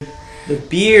The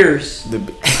Bears. The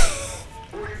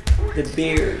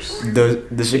Bears.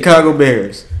 The Chicago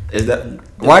Bears. Is that?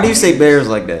 Why do you say Bears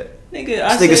like that? Nigga,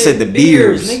 I said the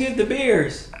Bears. Nigga, the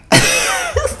Bears.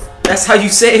 That's how you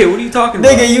say it. What are you talking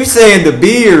about? Nigga, you saying the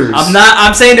Bears. I'm not.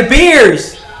 I'm saying the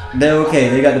Bears. They're okay.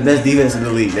 They got the best defense in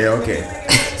the league. They're okay.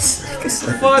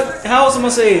 Fuck. How else am I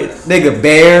saying it? Nigga,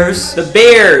 Bears. The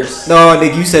Bears. No,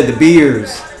 nigga, you said the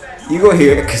Bears. You go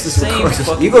hear it because it's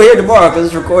recorded. You go hear it tomorrow because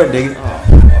it's recorded, nigga.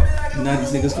 Oh, now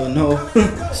these niggas gonna know.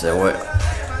 So what?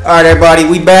 All right, everybody,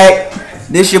 we back.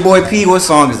 This your boy P. What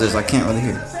song is this? I can't really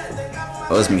hear it.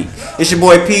 Oh, it's me. It's your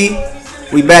boy P.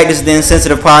 We back. This is the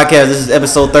Insensitive Podcast. This is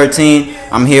episode 13.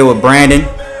 I'm here with Brandon.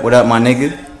 What up, my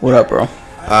nigga? What up, bro?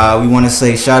 We want to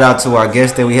say shout out to our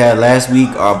guest that we had last week,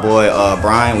 our boy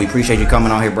Brian. We appreciate you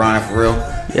coming on here, Brian, for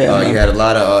real. Yeah, you had a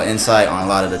lot of insight on a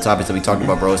lot of the topics that we talked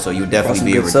about, bro. So you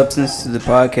definitely be good substance to the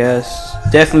podcast.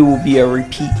 Definitely will be a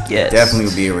repeat guest. Definitely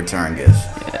will be a return guest.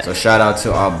 Yeah. So shout out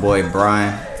to our boy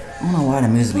Brian. I don't know why the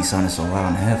music be sounding so loud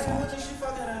on the headphones.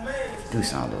 It do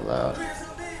sound a little loud.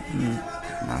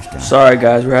 Sorry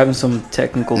guys, we're having some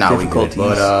technical difficulties.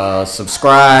 But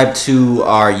subscribe to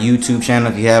our YouTube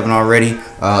channel if you haven't already.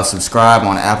 Subscribe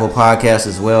on Apple Podcasts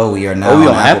as well. We are now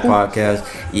on Apple Podcasts.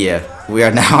 Yeah, we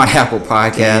are now on Apple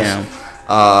Podcasts.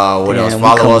 What else?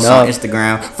 Follow us on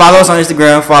Instagram. Follow us on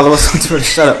Instagram. Follow us on Twitter.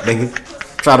 Shut up, nigga.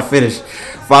 Try to finish.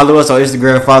 Follow us on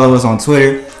Instagram. Follow us on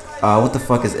Twitter. What the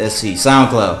fuck is SC?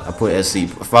 SoundCloud. I put SC.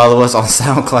 Follow us on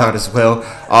SoundCloud as well.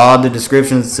 All the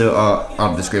descriptions to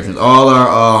all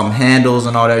our handles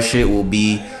and all that shit will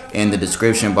be in the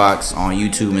description box on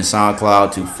YouTube and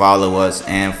SoundCloud to follow us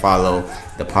and follow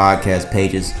the podcast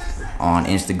pages on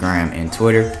Instagram and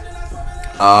Twitter.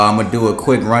 I'm gonna do a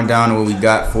quick rundown of what we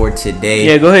got for today.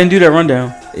 Yeah, go ahead and do that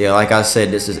rundown. Yeah, like I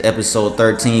said, this is episode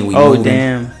 13.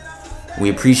 Damn. We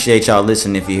appreciate y'all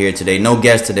listening if you're here today. No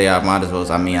guest today. I might as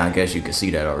well. I guess you can see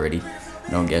that already.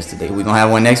 No guest today. We gonna have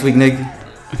one next week, nigga.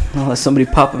 Unless somebody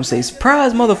pop up and say,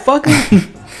 "Surprise, motherfucker!"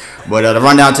 But the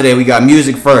rundown today, we got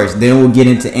music first. Then we'll get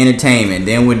into entertainment.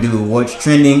 Then we'll do what's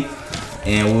trending,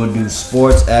 and we'll do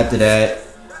sports after that,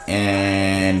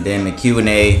 and then the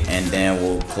Q&A, and then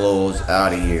we'll close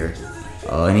out of here.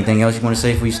 Anything else you want to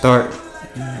say before we start?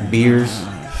 Beers.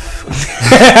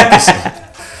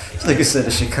 Like I said,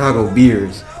 the Chicago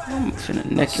Beers. I'm finna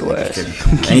neck your ass.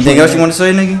 Anything else you want to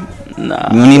say, nigga?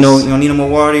 Nah. You don't need no more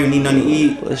water. You need nothing to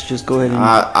eat. Let's just go ahead and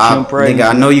jump right.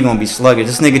 Nigga, I know you gonna be sluggish.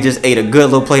 This nigga just ate a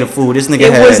good little plate of food. This nigga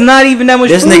was not even that much.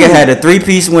 This food. nigga had a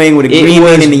 3-piece wing with a green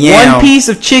bean and a yam. One piece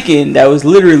of chicken that was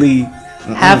literally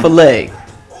half a leg.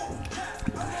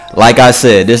 Like I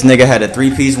said, this nigga had a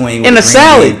 3-piece wing and a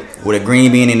salad with a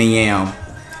green bean and a yam,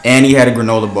 and he had a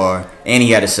granola bar. And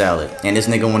he had a salad. And this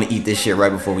nigga want to eat this shit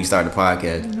right before we start the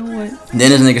podcast. You know what?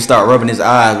 Then this nigga start rubbing his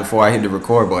eyes before I hit the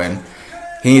record button.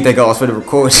 He didn't think I was for the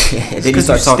record shit. Then he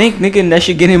start talking. Stink, nigga, and that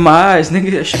shit get in my eyes, nigga.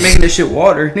 That shit making this shit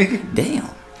water, nigga. Damn.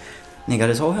 Nigga got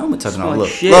his whole helmet tucking on. Look.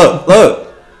 Shit. Look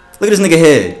at this nigga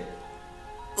head.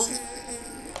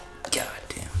 God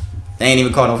damn. They ain't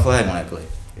even caught no flag on that play.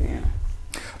 Damn.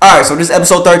 Alright, so this is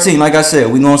episode 13. Like I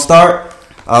said, we gonna start.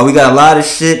 We got a lot of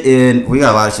shit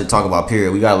to talk about,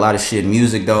 period. We got a lot of shit in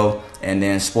music, though, and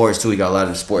then sports, too. We got a lot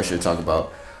of sports shit to talk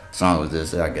about. Song with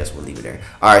this, I guess we'll leave it there.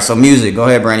 All right, so music. Go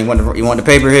ahead, Brandon. You want the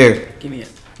paper here? Give me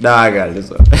it. Nah, I got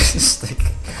it. All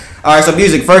right, so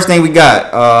music. First thing we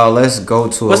got. Let's go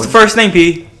to What's the first thing,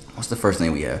 P? What's the first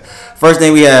thing we have? First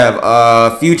thing we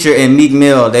have, Future and Meek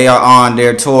Mill. They are on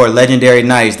their tour, Legendary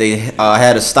Nights. They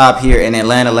had a stop here in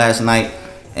Atlanta last night,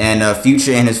 and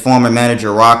Future and his former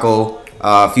manager, Rocco,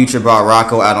 Future brought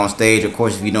Rocco out on stage. Of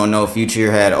course, if you don't know,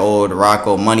 Future had owed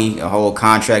Rocco money, a whole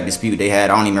contract dispute they had.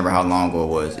 I don't even remember how long ago it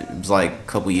was. It was like a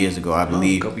couple years ago, I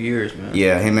believe. A couple years, man.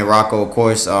 Yeah, him and Rocco, of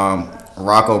course.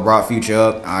 Rocco brought Future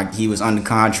up. He was under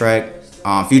contract.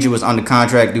 Future was under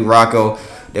contract through Rocco.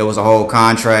 There was a whole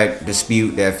contract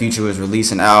dispute that Future was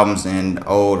releasing albums and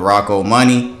owed Rocco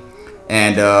money.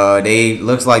 And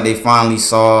looks like they finally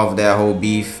solved that whole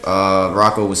beef.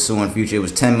 Rocco was suing Future. It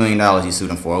was $10 million he sued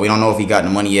him for. We don't know if he got the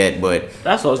money yet, but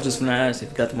that's what I was just gonna ask, if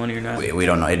he got the money or not. We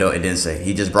don't know. It didn't say.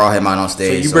 He just brought him out on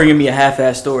stage. So you bringing me a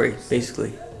half-ass story,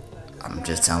 basically. I'm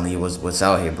just telling you what's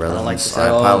out here, brother. I don't like this I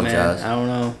at all, apologize. man. I don't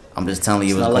know. I'm just telling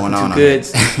you it's what's going on.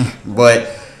 Goods.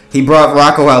 But he brought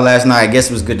Rocco out last night. I guess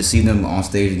it was good to see them on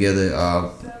stage together.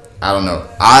 I don't know.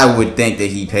 I would think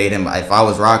that he paid him. If I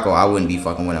was Rocco, I wouldn't be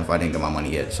fucking with him if I didn't get my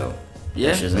money yet. So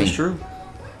yeah, that's true.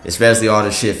 Especially all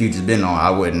the shit Future's been on. I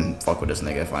wouldn't fuck with this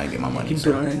nigga if I didn't get my money. He's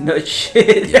been on that nut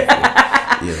shit.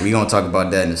 Yeah, we gonna talk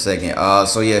about that in a second.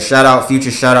 So yeah, shout out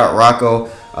Future, shout out Rocco.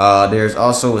 There's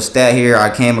also a stat here I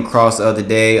came across the other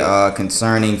day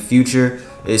concerning Future.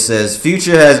 It says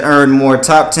Future has earned more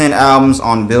top 10 albums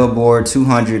on Billboard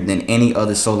 200 than any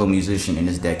other solo musician in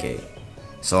this decade.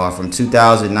 So from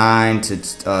 2009 to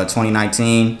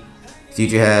 2019,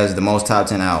 Future has the most top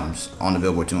 10 albums on the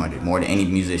Billboard 200, more than any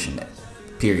musician.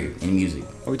 Period. In music.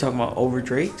 Are we talking about over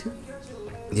Drake too?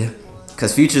 Yeah,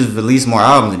 because Future's released more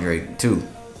albums than Drake too.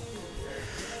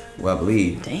 Well, I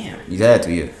believe. Damn. He's had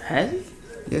to, yeah. Has he?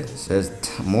 Yeah, it says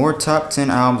more top 10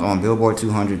 albums on Billboard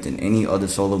 200 than any other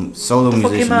solo musician.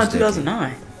 What came out in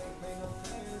 2009?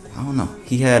 I don't know.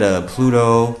 He had a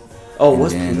Pluto. Oh,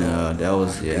 what's Pluto? Pluto?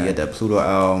 He had that Pluto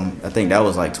album. I think that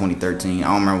was like 2013. I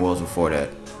don't remember what was before that.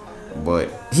 But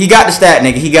he got the stat,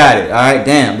 nigga. He got it. All right,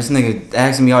 damn. This nigga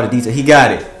asking me all the details. He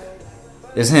got it.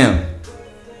 It's him.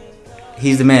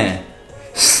 He's the man.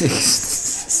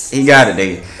 He got it,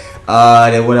 nigga.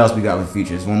 Then what else we got with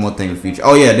Future? There's one more thing with Future.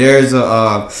 Oh yeah, there's a.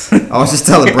 I was just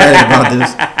telling Brad about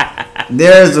this.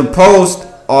 There's a post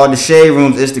on the Shade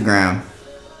Room's Instagram.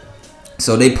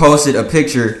 So they posted a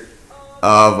picture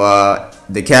of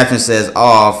the caption says,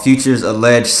 "Oh, Future's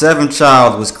alleged 7th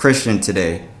child was christened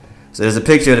today." So there's a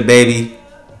picture of the baby.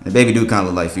 The baby do kind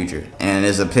of look like Future, and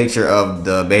there's a picture of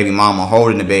the baby mama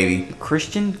holding the baby.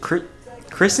 Christened?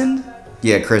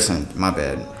 Yeah, christened. My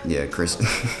bad. Yeah, christened.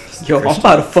 Yo, I'm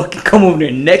about to fucking come over there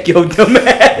and neck your dumb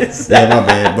ass. Yeah, my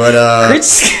bad. But I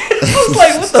was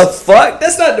like, what the fuck?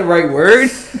 That's not the right word.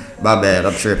 My bad.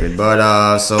 I'm tripping.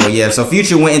 But so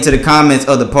Future went into the comments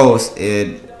of the post.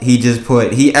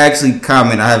 He actually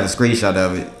commented. I have a screenshot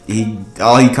of it.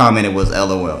 All he commented was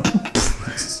LOL.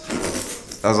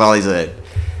 That's all he said.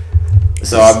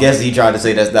 So I guess he tried to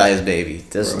say that's not his baby.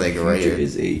 This nigga right here. Future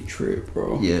is a trip,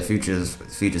 bro. Yeah, Future's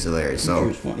hilarious.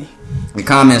 Future's funny. The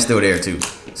comment's still there too.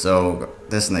 So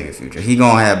this nigga Future, he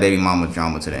gonna have baby mama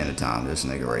drama to the end of time. This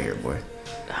nigga right here, boy.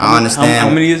 I understand. How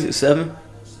many is it? 7?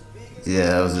 Yeah,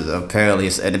 that was apparently.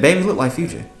 And the baby looked like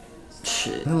Future.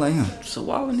 Shit. Look like him. So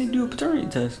why wouldn't they do a paternity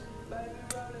test?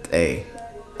 Hey,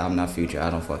 I'm not Future. I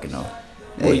don't fucking know.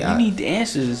 Well, you need the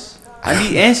answers. I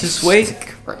need answers, Sway.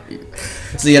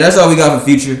 So yeah, that's all we got for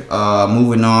Future.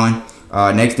 Moving on.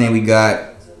 Next thing we got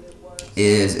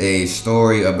is a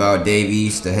story about Dave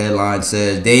East. The headline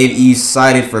says Dave East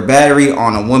cited for battery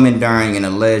on a woman during an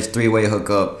alleged 3-way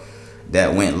hookup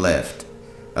that went left.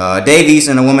 Dave East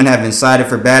and a woman have been cited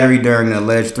for battery during an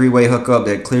alleged 3-way hookup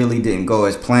that clearly didn't go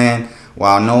as planned.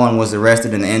 While no one was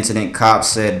arrested in the incident, cops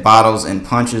said bottles and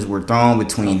punches were thrown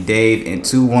between Dave and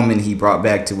 2 women he brought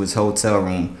back to his hotel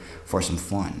room for some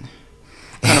fun.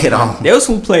 There was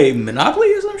who played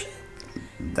Monopoly or some shit?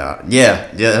 Yeah,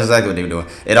 that's exactly what they were doing.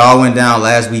 It all went down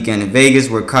last weekend in Vegas,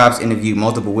 where cops interviewed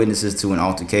multiple witnesses to an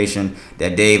altercation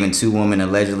that Dave and 2 women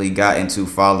allegedly got into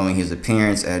following his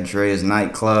appearance at Dre's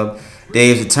nightclub.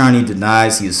 Dave's attorney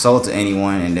denies he assaulted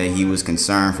anyone and that he was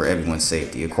concerned for everyone's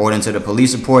safety. According to the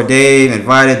police report, Dave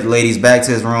invited the ladies back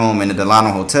to his room in the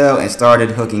Delano Hotel and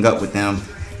started hooking up with them.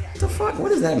 What the fuck? What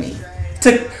does that mean?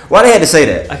 Why they had to say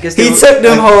that? I guess he took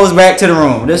them hoes back to the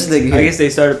room. This nigga here. I guess they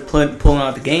started pulling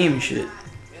out the game and shit.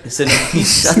 Shut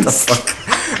the fuck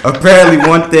up.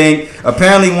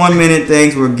 Apparently 1 minute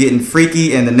things were getting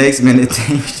freaky and the next minute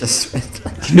things just went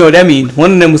like... You know what that means?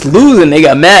 One of them was losing, they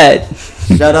got mad.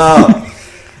 Shut up.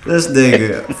 This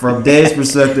nigga, from Dave's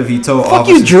perspective, he told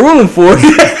officers... Fuck you drooling for?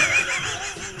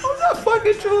 I'm not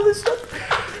fucking drooling.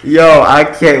 Yo, I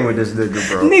can't with this nigga,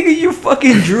 bro. Nigga, you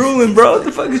fucking drooling, bro. What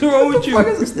the fuck is wrong with you? What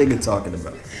the fuck is this nigga talking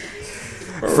about?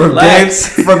 From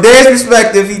Dave's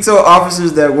perspective, he told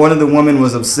officers that one of the women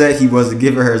was upset he wasn't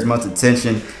giving her as much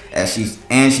attention as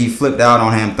she flipped out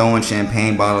on him, throwing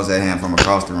champagne bottles at him from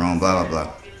across the room, blah, blah,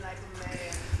 blah.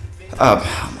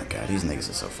 Oh my god, these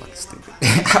niggas are so fucking stupid.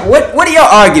 What do y'all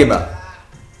argue about?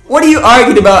 What are you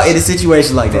arguing about in a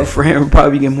situation like that? For him,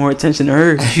 probably get more attention to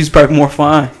her. She's probably more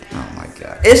fine. Oh my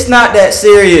god. It's not that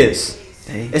serious.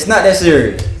 Hey. It's not that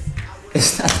serious.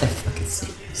 It's not that fucking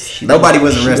serious. Nobody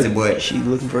was arrested, but she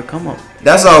looking for a come up.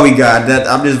 That's all we got.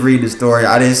 I'm just reading the story.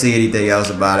 I didn't see anything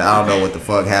else about it. I don't know what the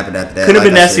fuck happened after that. Could have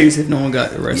been that serious if no one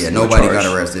got arrested. Yeah, nobody got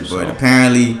arrested, but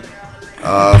apparently,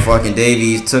 fucking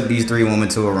Davies took these 3 women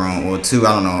to a room, or 2.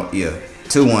 I don't know. Yeah,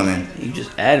 2 women. You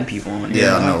just adding people on.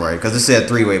 Yeah, I know, right? Because it said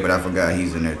 3-way, but I forgot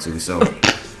he's in there too. So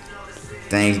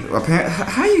things. Apparently,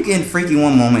 how you getting freaky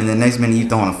one moment and the next minute you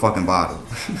throwing a fucking bottle?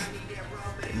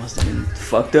 They must have been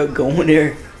fucked up going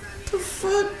there. The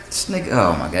fuck? This nigga,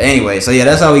 oh my god. Anyway, so yeah,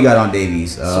 that's all we got on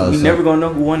Davies. So we never gonna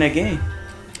know who won that game.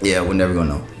 Yeah, we're never gonna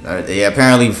know. Yeah,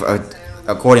 apparently,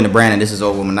 according to Brandon, this is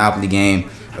over a Monopoly game.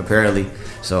 Apparently,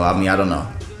 so I mean, I don't know.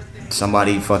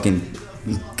 Somebody fucking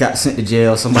got sent to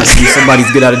jail.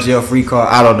 Somebody's get out of jail free card.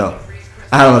 I don't know.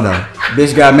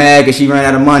 Bitch got mad because she ran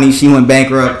out of money. She went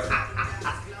bankrupt.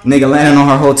 Nigga landing on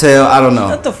her hotel. I don't know.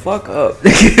 Shut the fuck up.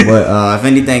 But if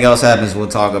anything else happens, we'll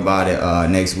talk about it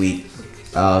next week.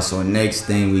 So next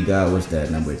thing we got was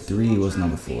that number 3. What's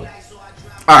number 4?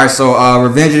 All right. So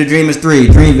Revenge of the Dreamers 3,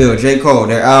 Dreamville, J. Cole,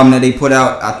 their album that they put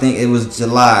out. I think it was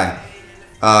July.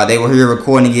 They were here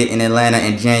recording it in Atlanta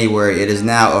in January. It is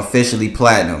now officially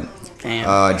platinum.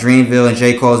 Damn. Dreamville and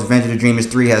J. Cole's Revenge of the Dreamers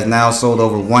 3 has now sold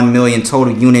over 1 million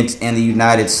total units in the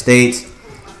United States.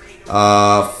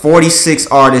 46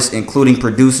 artists, including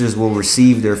producers, will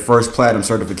receive their first platinum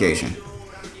certification.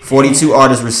 42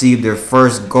 artists received their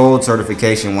first gold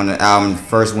certification when the album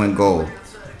first went gold.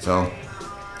 So,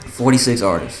 46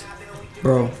 artists.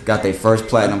 Bro. Got their first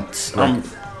platinum record.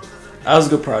 That was a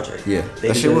good project. Yeah,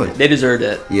 that shit was. They deserve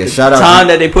that. Yeah, the shout out. time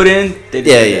that they put in, they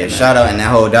deserve that. Shout out and that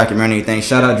whole documentary thing.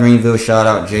 Shout out Dreamville. Shout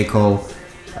out J. Cole.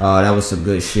 That was some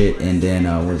good shit. And then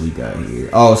what we got here?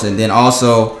 Oh, so and then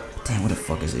also, damn, where the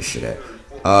fuck is this shit at?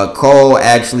 Cole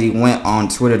actually went on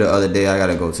Twitter the other day. I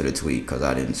gotta go to the tweet because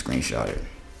I didn't screenshot it.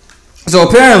 So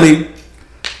apparently,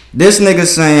 this nigga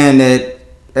saying that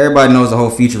everybody knows the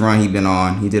whole feature run he been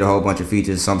on. He did a whole bunch of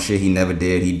features, some shit he never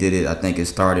did. He did it, I think it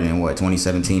started in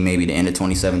 2017, maybe the end of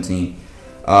 2017.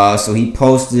 So he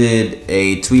posted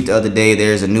a tweet the other day.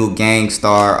 There's a new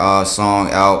Gangstar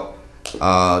song out.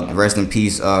 Rest in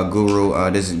peace,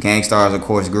 Guru. This is Gangstar's, of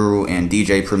course, Guru and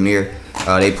DJ Premier.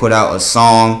 They put out a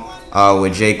song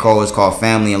with J. Cole. It's called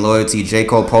Family and Loyalty. J.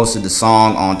 Cole posted the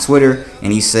song on Twitter,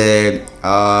 and he said,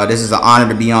 this is an honor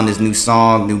to be on this new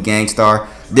song, new Gangstar.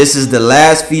 This is the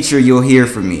last feature you'll hear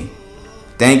from me.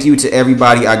 Thank you to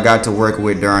everybody I got to work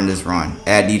with during this run.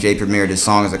 At DJ Premier, this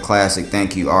song is a classic.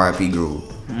 Thank you, R.I.P. Guru.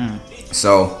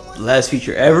 So, last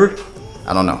feature ever?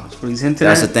 I don't know. What he's hinting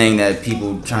That's at? the thing that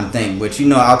people trying to think. But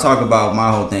I'll talk about my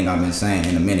whole thing I've been saying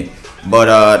in a minute. But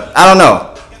I don't know.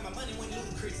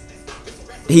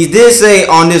 He did say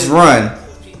on this run.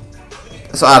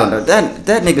 So I don't know.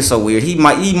 That nigga's so weird. We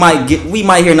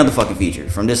might hear another fucking feature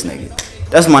from this nigga.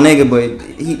 That's my nigga, but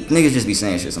niggas just be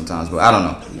saying shit sometimes. But I don't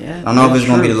know. Yeah, I don't know if it's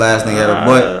gonna be the last thing ever.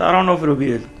 But I don't know if it'll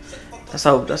be. That's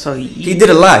how he did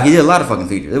a lot. He did a lot of fucking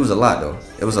features. It was a lot though.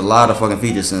 It was a lot of fucking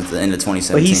features since the end of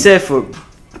 2017. But he said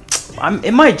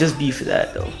it might just be for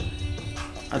that though.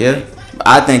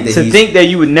 I think that think that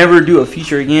you would never do a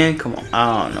feature again. Come on,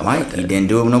 I don't know. He didn't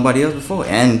do it with nobody else before.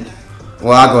 And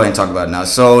I'll go ahead and talk about it now.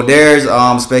 So there's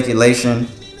speculation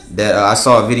that I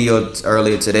saw a video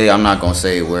earlier today. I'm not gonna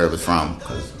say where it was from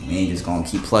because we ain't just gonna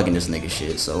keep plugging this nigga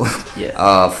shit. So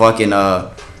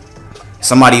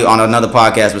somebody on another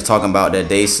podcast was talking about that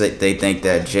they think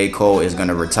that J. Cole is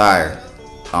gonna retire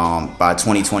by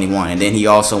 2021, and then he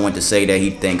also went to say that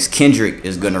he thinks Kendrick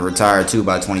is gonna retire too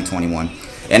by 2021.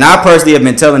 And I personally have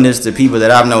been telling this to people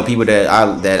that I know, people that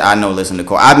I know listen to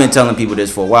Cole. I've been telling people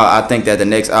this for a while. I think that the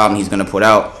next album he's gonna put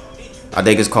out, I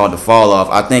think it's called The Fall Off.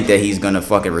 I think that he's gonna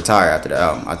fucking retire after the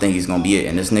album. I think he's gonna be it.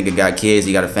 And this nigga got kids,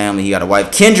 he got a family, he got a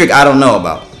wife. Kendrick, I don't know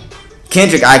about.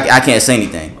 Kendrick, I can't say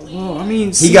anything. Well, I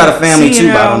mean, he got a family too,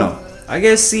 but I don't know. I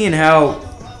guess seeing how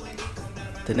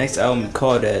the next album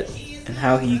called that and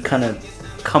how he kind of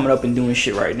coming up and doing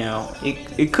shit right now,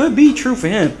 it could be true for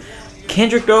him.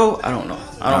 Kendrick though, I don't know.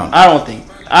 I don't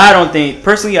think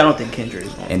personally, I don't think Kendrick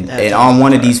is going to. And on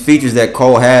one of these features that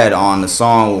Cole had on the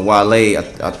song with Wale,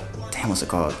 damn, what's it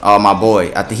called? Oh, My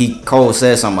Boy. I think Cole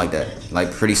said something like that.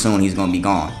 Like pretty soon he's gonna be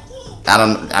gone.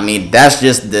 I mean, that's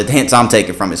just the hints I'm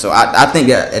taking from it. So I think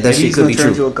that shit could be true.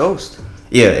 He's into a ghost.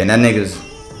 Yeah, and that nigga's.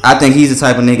 I think he's the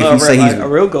type of nigga. If you say he's a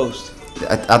real ghost.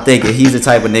 I think if he's the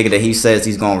type of nigga that he says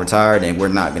he's gonna retire, then we're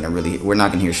not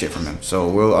gonna hear shit from him. So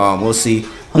we'll see.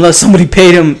 Unless somebody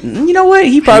paid him, you know what?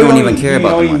 He probably don't even care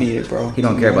about the money. Need it, bro. He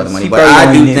don't care about the money. But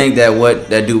I do think that what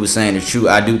that dude was saying is true.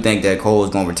 I do think that Cole is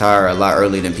gonna retire a lot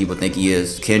earlier than people think he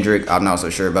is. Kendrick, I'm not so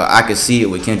sure, but I could see it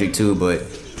with Kendrick too. But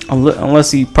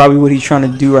unless what he's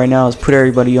trying to do right now is put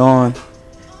everybody on.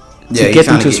 Yeah, get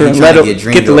them to a certain level.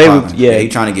 Get the label. Yeah,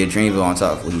 he's trying to get Dreamville on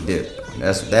top of what he did.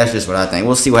 That's just what I think.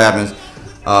 We'll see what happens.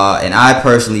 And I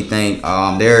personally think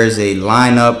there is a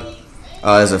lineup.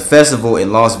 There's a festival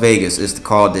in Las Vegas. It's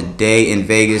called The Day in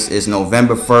Vegas. It's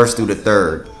November 1st through the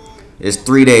 3rd. It's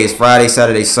 3 days, Friday,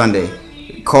 Saturday, Sunday.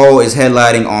 Cole is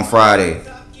headlining on Friday.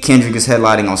 Kendrick is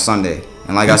headlining on Sunday.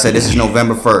 And like I said, this is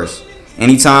November 1st.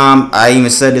 Anytime, I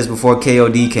even said this before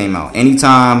KOD came out.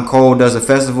 Anytime Cole does a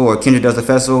festival or Kendrick does a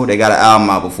festival, they got an album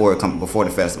out before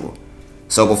the festival.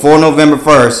 So before November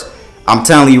 1st, I'm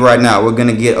telling you right now, we're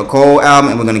gonna get a Cole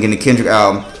album and we're gonna get a Kendrick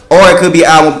album, or it could be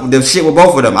album the shit with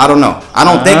both of them. I don't know. I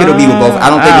don't think it'll be with both. I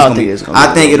don't think it's gonna be.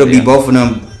 I think it'll be both of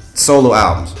them solo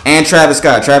albums. And Travis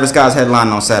Scott. Travis Scott's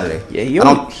headlining on Saturday. Yeah,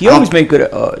 he always make good.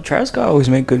 Travis Scott always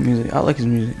make good music. I like his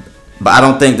music. But I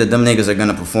don't think that them niggas are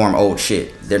gonna perform old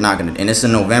shit. They're not gonna, and it's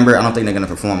in November. I don't think they're gonna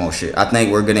perform old shit. I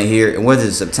think we're gonna hear. What is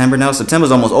it? September now?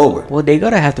 September's almost over. Well, they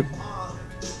gotta have to.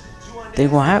 They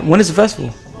gonna have. When is the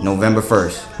festival? November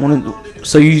 1st.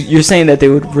 So you're saying that they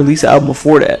would release an album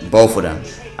before that? Both of them.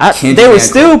 They would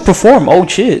still perform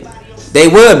old shit. They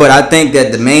would, but I think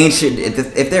that the main shit,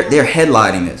 if they're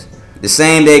headlining this, the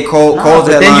same day Cole's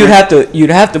headlining. Then you'd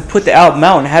have to put the album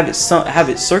out and have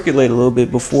it circulate a little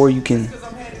bit before you can.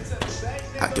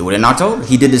 I do it in October.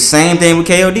 He did the same thing with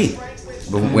KOD.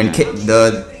 But when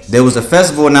there was a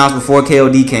festival announced before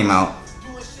KOD came out,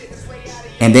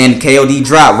 and then KOD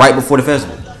dropped right before the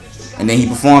festival, and then he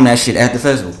performed that shit at the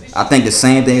festival. I think the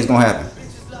same thing is gonna happen.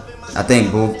 I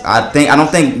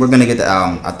don't think we're gonna get the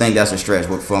album. I think that's a stretch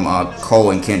from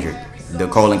Cole and Kendrick, the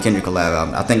Cole and Kendrick collab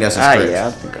album. I think that's a stretch.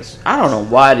 Yeah, I don't know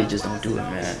why they just don't do it,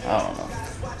 man.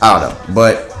 I don't know,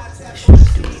 but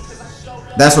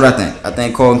that's what I think. I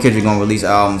think Cole and Kendrick gonna release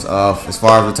albums. As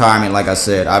far as retirement, like I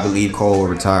said, I believe Cole will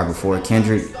retire before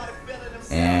Kendrick,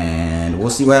 and we'll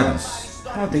see what happens.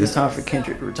 I don't think it's time for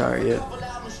Kendrick to retire yet.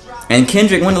 And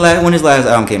Kendrick, when his last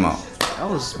album came out? That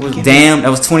was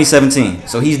 2017.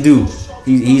 So he's due.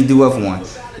 He's due up for one.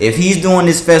 If he's doing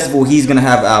this festival, he's gonna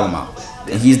have an album out,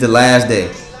 and he's the last day.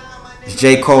 It's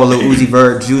J. Cole, Lil Uzi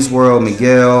Vert, Juice WRLD,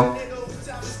 Miguel,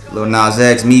 Lil Nas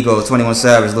X, Migos, 21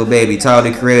 Savage, Lil Baby, Tyler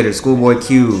the Creator, Schoolboy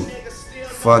Q,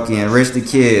 fucking Rich the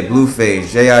Kid,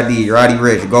 Blueface, J.I.D., Roddy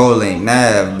Ricch, GoldLink,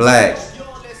 Nav, Black,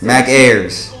 Mac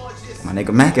Ayers, my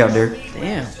nigga Mac out there.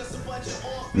 Damn.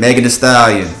 Megan Thee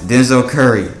Stallion, Denzel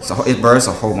Curry. It's a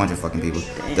whole bunch of fucking people.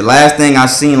 Damn. The last thing I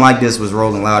seen like this was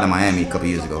Rolling Loud in Miami a couple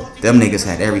years ago. Them niggas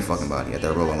had every fucking body at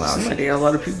that Rolling Loud shit. They got a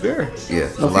lot of people there. Yeah,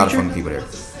 a lot of fucking people there.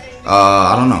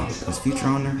 I don't know. Was Future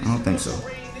on there? I don't think so.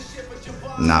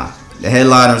 Nah. The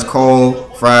headliners: Cole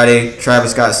Friday,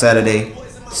 Travis Scott Saturday,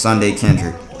 Sunday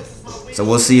Kendrick. So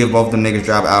we'll see if both of them niggas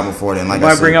drop an album before then. Like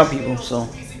I said, bring out people. So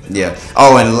yeah.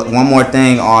 Oh, and one more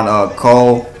thing on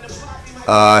Cole.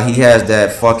 He has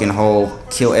that fucking whole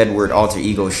Kill Edward alter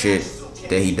ego shit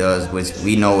that he does, which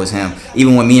we know is him.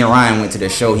 Even when me and Ryan went to the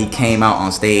show, he came out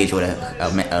on stage with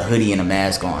a hoodie and a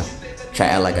mask on, trying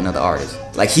to act like another artist.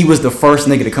 Like he was the first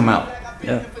nigga to come out.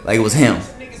 Yeah. Like it was him.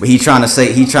 But he trying to say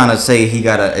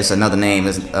it's another name,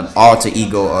 it's an alter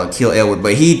ego, Kill Edward.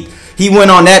 But he went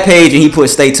on that page and he put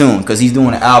stay tuned because he's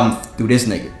doing an album through this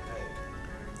nigga.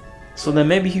 So then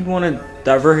maybe he want to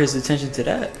divert his attention to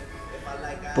that.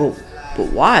 But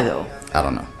why though? I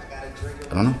don't know.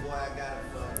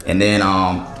 And then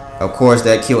of course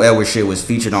that Kill Edward shit was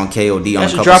featured on KOD on a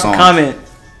couple drop songs. A comment.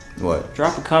 What?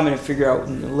 Drop a comment and figure out.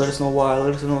 Let us know why.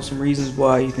 Let us know some reasons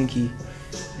why you think he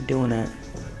doing that.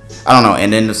 I don't know.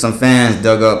 And then some fans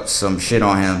dug up some shit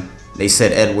on him. They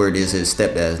said Edward is his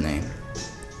stepdad's name.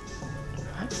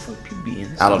 How the fuck people be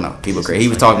in this? I don't know. People crazy. He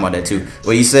was talking about that too.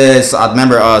 But he says, I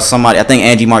remember somebody, I think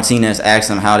Angie Martinez asked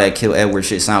him how that Kill Edward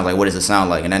shit sounds like. What does it sound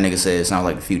like? And that nigga said it sounds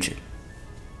like the Future.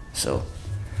 So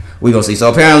we gonna see. So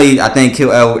apparently, I think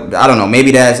Kill Edward. I don't know.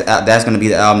 Maybe that's gonna be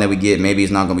the album that we get. Maybe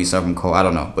it's not gonna be something Cole. I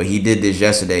don't know. But he did this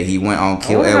yesterday. He went on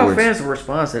Kill Edward's. How fans will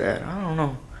respond to that?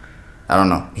 I don't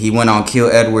know. He went on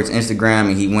Kill Edward's Instagram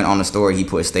and he went on the story. He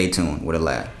put stay tuned with a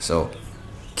laugh. So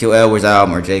Kill Edward's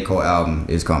album or J. Cole album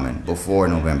is coming before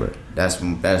November. That's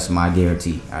my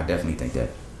guarantee. I definitely think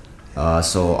that.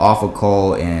 So off of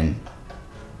Cole and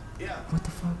what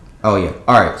the fuck? Oh yeah.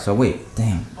 All right. So wait.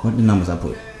 Damn. What the numbers I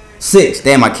put? 6.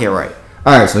 Damn, I can't write.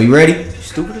 All right. So you ready? You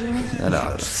stupid as hell. No.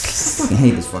 I fucking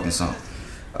hate this fucking song.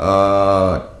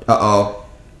 Uh-oh.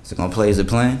 Is it gonna play? Is it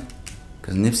playing?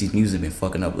 Because Nipsey's music been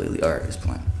fucking up lately. Alright, it's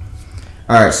playing.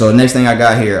 Alright, so next thing I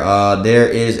got here. There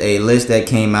is a list that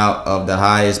came out of the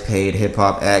highest paid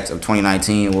hip-hop acts of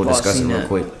 2019. We'll discuss it real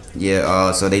quick.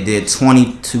 Yeah, so they did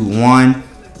 20 to 1.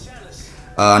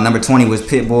 Number 20 was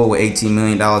Pitbull with $18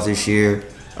 million this year.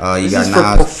 This is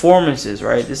for performances,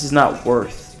 right? This is not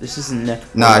worth. This isn't net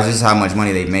worth. Nah, it's just how much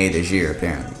money they made this year,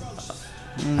 apparently.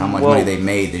 How much money they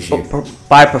made this year.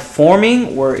 By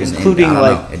performing or including I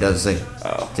don't know. It doesn't say.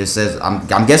 Oh. Just says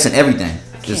I'm guessing everything.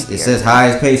 Just it says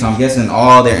highest paid, so I'm guessing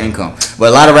all their income. But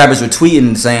a lot of rappers were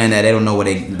tweeting saying that they don't know where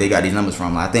they got these numbers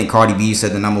from. I think Cardi B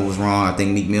said the number was wrong. I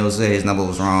think Meek Mill said his number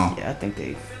was wrong. Yeah, I think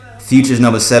they. Future's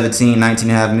number 17,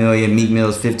 19.5 million. Meek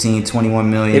Mill's 15, 21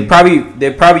 million.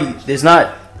 They probably there's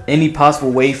not any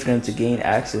possible way for them to gain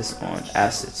access on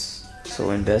assets.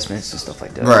 So investments and stuff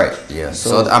like that. Right. Yeah.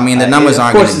 So I mean, the numbers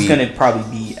aren't going to be. Of course, it's going to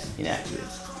probably be inaccurate.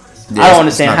 Yeah, I don't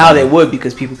understand how they would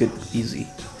because people could easily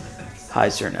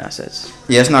hide certain assets.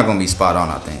 Yeah, it's not going to be spot on.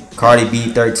 I think Cardi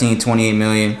B 13, 28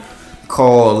 million.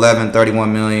 Cole 11,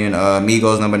 31 million.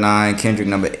 Migos number 9. Kendrick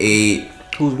number 8.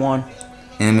 Who's one?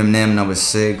 Eminem number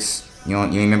 6. You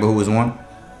remember who was one?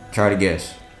 Try to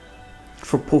guess.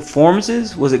 For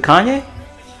performances, was it Kanye?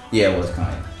 Yeah, it was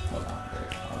Kanye. Hold on.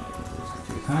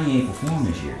 Kanye ain't performed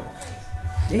this year.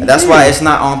 Yeah, That's why it's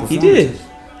not on He performances. did.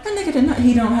 That nigga did not.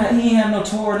 He ain't have no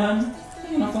tour or nothing.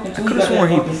 He ain't no fucking tour. I could have sworn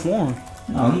he performed.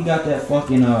 No, he got that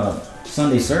fucking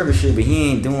Sunday service shit, but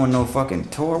he ain't doing no fucking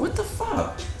tour. What the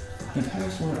fuck? And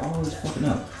password always fucking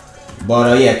up.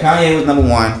 But yeah, Kanye was number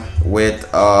 1 with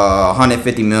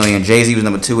 150 million. Jay-Z was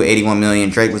number 2 with 81 million.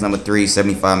 Drake was number 3,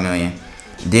 75 million.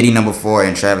 Diddy number 4,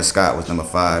 and Travis Scott was number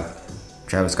 5.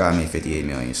 Travis Scott made 58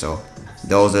 million. So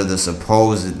those are the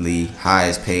supposedly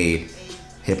highest paid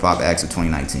hip hop acts of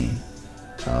 2019.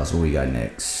 So what we got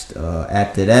next?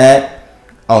 After that,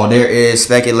 there is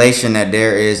speculation that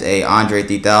there is a Andre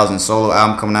 3000 solo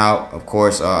album coming out. Of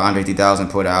course, Andre 3000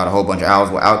 put out a whole bunch of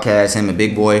albums with Outkast, him and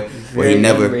Big Boy.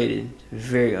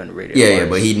 Very underrated. Yeah,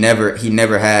 but he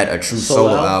never had a true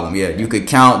solo album. Yeah, you could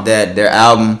count that their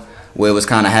album where it was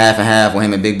kind of half and half with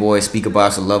him and Big Boy, Speaker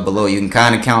Box of Love Below. You can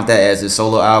kind of count that as his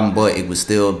solo album, but it was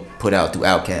still put out through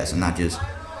Outkast and not just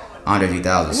Andre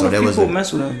 3000. So there was people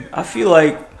mess with him. I feel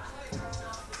like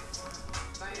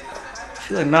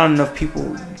not enough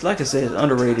people, like I said, it's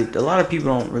underrated. A lot of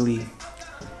people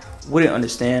wouldn't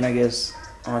understand, I guess,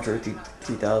 Andre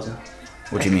 3000.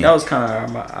 What you mean? That was kind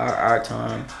of our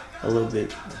time a little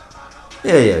bit.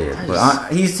 Yeah.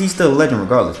 But he's still a legend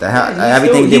regardless.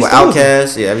 Everything he did with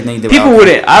Outkast, everything he did people with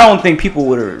Outkast. I don't think people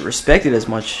would have respected as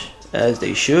much as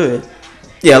they should.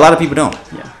 Yeah, a lot of people don't.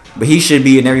 Yeah. But he should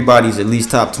be in everybody's at least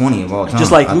top 20 of all time.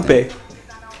 Just like Lupe.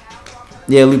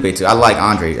 Yeah, Lupe too. I like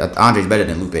Andre. Andre's better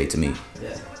than Lupe to me.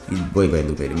 Yeah. He's way better than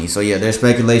Lupe to me. So yeah, there's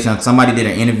speculation. Somebody did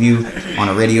an interview on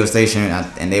a radio station,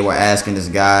 and they were asking this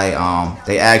guy.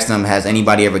 They asked him, has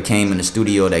anybody ever came in the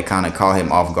studio that kind of caught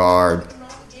him off guard,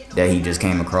 that he just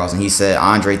came across? And he said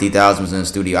Andre 3000 was in the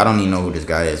studio. I don't even know who this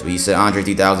guy is, but he said Andre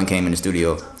 3000 came in the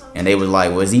studio, and they was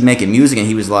like, well, is he making music? And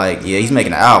he was like, yeah, he's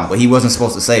making an album, but he wasn't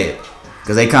supposed to say it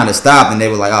because they kind of stopped and they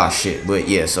were like, oh shit. But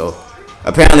yeah, so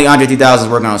apparently Andre 3000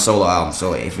 is working on a solo album.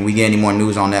 So if we get any more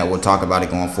news on that, we'll talk about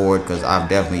it going forward, because I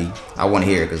want to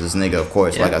hear it, because this nigga, of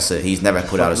course, like I said, he's never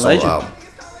put out a solo album.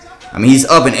 I mean, he's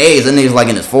up in age. That nigga's like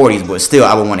in his 40s, but still,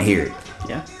 I would want to hear it.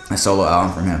 Yeah. A solo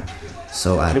album from him.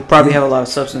 So it'd probably have a lot of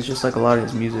substance, just like a lot of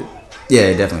his music. Yeah,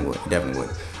 it definitely would.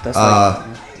 That's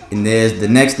and there's the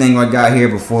next thing I got here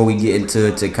before we get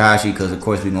into Tekashi, because of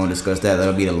course we're going to discuss that.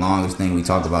 That'll be the longest thing we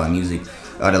talk about in music.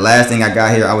 The last thing I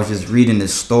got here, I was just reading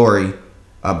this story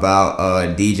about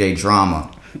DJ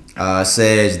Drama.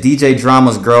 Says DJ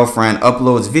Drama's girlfriend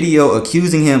uploads video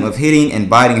accusing him of hitting and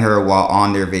biting her while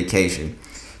on their vacation.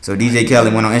 So DJ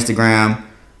Kelly went on Instagram.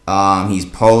 He's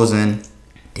posing.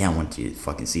 Damn, I want you to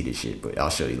fucking see this shit, but I'll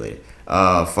show you later.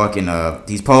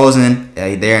 He's posing.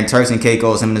 They're in Turks and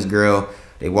Caicos, him and his girl.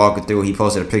 They walking through. He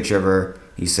posted a picture of her.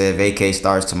 He said, vacay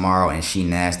starts tomorrow and she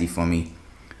nasty for me.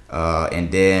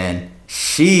 And then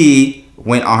she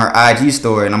went on her IG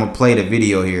story, and I'm going to play the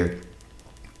video here.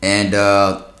 And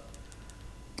I'll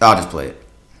just play it.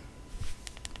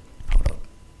 Hold up.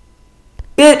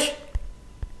 Bitch!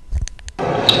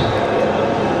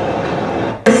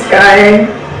 This guy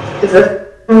is a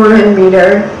woman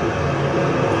beater.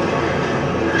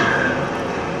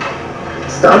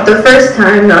 It's not the first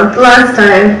time, not the last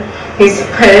time. He's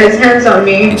put his hands on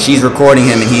me. And she's recording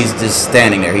him, and he's just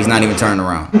standing there. He's not even turning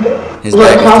around.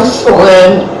 Look how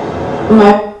swollen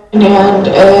my hand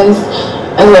is.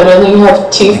 I literally have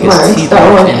teeth marks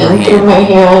that went in through my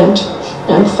hand.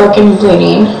 I'm fucking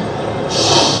bleeding.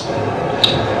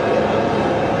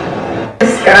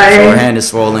 This guy. So her hand is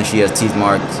swollen. She has teeth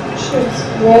marks. Shit's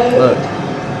red. Look.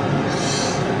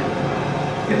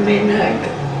 In my neck.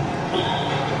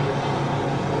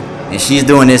 And she's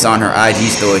doing this on her IG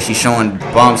story. She's showing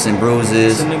bumps and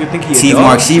bruises, Some nigga think he a teeth dog?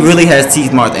 marks. She really has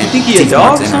teeth marks. You think he a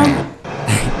dog, in her son? hand.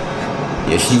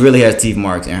 Yeah, she really has teeth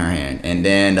marks in her hand. And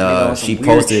then she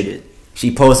posted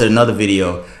another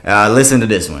video. Listen to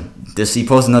this one. She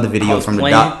posted another video from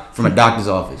a doctor's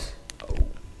office.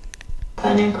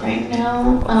 Clinic right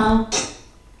now.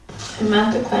 I'm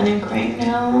at the clinic right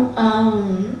now.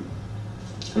 I'm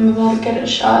about to get a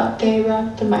shot. They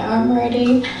wrapped my arm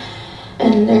already,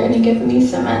 and they're gonna give me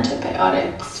some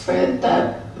antibiotics for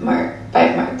the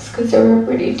bite marks because they were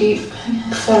pretty deep,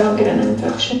 so I don't get an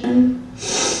infection.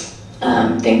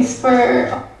 Thanks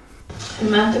for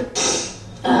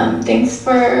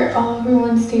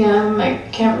everyone's DM. I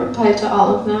can't reply to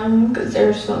all of them because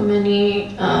there's so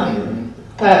many.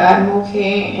 But I'm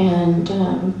okay, and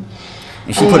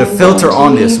she put a filter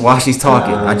on this while she's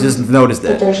talking. I just noticed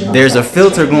that. There's a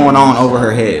filter going on over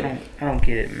her head. I don't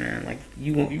get it, man. Like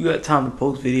you got time to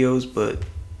post videos, but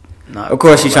Of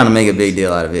course, she's trying to make a big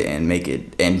deal out of it and make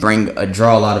it and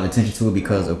draw a lot of attention to it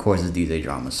because, of course, it's DJ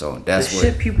drama. So that's the what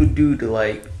shit people do to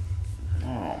like.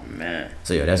 Oh man.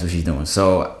 So yeah, that's what she's doing.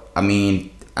 So I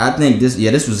mean, I think this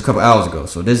was a couple hours ago.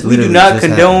 So this we do not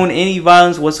condone any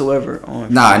violence whatsoever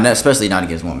on. Nah, and especially not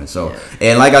against women. So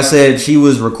and like I said, she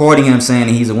was recording him saying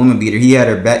that he's a woman beater. He had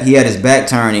his back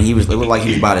turned and it looked like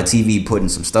he was by the TV putting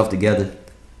some stuff together.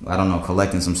 I don't know,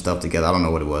 collecting some stuff together. I don't know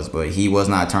what it was, but he was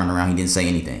not turned around. He didn't say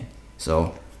anything.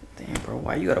 So. Damn, bro,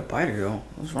 why you gotta bite her though?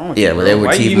 What's wrong with you? Yeah, but they were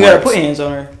why teeth you marks. gotta put hands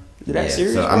on her? Is that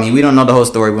serious? So, I mean, we don't know the whole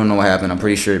story. We don't know what happened. I'm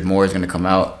pretty sure more is gonna come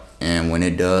out, and when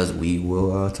it does, we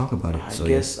will talk about it. I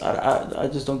guess I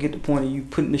just don't get the point of you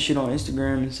putting the shit on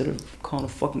Instagram instead of calling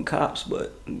the fucking cops.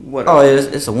 But whatever. Oh,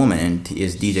 it's a woman and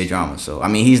it's DJ drama. So I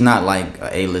mean, he's not like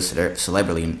a A-list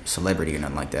celebrity or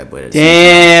nothing like that. But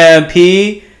damn,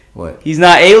 P. What? He's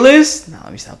not A-list? No,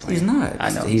 let me stop playing. He's not. I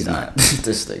know he's not.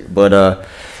 This nigga. But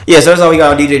yeah, so that's all we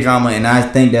got on DJ drama, and I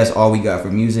think that's all we got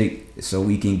for music. So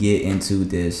we can get into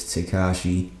this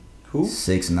Tekashi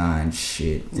 6ix9ine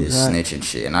shit, this snitching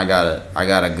shit, and I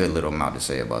got a good little amount to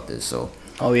say about this. So.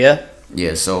 Oh yeah.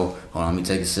 Yeah. So hold on, let me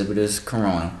take a sip of this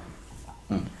Corona.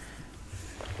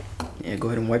 Yeah, go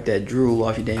ahead and wipe that drool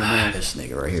off your damn mouth. This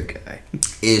nigga right here, guy,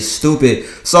 is stupid.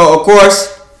 So of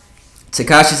course,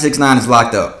 Tekashi 6ix9ine is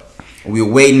locked up. We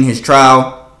were waiting his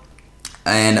trial,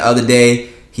 and the other day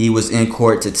he was in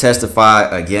court to testify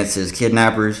against his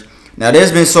kidnappers. Now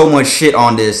there's been so much shit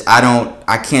on this.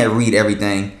 I can't read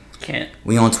everything. Can't.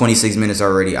 We on 26 minutes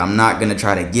already. I'm not gonna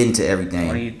try to get into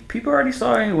everything. People already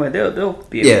saw it anyway. They'll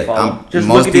be able to follow. Just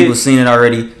most people seen it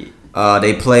already.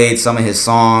 They played some of his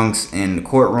songs in the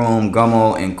courtroom.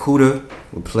 Gummo and Kuda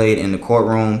were played in the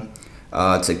courtroom.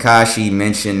 Tekashi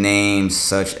mentioned names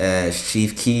such as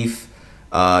Chief Keef,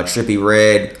 Trippie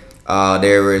Redd.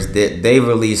 They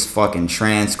released fucking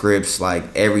transcripts, like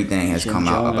everything has come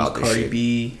out about this Cardi shit.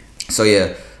 B. So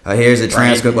yeah, here's a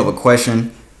transcript of a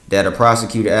question that a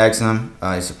prosecutor asked him.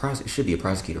 It should be a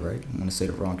prosecutor, right? I'm gonna say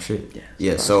the wrong shit.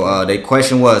 Yeah. So the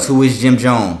question was, who is Jim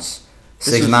Jones?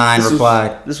 6ix9ine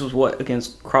replied. This was what,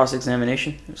 against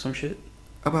cross-examination or some shit?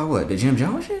 About what? The Jim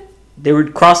Jones shit? They were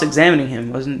cross-examining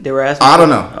him, wasn't they? Were asking. I don't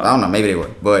know. Maybe they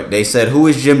were. But they said, who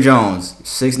is Jim Jones?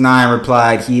 6ix9ine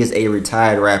replied, he is a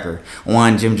retired rapper.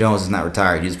 Jim Jones is not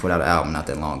retired. He just put out an album not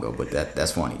that long ago. But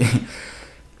that's funny.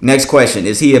 Next question.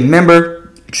 Is he a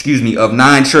member, of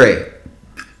 9 Trey?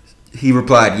 He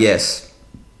replied, yes.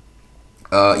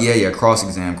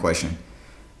 Cross-exam question.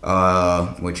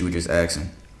 What you were just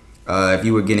asking. If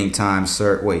you were getting time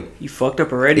served, wait. You fucked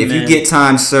up already, man. If you get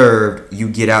time served, you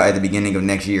get out at the beginning of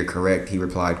next year, correct? He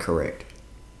replied, correct.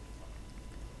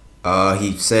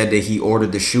 He said that he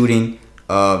ordered the shooting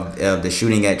of the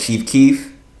shooting at Chief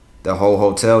Keef, the whole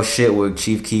hotel shit where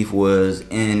Chief Keef was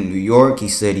in New York. He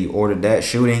said he ordered that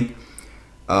shooting.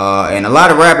 And a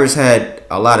lot of rappers had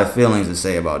a lot of feelings to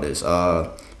say about this.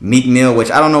 Meek Mill,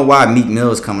 which I don't know why Meek Mill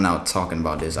is coming out talking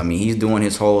about this. I mean, he's doing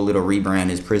his whole little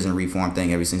rebrand, his prison reform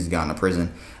thing ever since he got into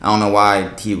prison. I don't know why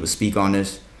he would speak on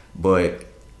this, but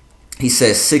he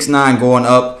says 6ix9ine going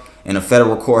up in a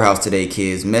federal courthouse today,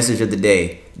 kids. Message of the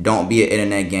day: don't be an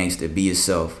internet gangster. Be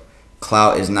yourself.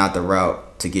 Clout is not the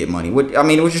route to get money. Which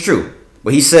is true.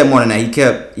 But he said more than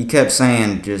that. He kept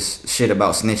saying just shit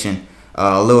about snitching.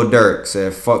 Lil Durk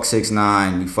said, "Fuck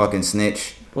 6ix9ine, you fucking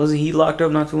snitch." Wasn't he locked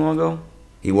up not too long ago?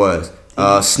 He was.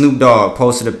 Snoop Dogg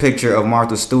posted a picture of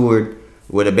Martha Stewart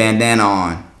with a bandana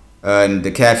on. And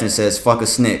the caption says, "Fuck a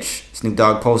snitch." Snoop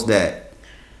Dogg posted that.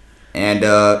 And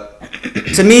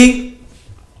to me,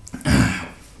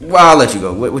 well, I'll let you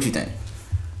go. What you think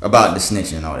about the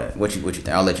snitching and all that? What you think?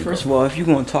 I'll let you go. First of all, if you're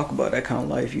going to talk about that kind of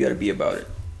life, you got to be about it.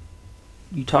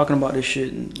 You talking about this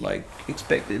shit and like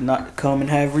expect it not to come and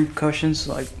have repercussions.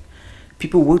 Like,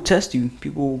 people will test you.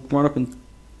 People will run up and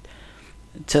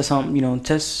test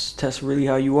test really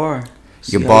how you are.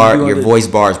 Your voice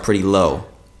bar is pretty low.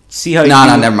 See how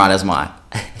never mind, that's mine.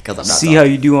 Because I'm not see how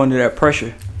you do under that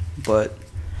pressure.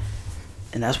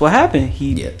 And that's what happened.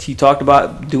 He talked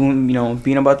about doing,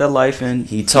 being about that life, and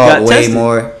he talked way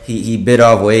more. He bit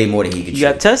off way more than he could. He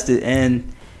got tested,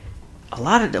 and a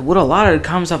lot of the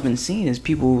comments I've been seeing is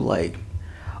people like,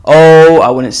 "Oh, I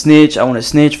want to snitch,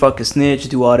 fuck a snitch,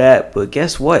 do all that." But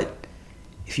guess what?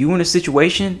 If you in a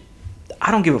situation,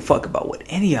 I don't give a fuck about what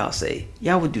any of y'all say.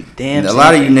 Y'all would do damn. A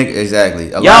lot of you niggas,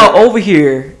 exactly. Y'all over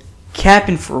here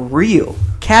capping for real,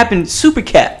 capping super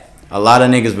cap. A lot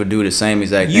of niggas would do the same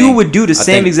exact thing. You would do the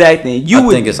same exact thing. You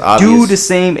would do the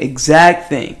same exact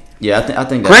thing. Yeah, I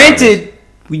think. Granted,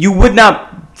 you would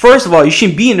not. First of all, you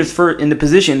shouldn't be in the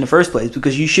position in the first place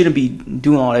because you shouldn't be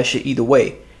doing all that shit either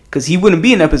way. Because he wouldn't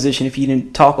be in that position if he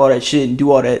didn't talk all that shit and do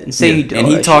all that and say he did. And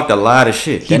he talked a lot of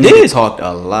shit. He did. Talked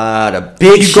a lot of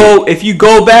big shit. If you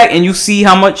go back and you see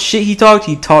how much shit he talked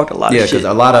a lot of shit. Yeah, because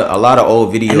a lot of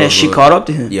old videos. And that shit caught up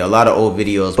to him. Yeah, a lot of old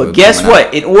videos. But guess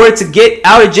what? In order to get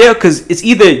out of jail, because it's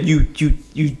either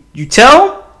you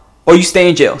tell or you stay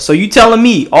in jail. So you telling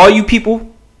me, all you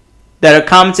people that are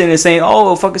commenting and saying,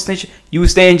 "Oh, fucking snitch," you would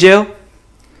stay in jail?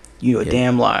 You a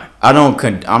damn liar.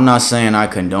 I'm not saying I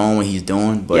condone what he's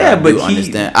doing, but I do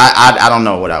understand. I don't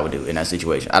know what I would do in that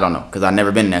situation. I don't know, because I've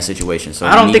never been in that situation. So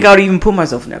I don't think I would even put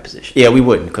myself in that position. Yeah, we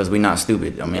wouldn't, because we're not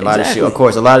stupid. I mean, a lot of shit. Of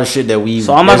course, a lot of shit that we.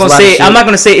 So I'm not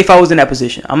gonna say if I was in that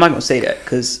position. I'm not gonna say that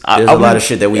because there's a lot of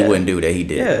shit that we wouldn't do that he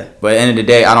did. Yeah. But at the end of the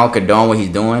day, I don't condone what he's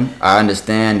doing. I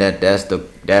understand that that's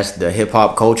the hip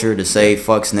hop culture to say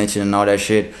fuck snitching and all that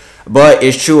shit. But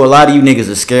it's true, a lot of you niggas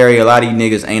are scary. A lot of you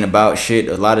niggas ain't about shit.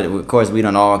 Of course, we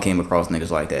done all came across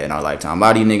niggas like that in our lifetime. A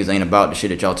lot of you niggas ain't about the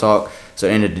shit that y'all talk. So at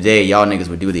the end of the day, y'all niggas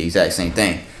would do the exact same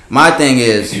thing. My thing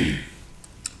is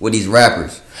with these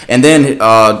rappers. And then,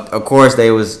 of course,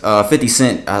 they was 50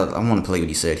 Cent. I want to play what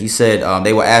he said. He said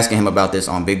they were asking him about this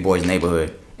on Big Boy's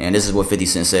Neighborhood. And this is what 50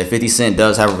 Cent said. 50 Cent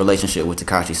does have a relationship with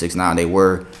Tekashi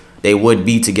 6ix9ine. They would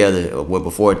be together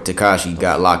before Tekashi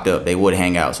got locked up. They would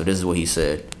hang out. So this is what he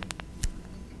said.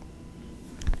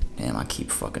 Damn, I keep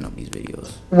fucking up these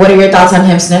videos. What are your thoughts on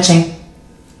him snitching?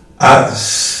 I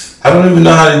don't even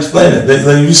know how to explain it.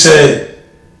 Like you said,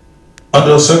 under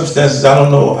those circumstances, I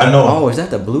don't know. I know. Oh, is that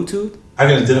the Bluetooth? I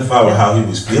can identify with how he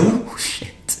was feeling. Oh, shit.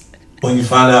 When you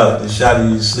find out the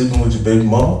shawty is sleeping with your baby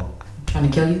mama.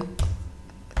 Trying to kill you?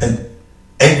 And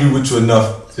angry with you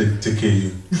enough to kill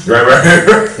you. Right.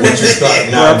 Once you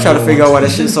start now, I'm trying to figure out why that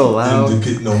shit's so loud. To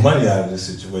get no money out of this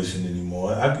situation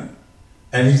anymore.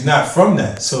 And he's not from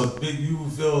that. So you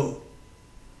feel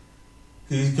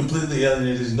he's completely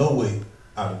alienated. There's no way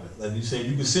out of it. Like you say,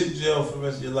 you can sit in jail for the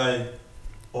rest of your life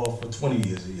or for 20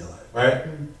 years of your life, right?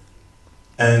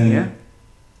 And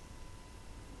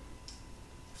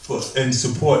and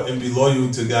support and be loyal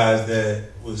to guys that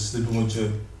was sleeping with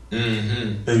your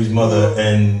baby's mother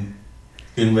and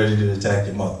getting ready to attack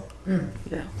your mother.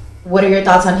 Yeah. What are your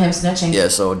thoughts on him snitching? Yeah,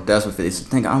 so that's what it's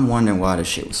think. I'm wondering why this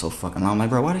shit was so fucking long. I'm like,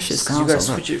 bro, why this shit sound so you gotta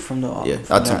rough? switch it from the off. Yeah,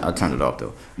 I turned it off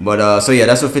though. But so yeah,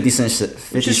 that's what 50 Cent said.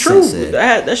 Which is true. Said.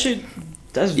 That shit.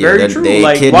 That's very true.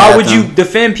 Like, why why would you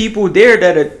defend people there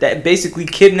that basically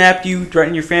kidnapped you,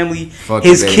 threatened your family,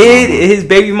 his kid, his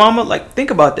baby mama? Like,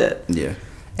 think about that. Yeah.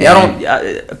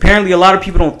 Apparently, a lot of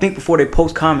people don't think before they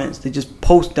post comments. They just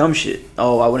post dumb shit.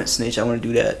 Oh, I wouldn't snitch. I wouldn't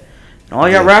do that. And all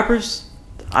y'all rappers,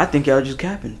 I think y'all just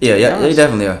capping. Yeah, they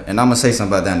definitely are. And I'm gonna say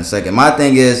something about that in a second. My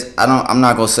thing is, I'm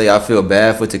not gonna say I feel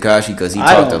bad for Tekashi because he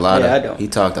talked a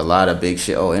lot of big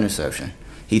shit. Oh, interception.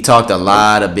 He talked a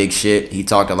lot of big shit. He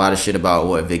talked a lot of shit about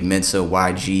what Vic Mensa,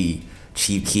 YG,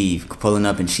 Chief Keef, pulling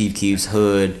up in Chief Keef's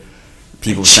hood.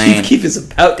 People saying Chief Keef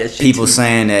is about that shit. People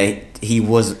saying that he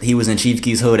was in Chief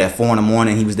Keef's hood at 4 a.m.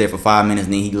 He was there for 5 minutes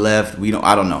and then he left.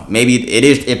 I don't know. Maybe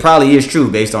it probably is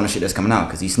true based on the shit that's coming out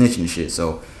because he's snitching and shit.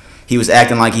 So he was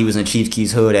acting like he was in Chief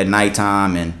Keef's hood at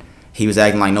nighttime and he was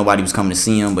acting like nobody was coming to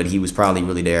see him, but he was probably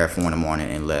really there at 4 a.m.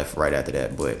 and left right after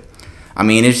that. But I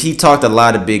mean, he talked a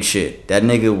lot of big shit. That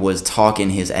nigga was talking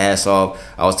his ass off.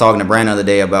 I was talking to Brandon the other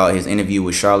day about his interview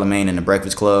with Charlamagne in the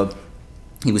Breakfast Club.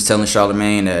 He was telling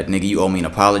Charlamagne that, nigga, you owe me an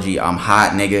apology. I'm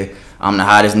hot, nigga. I'm the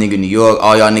hottest nigga in New York.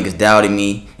 All y'all niggas doubted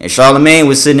me. And Charlamagne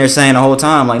was sitting there saying the whole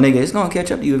time, like, nigga, it's gonna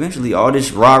catch up to you eventually. All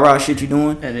this rah-rah shit you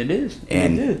doing. And it is.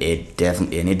 And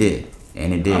it did.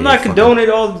 I'm not condoning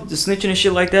all the snitching and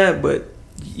shit like that, but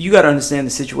you gotta understand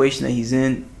the situation that he's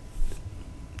in,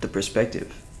 the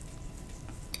perspective.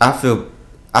 I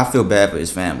feel bad for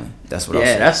his family. That's what I'm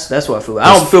saying. Yeah, that's what I feel.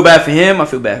 I don't feel bad for him. I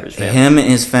feel bad for his family. Him and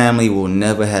his family will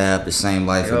never have the same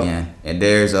life again. And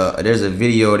there's a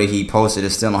video that he posted.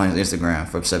 It's still on his Instagram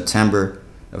from September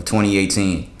of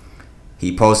 2018.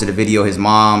 He posted a video. His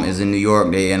mom is in New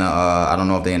York. They in a I don't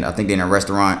know if I think they're in a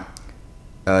restaurant.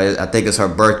 I think it's her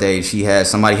birthday.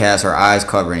 Somebody has her eyes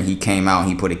covered, and he came out and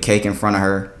he put a cake in front of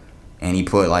her, and he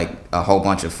put like a whole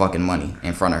bunch of fucking money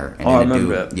in front of her. And I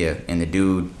remember that. Yeah, and the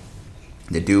dude.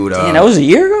 Damn, that was a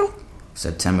year ago.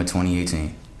 September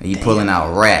 2018. And he pulling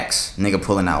out racks. Nigga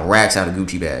pulling out racks out of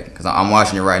Gucci bag. Because I'm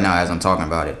watching it right now as I'm talking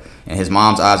about it. And his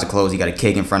mom's eyes are closed. He got a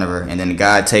cake in front of her. And then the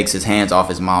guy takes his hands off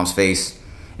his mom's face.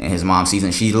 And his mom sees it.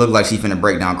 And she looked like she finna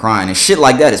break down crying. And shit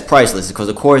like that is priceless. Because,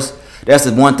 of course, that's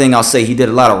the one thing I'll say. He did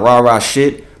a lot of rah-rah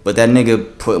shit. But that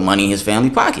nigga put money in his family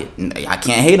pocket. I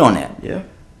can't hate on that. Yeah.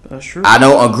 That's true. I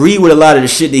don't agree with a lot of the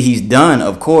shit that he's done,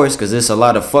 of course, because there's a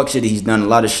lot of fuck shit that he's done, a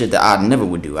lot of shit that I never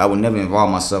would do. I would never involve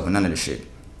myself in none of the shit.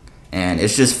 And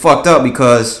it's just fucked up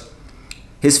because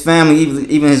His family,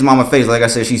 even his mama face, like I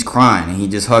said, she's crying, and he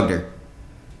just hugged her.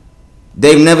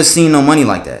 They've never seen no money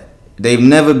like that. They've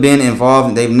never been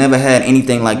involved. They've never had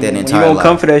anything like that in entire life. You don't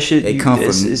come for that shit.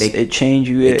 It changed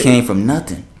you. It came from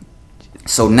nothing.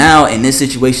 So now, in this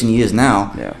situation he is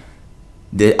now,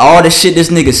 all the shit this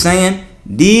nigga's saying,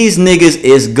 these niggas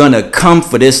is gonna come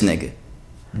for this nigga.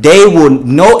 They will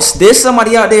know. There's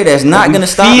somebody out there that's not gonna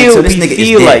stop until this nigga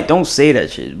is dead. Like, don't say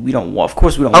that shit. We don't want. Of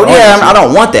course, we don't. Oh want yeah, that I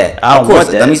don't want that. I don't want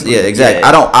that. Exactly.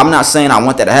 Yeah. I'm not saying I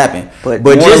want that to happen.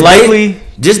 But just likely,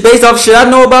 just based off shit I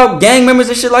know about gang members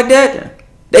and shit like that,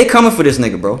 they coming for this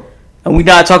nigga, bro. And we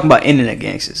not talking about internet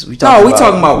gangsters. We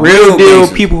talking about real deal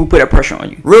gangsters. People who put that pressure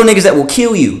on you. Real niggas that will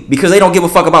kill you because they don't give a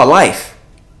fuck about life.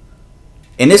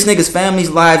 And this nigga's family's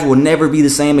lives will never be the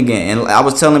same again. And I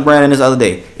was telling Brandon this other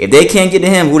day, if they can't get to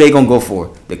him, who they gonna go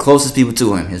for? The closest people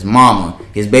to him. His mama,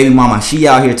 his baby mama. She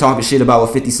out here talking shit about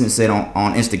what 50 Cent said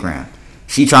on Instagram.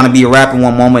 She trying to be a rapper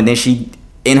one moment, then she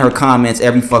in her comments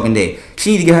every fucking day.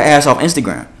 She need to get her ass off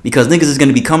Instagram because niggas is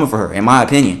gonna be coming for her, in my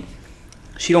opinion.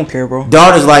 She don't care, bro.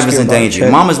 Daughter's life is in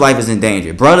danger. Mama's life is in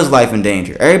danger. Brother's life in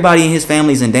danger. Everybody in his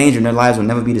family is in danger, and their lives will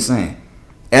never be the same,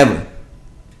 ever.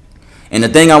 And the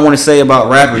thing I want to say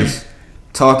about rappers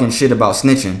talking shit about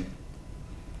snitching.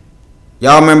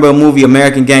 Y'all remember a movie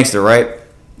American Gangster, right?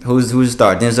 Who's the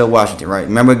star? Denzel Washington, right?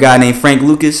 Remember a guy named Frank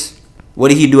Lucas? What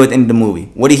did he do at the end of the movie?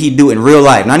 What did he do in real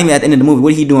life? Not even at the end of the movie.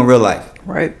 What did he do in real life?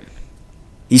 Right.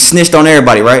 He snitched on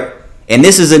everybody, right? And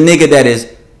this is a nigga that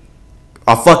is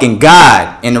a fucking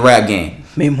god in the rap game.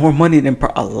 Made more money than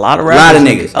a lot of rappers. A lot of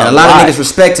niggas. And a lot of niggas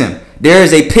respect him. There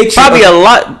is a picture. Probably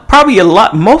a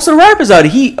lot. Most of the rappers out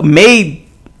he made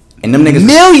and them niggas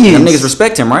millions. Them niggas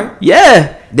respect him, right?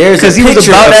 Yeah. Because he was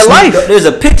about that life. There's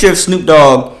a picture of Snoop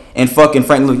Dogg and fucking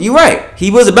Frank Lucas. You right.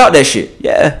 He was about that shit.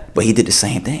 Yeah. But he did the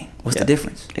same thing. What's the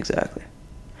difference? Exactly.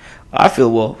 I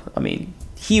feel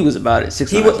he was about it.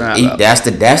 6 9 That's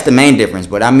the main difference.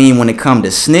 But I mean, when it comes to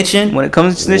snitching,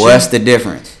 what's the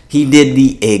difference? He did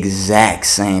the exact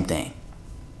same thing.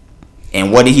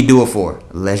 And what did he do it for?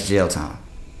 Less jail time.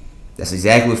 That's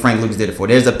exactly what Frank Lucas did it for.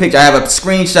 There's a picture. I have a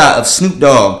screenshot of Snoop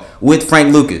Dogg with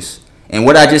Frank Lucas. And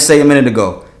what I just said a minute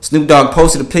ago, Snoop Dogg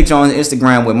posted a picture on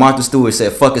Instagram with Martha Stewart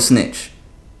said, "Fuck a snitch."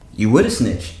 You would have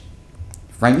snitched.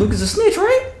 Frank Lucas is a snitch,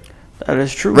 right? That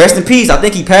is true. Rest in peace. I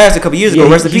think he passed a couple years ago.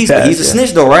 Rest in peace. But he's a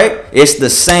snitch though, right? It's the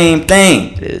same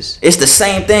thing. It is. It's the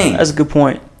same thing. That's a good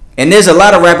point. And there's a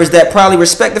lot of rappers that probably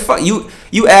respect the fuck. You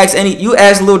ask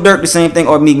Lil Durk the same thing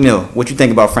or Meek Mill. What you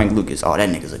think about Frank Lucas? Oh, that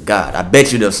nigga's a god. I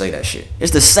bet you they'll say that shit.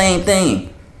 It's the same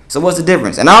thing. So what's the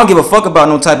difference? And I don't give a fuck about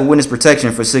no type of witness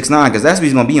protection for 6ix9ine because that's what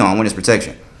he's gonna be on, witness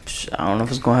protection. I don't know if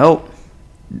it's gonna help.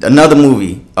 Another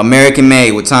movie, American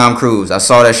Made with Tom Cruise. I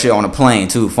saw that shit on a plane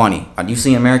too. Funny. You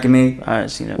seen American Made? I haven't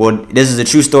seen it. Well, this is a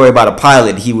true story about a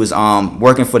pilot. He was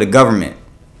working for the government.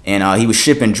 And he was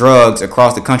shipping drugs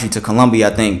across the country to Colombia,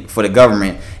 I think, for the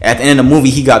government. At the end of the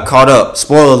movie, he got caught up.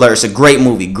 Spoiler alert, it's a great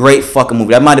movie. Great fucking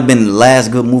movie. That might have been the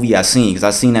last good movie I seen. Because I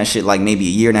seen that shit like maybe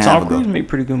a year and a half ago. Tom Cruise made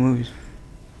pretty good movies.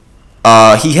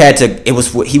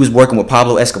 He was working with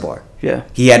Pablo Escobar. Yeah.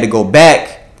 He had to go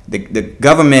back. The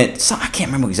government, I can't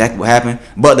remember exactly what happened.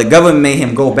 But the government made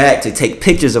him go back to take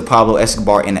pictures of Pablo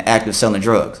Escobar in the act of selling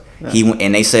drugs. Yeah.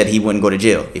 And they said he wouldn't go to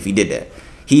jail if he did that.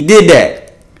 He did that.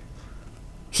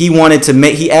 He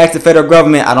asked the federal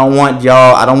government, I don't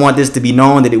want this to be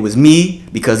known that it was me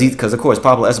because of course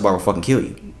Pablo Escobar will fucking kill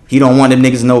you. He don't want them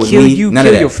niggas to know it was me.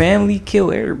 Kill your family, kill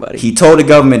everybody. He told the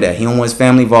government that he don't want his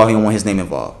family involved, he don't want his name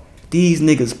involved. These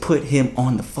niggas put him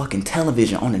on the fucking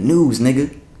television, on the news,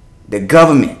 nigga. The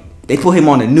government. They put him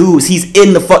on the news. He's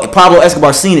in the fucking Pablo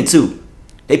Escobar seen it too.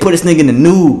 They put this nigga in the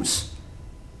news.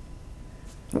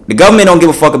 The government don't give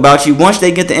a fuck about you. Once they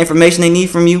get the information they need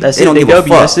from you, they don't give a fuck.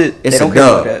 That's it. It's a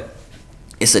dub.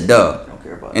 It's a dub.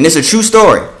 And it's a true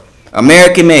story.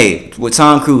 American Made with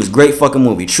Tom Cruise. Great fucking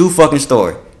movie. True fucking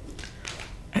story.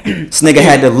 This nigga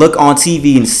had to look on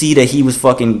TV and see that he was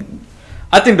fucking...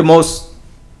 I think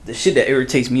the shit that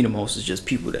irritates me the most is just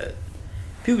people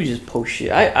just post shit.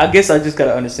 I guess I just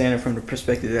gotta understand it from the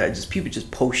perspective that people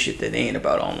just post shit that they ain't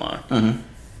about online. Mm-hmm.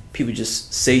 People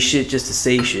just say shit just to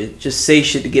say shit. Just say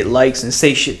shit to get likes and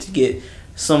say shit to get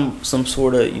some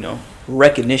sort of,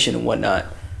 recognition and whatnot.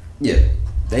 Yeah.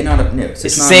 They not a It's the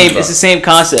same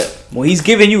concept. When he's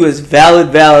giving you his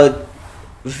valid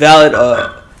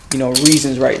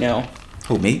reasons right now.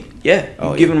 Who, me? Yeah.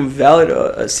 You're giving him valid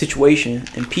a situation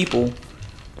and people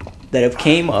that have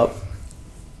came up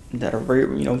that are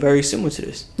very similar to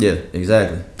this. Yeah,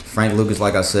 exactly. Frank Lucas,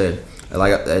 like I said.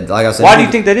 Like I said. Why do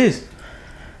you think that is?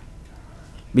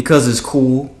 Because it's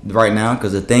cool right now.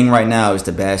 Because the thing right now is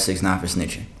to bash 6ix9ine for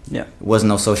snitching. Yeah. There wasn't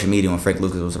no social media when Frank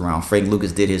Lucas was around. Frank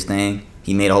Lucas did his thing.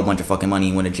 He made a whole bunch of fucking money.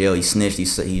 He went to jail. He snitched.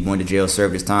 He went to jail,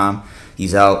 served his time.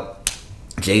 He's out.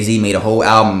 Jay-Z made a whole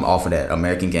album off of that,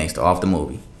 American Gangster, off the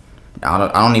movie. I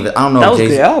don't know. That was a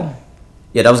Jay-Z, good album.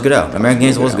 Yeah, that was a good album. American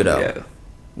Gangster was a good album. Yeah.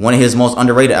 One of his most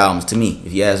underrated albums to me,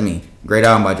 if you ask me. Great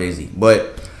album by Jay-Z.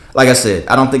 But like I said,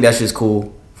 I don't think that shit's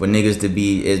cool for niggas to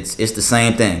be. It's the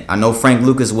same thing. I know Frank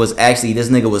Lucas was actually, this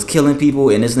nigga was killing people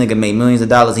and this nigga made millions of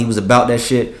dollars. He was about that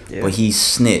shit, but he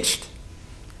snitched.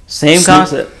 Same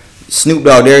concept. Snoop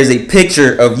Dogg, there is a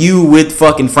picture of you with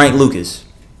fucking Frank Lucas.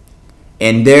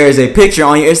 And there is a picture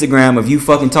on your Instagram of you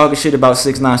fucking talking shit about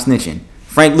 6ix9ine snitching.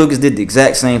 Frank Lucas did the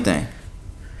exact same thing.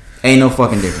 Ain't no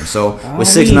fucking difference. So with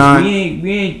 6ix9ine,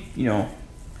 we ain't, you know,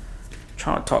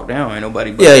 trying to talk down. Ain't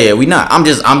nobody. Yeah, we not. I'm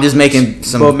just making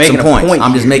some points.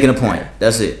 I'm just making a point.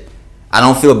 That's it. I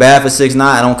don't feel bad for 6ix9ine.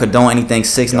 I don't condone anything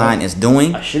 6ix9ine is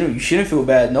doing. You shouldn't feel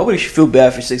bad. Nobody should feel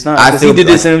bad for 6ix9ine because he did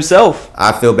this in himself.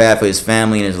 I feel bad for his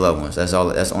family and his loved ones. That's all.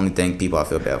 That's the only thing people I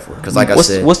feel bad for. Because like I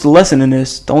said, what's the lesson in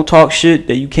this? Don't talk shit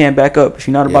that you can't back up. If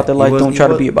you're not about that life, don't try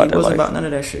to be about that life. He wasn't about none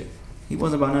of that shit. He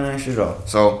wasn't about none of that shit at all.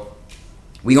 So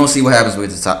we gonna see what happens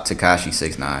with Tekashi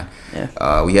 6ix9ine.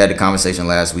 Yeah. We had the conversation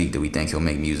last week. Do we think he'll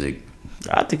make music?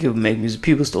 I think he'll make music.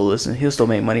 People still listen. He'll still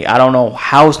make money. I don't know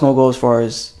how it's gonna go as far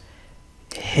as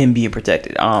him being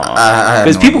protected.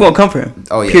 Because people gonna come for him.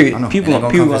 Oh yeah. Period. I know. People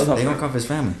gonna come for his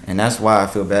family, and that's why I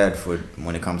feel bad for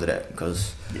when it comes to that,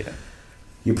 because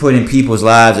you're putting people's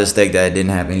lives at stake that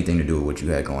didn't have anything to do with what you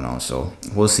had going on. So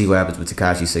we'll see what happens with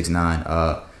Tekashi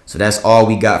 6ix9ine. So that's all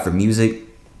we got for music.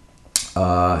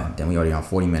 Then we already on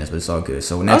 40 minutes, but it's all good.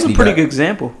 So next that was a pretty good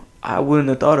example. I wouldn't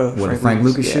have thought of Frank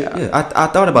Lucas shit. Yeah, I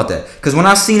thought about that because when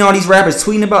I seen all these rappers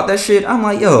tweeting about that shit, I'm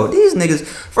like, yo, these niggas.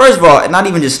 First of all, not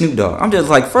even just Snoop Dogg. I'm just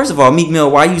like, first of all, Meek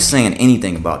Mill, why are you saying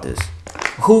anything about this?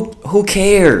 Who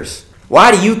cares?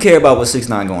 Why do you care about what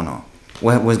 6ix9ine going on?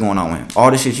 What's going on with him? All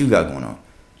the shit you got going on.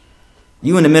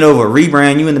 You in the middle of a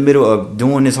rebrand. You in the middle of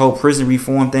doing this whole prison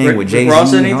reform thing with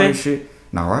Jay-Z and all this shit.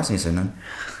 No, Ross ain't said nothing.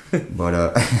 But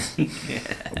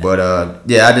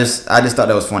yeah, I just thought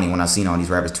that was funny when I seen all these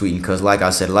rappers tweeting, because like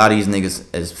I said, a lot of these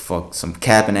niggas is some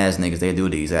capping ass niggas. They do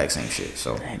the exact same shit.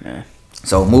 So hey, man.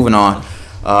 So moving on,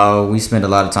 we spent a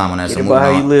lot of time on that. Get so about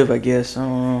how you live, I guess. I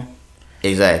don't know.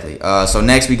 Exactly. So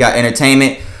next we got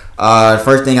entertainment.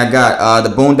 First thing I got, the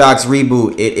Boondocks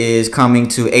reboot. It is coming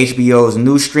to HBO's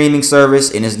new streaming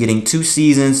service, and it's getting 2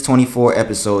 seasons, 24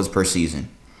 episodes per season.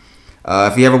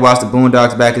 If you ever watched the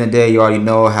Boondocks back in the day, you already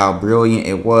know how brilliant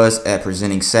it was at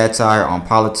presenting satire on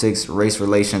politics, race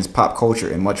relations, pop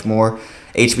culture, and much more.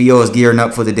 HBO is gearing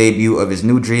up for the debut of its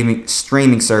new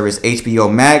streaming service,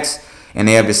 HBO Max, and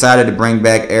they have decided to bring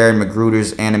back Aaron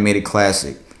McGruder's animated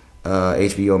classic,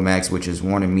 HBO Max, which is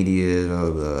Warner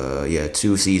Media.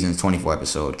 2 seasons, 24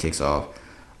 episodes, kicks off.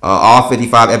 All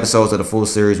 55 episodes of the full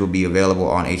series will be available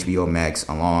on HBO Max,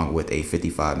 along with a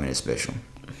 55-minute special.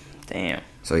 Damn.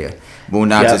 So yeah,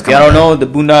 Boondocks is coming. Y'all don't know, the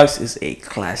Boondocks is a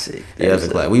classic. Yeah, it's a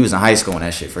classic. We was in high school when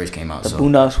that shit first came out. The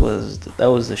Boondocks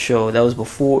was the show that was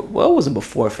before. Well, it wasn't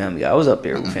before Family Guy. I was up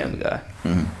there with Family Guy,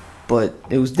 but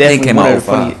it was definitely one of the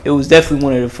funny. It was definitely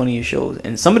one of the funniest shows.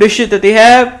 And some of the shit that they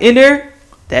have in there,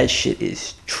 that shit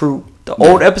is true. The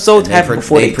old episodes happened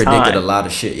before they predicted a lot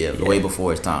of shit. Way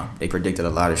before its time. They predicted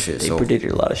a lot of shit. They predicted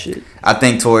a lot of shit. I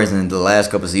think towards in the last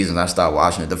couple of seasons, I started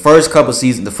watching it. The first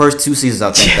 2 seasons,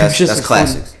 I think that's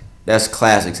classics. That's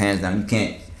classics, hands down. You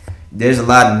can't. There's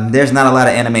not a lot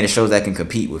of animated shows that can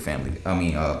compete with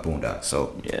Boondocks.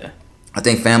 So yeah, I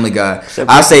think Family Guy.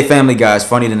 I say Family Guy is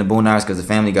funnier than the Boondocks because the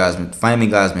Family Guy's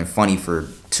been funny for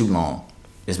too long.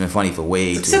 It's been funny for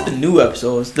way too long. Except the new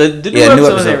episodes. The new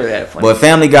episodes never that funny. But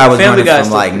Family Guy was running from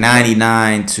like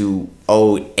 99 to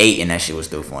 08, and that shit was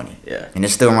still funny. Yeah. And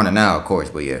it's still running now, of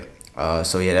course. But yeah.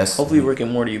 So yeah, that's. Hopefully Rick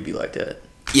and Morty will be like that.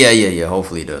 Yeah.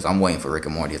 Hopefully it does. I'm waiting for Rick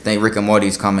and Morty. I think Rick and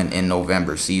Morty's coming in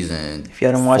November, season. If you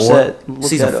hadn't watched that,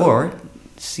 season 4, right?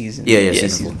 Season. Yeah,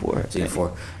 season 4. Season 4.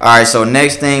 All right. So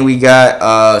next thing we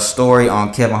got a story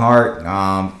on Kevin Hart.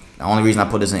 The only reason I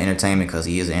put this in entertainment because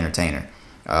he is an entertainer.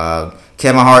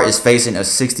 Kevin Hart is facing a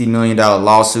 $60 million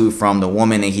lawsuit from the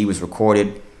woman that he was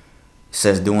recorded,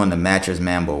 says doing the Mattress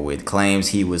Mambo with, claims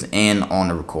he was in on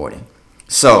the recording.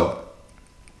 So,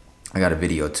 I got a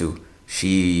video too.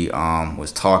 She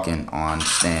was talking on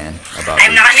Stan about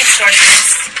I'm not an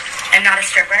extortionist. I'm not a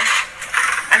stripper.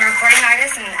 I'm a recording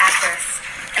artist and an actress,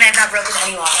 and I've not broken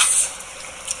any laws.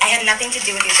 I had nothing to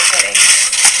do with these recordings.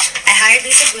 I hired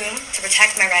Lisa Bloom to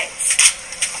protect my rights.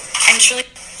 I'm truly...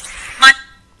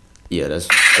 Yeah, that's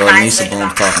Lisa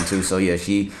Bloom talking too. So yeah,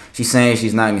 she's saying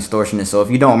she's not an extortionist. So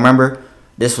if you don't remember,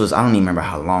 this was, I don't even remember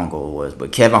how long ago it was,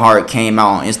 but Kevin Hart came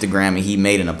out on Instagram and he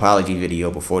made an apology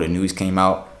video before the news came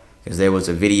out. Because there was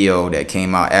a video that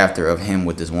came out after of him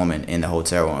with this woman in the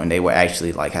hotel room, and they were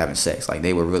actually like having sex. Like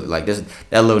they were really like this.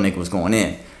 That little nigga was going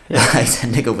in. Yeah. Like that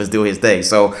nigga was doing his thing.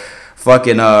 So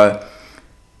fucking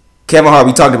Kevin Hart,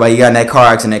 we talked about, he got in that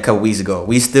car accident a couple weeks ago.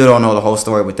 We still don't know the whole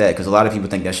story with that because a lot of people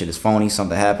think that shit is phony.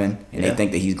 Something happened, and they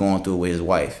think that he's going through it with his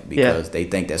wife because they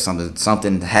think that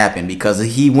something happened because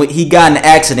he got in an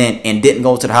accident and didn't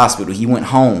go to the hospital. He went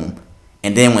home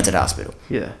and then went to the hospital.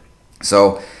 Yeah.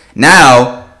 So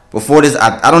now. Before this,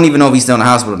 I don't even know if he's still in the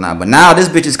hospital now. But now this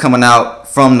bitch is coming out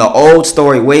from the old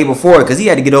story way before because he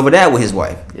had to get over that with his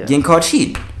wife. Yeah. Getting caught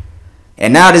cheating.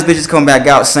 And now this bitch is coming back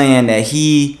out saying that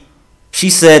she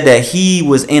said that he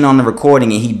was in on the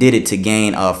recording and he did it to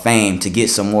gain fame, to get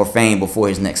some more fame before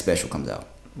his next special comes out.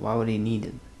 Why would he need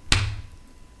it?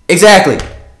 Exactly.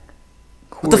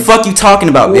 What the fuck you talking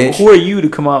about, bitch? Who are you to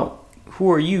come out? Who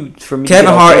are you for me?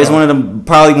 Kevin Hart is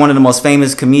probably one of the most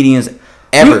famous comedians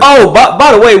ever.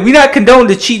 By the way, we not condone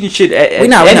the cheating shit at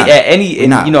any he's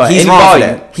wrong for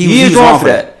that. He is wrong for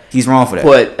that. He's wrong for that.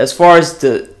 But as far as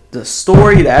the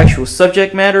story, the actual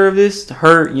subject matter of this,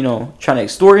 her, trying to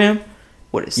extort him,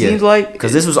 what it seems like,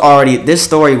 because this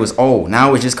story was old.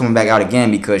 Now it's just coming back out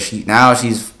again because she's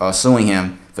suing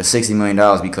him for $60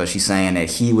 million because she's saying that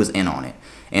he was in on it,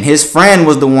 and his friend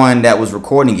was the one that was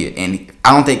recording it, and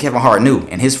I don't think Kevin Hart knew,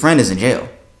 and his friend is in jail.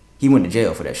 He went to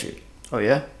jail for that shit. Oh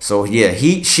yeah. So yeah,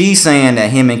 she's saying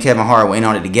that him and Kevin Hart were in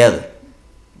on it together,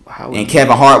 and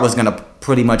Kevin Hart was gonna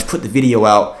pretty much put the video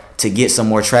out to get some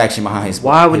more traction behind his.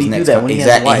 Why would he do that when he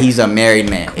has a wife? He's a married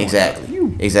man.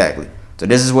 Exactly. So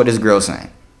this is what this girl's saying.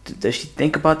 Does she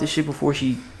think about this shit before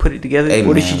she put it together,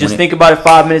 or did she just think about it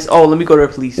 5 minutes? Oh, let me go to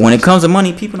the police. When it comes to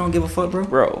money, people don't give a fuck, bro.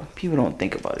 Bro, people don't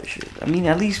think about this shit. I mean,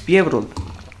 at least be able to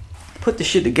put the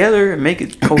shit together and make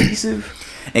it cohesive.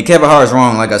 And Kevin Hart is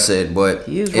wrong, like I said, but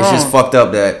it's just fucked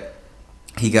up that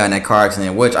he got in that car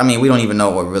accident, which, I mean, we don't even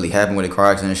know what really happened with the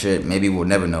car accident and shit. Maybe we'll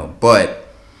never know. But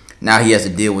now he has to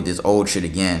deal with this old shit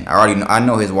again. I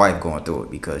know his wife going through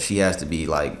it because she has to be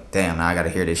like, damn, now I got to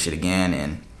hear this shit again.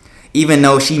 And even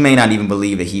though she may not even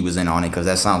believe that he was in on it because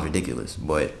that sounds ridiculous.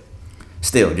 But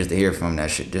still, just to hear from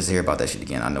that shit, just to hear about that shit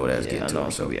again, I know that's getting to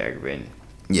her. So be aggravating.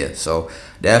 Yeah, so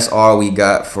that's all we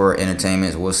got for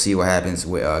entertainment. We'll see what happens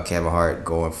with Kevin Hart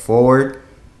going forward.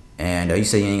 And you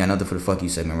say you ain't got nothing for the fuck you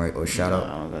segment, right? Or shout out?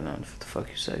 I don't got nothing for the fuck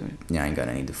you segment. Yeah, I ain't got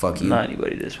any to fuck you. Not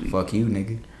anybody this week. Fuck you,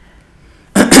 nigga.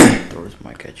 Throw this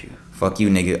mic at you. Fuck you,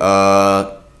 nigga.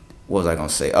 What was I gonna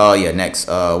say? Oh yeah, next.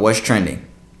 What's trending?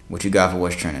 What you got for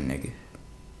what's trending, nigga?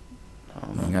 I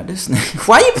don't know. You got this?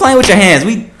 Why you playing with your hands?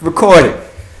 We recorded.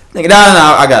 Nigga, no,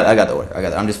 I got the order.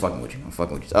 I'm just fucking with you.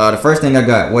 The first thing I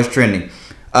got, what's trending?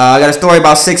 I got a story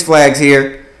about Six Flags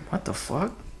here. What the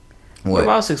fuck? What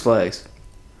about Six Flags?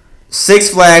 Six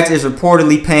Flags is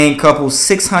reportedly paying couples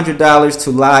 $600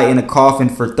 to lie in a coffin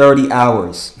for 30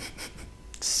 hours.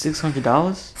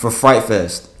 $600? For Fright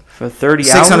Fest. For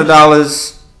 30 hours?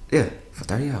 $600, yeah, for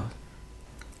 30 hours.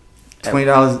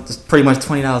 $20, it's pretty much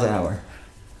 $20 an hour.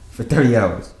 For 30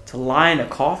 hours. To lie in a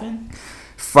coffin?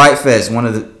 Fright Fest, I'm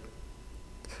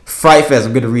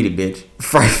gonna read it, bitch.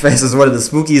 Fright Fest is one of the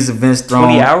spookiest events thrown.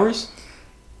 20 hours?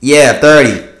 Yeah,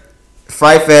 30.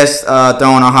 Fright Fest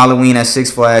thrown on Halloween at Six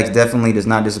Flags definitely does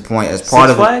not disappoint. As part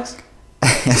of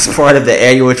the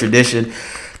annual tradition,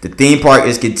 the theme park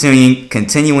is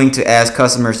continuing to ask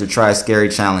customers to try scary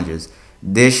challenges.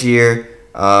 This year,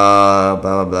 blah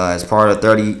blah blah, as part of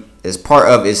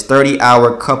its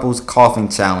 30-hour couples coffin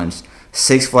challenge.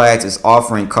 Six Flags is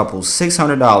offering couples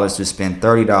 $600 to spend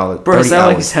 $30. Bro, it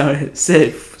sounded like it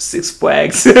said Six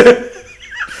Flags.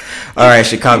 All right,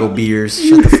 Chicago beers.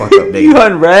 Shut the fuck up, nigga. You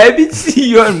hunt rabbits?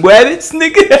 You hunt rabbits,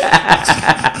 nigga?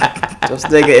 This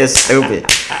nigga is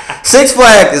stupid. Six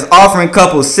Flags is offering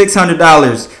couples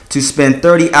 $600 to spend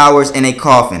 30 hours in a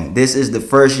coffin. This is the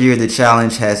first year the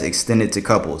challenge has extended to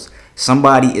couples.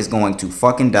 Somebody is going to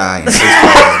fucking die and Six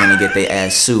Flags is going to get their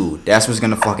ass sued. That's what's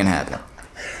going to fucking happen.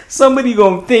 Somebody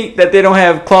gonna think that they don't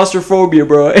have claustrophobia,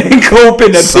 bro, and go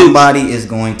open that Somebody is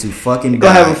going to fucking die.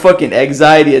 Gonna have a fucking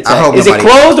anxiety attack. Is it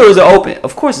closed or is it open?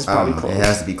 Of course it's probably closed. It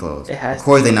has to be closed. Of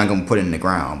course they're not gonna put it in the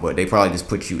ground, but they probably just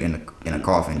put you in a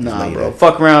coffin. Nah, bro. There.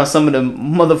 Fuck around. Some of the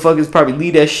motherfuckers probably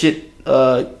leave that shit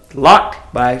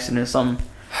locked by accident or something.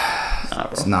 Nah,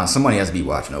 bro. Nah, somebody has to be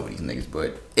watching over these niggas.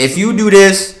 But if you do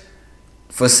this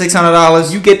for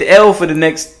 $600, you get the L for the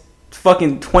next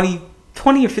fucking 20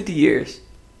 or 50 years.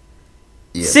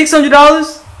 Yeah. $600?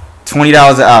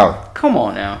 $20 an hour. Come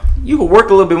on now. You could work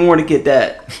a little bit more to get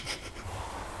that.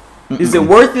 Is it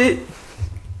worth it?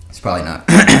 It's probably not.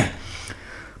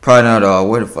 Probably not all.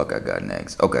 Where the fuck I got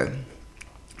next? Okay.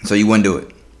 So you wouldn't do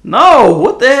it? No,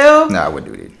 what the hell? Nah, I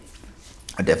wouldn't do it.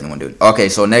 I definitely wouldn't do it. Okay,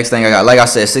 so next thing I got, like I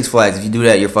said, Six Flags. If you do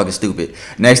that, you're fucking stupid.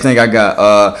 Next thing I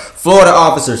got, Florida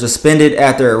officer suspended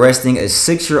after arresting a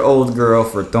 6-year-old girl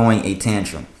for throwing a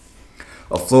tantrum.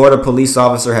 A Florida police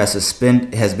officer has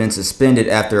been suspended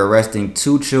after arresting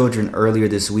 2 children earlier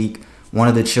this week. One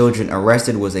of the children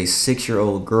arrested was a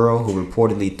 6-year-old girl who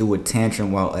reportedly threw a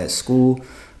tantrum while at school.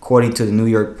 According to the New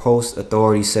York Post,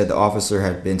 authorities said the officer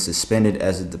had been suspended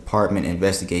as the department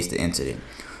investigates the incident.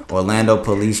 Orlando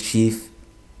Police Chief,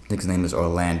 I think his name is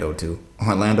Orlando too.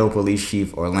 Orlando Police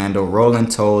Chief Orlando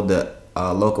Rowland told the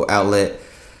local outlet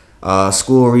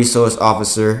school resource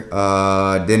officer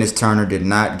Dennis Turner did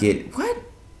not get what?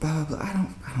 Blah, blah, blah. I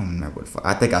don't remember what the fuck.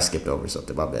 I think I skipped over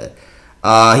something. My bad.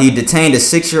 He detained a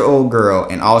 6-year-old girl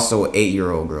and also an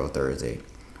 8-year-old girl Thursday.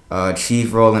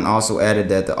 Chief Rowland also added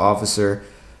that the officer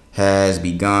has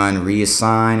begun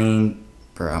reassigning.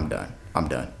 Bro, I'm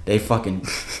done. They fucked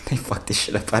this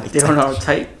shit up out of They don't know how to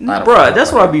type. Bro,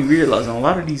 that's what I be realizing. A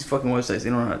lot of these fucking websites, they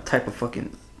don't know how to type a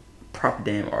fucking proper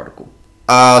damn article.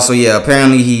 So yeah,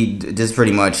 apparently he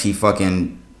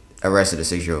fucking arrested a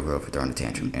 6-year-old girl for throwing a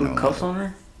tantrum. Put cuffs on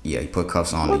her? Yeah, he put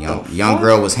cuffs on the young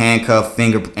girl was handcuffed,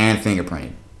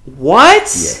 fingerprinted. What?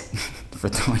 Yeah. For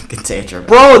throwing a tantrum.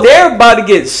 Bro, they're about to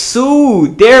get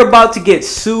sued.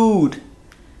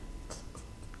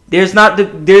 There's not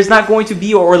going to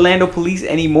be Orlando police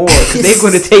anymore. They're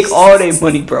going to take all their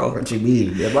money, bro. What you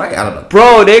mean? Yeah, right? I don't know.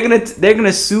 Bro, they're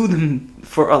gonna sue them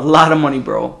for a lot of money,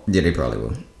 bro. Yeah, they probably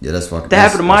will. Yeah, that's fucking. That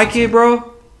happened to my kid,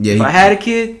 bro. Yeah, if I had a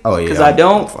kid. Oh yeah. Because I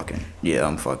don't.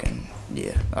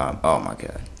 Oh my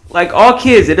god. Like all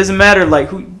kids, it doesn't matter. Like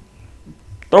who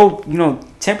throw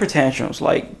temper tantrums.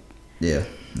 Like yeah.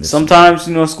 Sometimes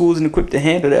schools isn't equipped to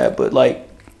handle that, but like.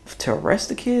 To arrest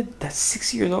a kid that's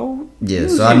 6 years old? Yeah,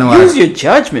 use your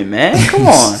judgment, man. Come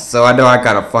on. So I know I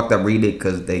kind of fucked up reading it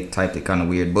because they typed it kind of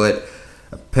weird, but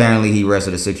apparently he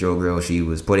arrested a 6-year-old girl. She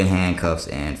was put in handcuffs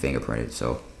and fingerprinted.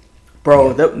 So, bro,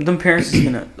 yeah. Them parents is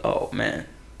gonna. Oh man.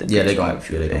 They gonna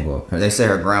go. They say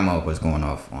her grandma was going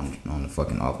off on the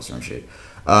fucking officer and shit.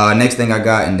 Next thing I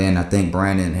got, and then I think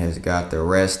Brandon has got the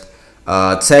rest.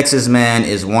 Texas man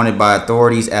is wanted by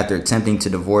authorities after attempting to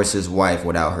divorce his wife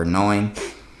without her knowing.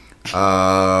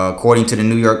 According to the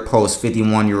New York Post,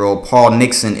 51-year-old Paul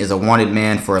Nixon is a wanted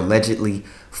man for allegedly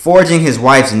forging his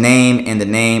wife's name and the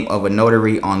name of a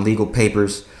notary on legal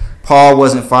papers. Paul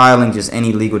wasn't filing just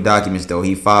any legal documents, though.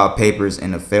 He filed papers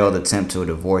in a failed attempt to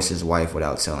divorce his wife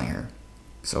without telling her.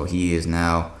 So he is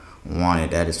now wanted.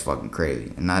 That is fucking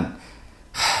crazy. And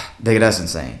nigga, that's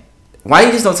insane. Why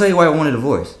you just don't tell your wife I want a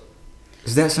divorce?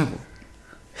 It's that simple.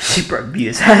 She probably beat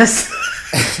his ass.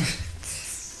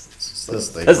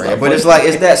 But it's like,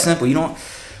 it's that simple. You don't.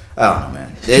 I don't know,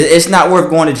 man. It's not worth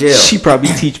going to jail. She probably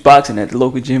teach boxing at the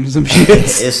local gym or some shit.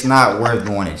 It's not worth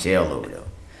going to jail over, though.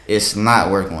 It's not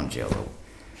worth going to jail over.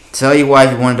 Tell your wife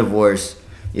you want a divorce.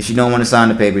 If she don't want to sign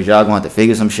the papers, y'all gonna have to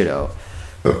figure some shit out.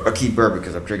 I keep burping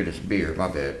because I'm drinking this beer. My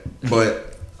bad.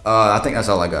 But I think that's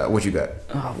all I got. What you got?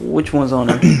 Which one's on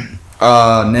there?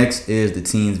 Next is the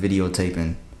teens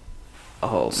videotaping.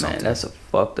 Oh man, that's a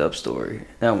fucked up story.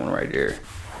 That one right there.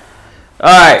 All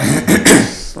right,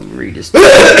 let me read this. My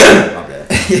bad.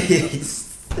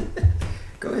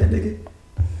 Go ahead, nigga.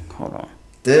 Hold on.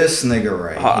 This nigga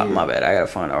right here. My bad. I gotta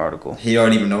find the article. He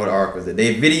don't even know what the article is.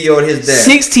 They videoed his death.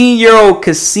 16-year-old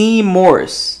Kasim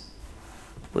Morris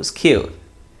was killed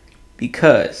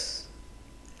because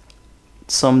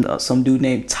some dude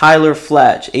named Tyler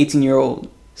Flatch, 18-year-old,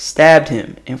 stabbed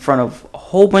him in front of a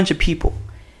whole bunch of people,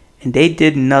 and they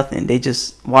did nothing. They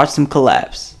just watched him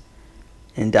collapse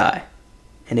and die.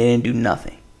 And they didn't do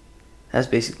nothing. That's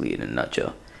basically it in a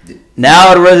nutshell.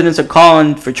 Now the residents are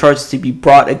calling for charges to be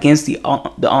brought against the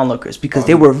onlookers because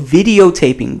they were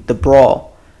videotaping the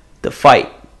brawl, the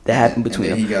fight that happened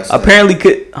between them. Apparently,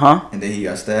 And then he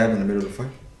got stabbed in the middle of the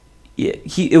fight. Yeah,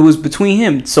 it was between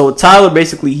him. So Tyler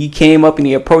basically he came up and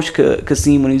he approached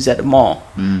Kasim when he was at the mall.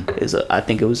 I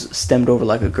think it was stemmed over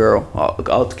like a girl,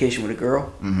 altercation with a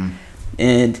girl,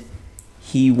 and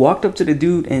he walked up to the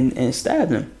dude and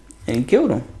stabbed him. And killed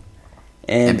him,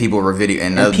 and people were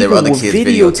there were other kids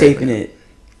videotaping it.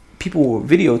 People were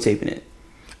videotaping it.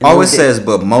 It says,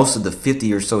 but most of the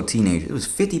 50 or so teenagers. It was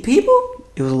 50 people.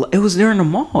 It was there in the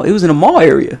mall. It was in a mall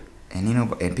area. And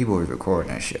and people were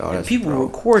recording that shit. People were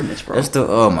recording this, bro. That's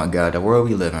oh my god, the world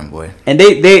we live in, boy. And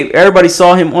everybody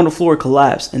saw him on the floor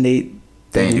collapse, and they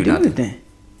didn't do nothing.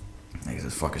 Niggas are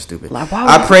It's fucking stupid. Like,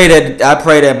 I pray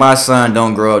that my son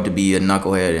don't grow up to be a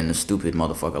knucklehead and a stupid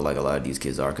motherfucker like a lot of these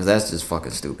kids are, because that's just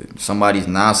fucking stupid. Somebody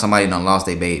done lost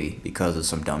their baby because of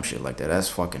some dumb shit like that. That's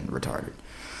fucking retarded.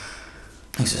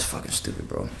 He's just fucking stupid,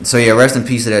 bro. So yeah, rest in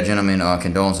peace to that gentleman.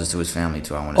 Condolences to his family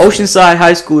too. Oceanside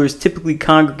high schoolers typically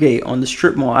congregate on the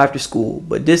strip mall after school,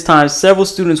 but this time several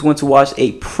students went to watch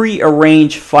a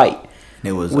pre-arranged fight,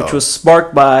 which was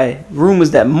sparked by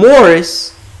rumors that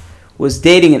Morris was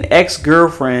dating an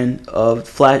ex-girlfriend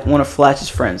of one of Flatch's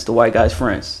friends, the white guy's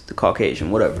friends, the Caucasian,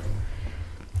 whatever.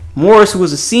 Morris, who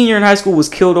was a senior in high school, was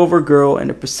killed over a girl and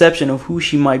the perception of who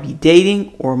she might be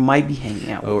dating or might be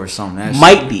hanging out with. Over something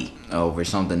over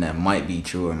something that might be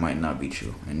true or might not be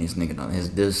true. And this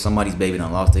nigga somebody's baby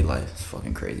done lost their life. It's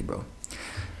fucking crazy, bro.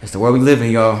 It's the world we live in,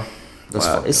 y'all.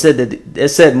 Wow. It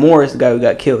said Morris, the guy who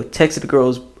got killed, texted the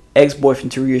girl's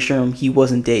ex-boyfriend to reassure him he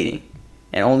wasn't dating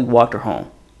and only walked her home.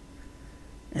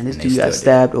 And this dude got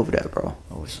stabbed over that, bro.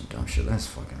 Oh, some dumb shit. That's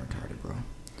fucking retarded,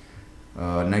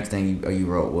 bro. Next thing you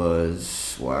wrote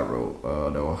was I wrote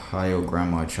the Ohio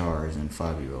grandma charged in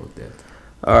 5-year-old death.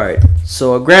 All right.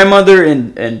 So a grandmother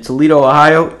in Toledo,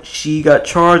 Ohio, she got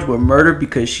charged with murder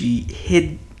because she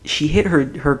hit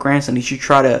her grandson. She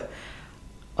tried to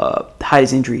hide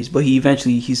his injuries, but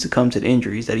he succumbed to the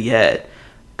injuries that he had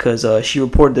because she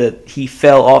reported that he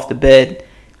fell off the bed,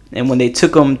 and when they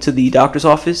took him to the doctor's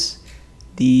office,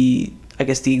 the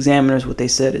examiners, what they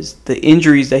said is the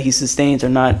injuries that he sustains they're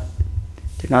not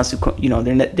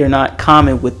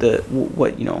common with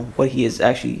what he is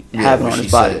actually having on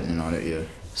his body.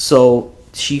 So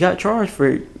she got charged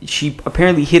she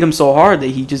apparently hit him so hard that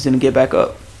he just didn't get back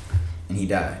up. And he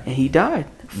died.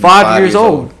 5 years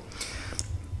old.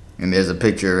 And there's a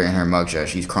picture in her mugshot.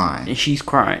 She's crying. And she's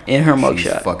crying in her mugshot.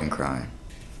 She's fucking crying.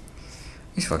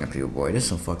 These fucking people, boy. This is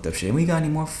some fucked up shit. We got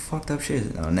any more fucked up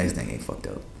shit? No, next thing ain't fucked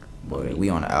up. Boy, we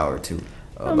on an hour too.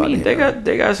 They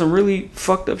got some really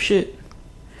fucked up shit.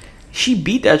 She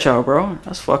beat that child, bro.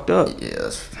 That's fucked up.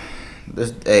 Yeah.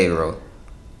 Hey, bro.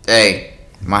 Hey,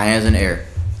 my hands in the air.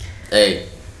 Hey,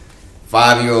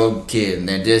 5-year-old kid. And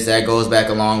then that goes back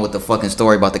along with the fucking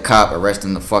story about the cop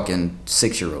arresting the fucking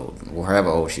 6-year-old. Or however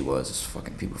old she was. It's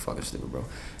fucking people fucking stupid, bro.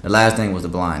 The last thing was the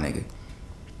blind nigga.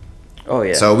 Oh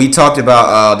yeah. So we talked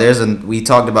about this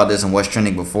in What's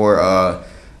Trending before.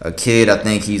 A kid, I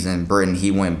think he's in Britain,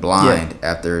 he went blind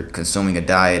after consuming a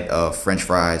diet of French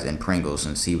fries and Pringles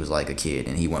since he was like a kid,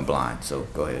 and he went blind. So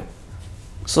go ahead.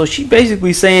 So she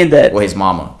basically saying that. Well, his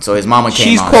mama. So his mama came.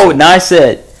 She's quoting. I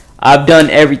said, "I've done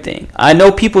everything. I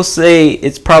know people say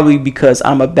it's probably because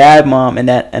I'm a bad mom and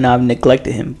I've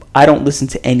neglected him. I don't listen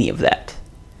to any of that."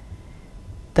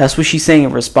 That's what she's saying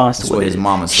in response to what his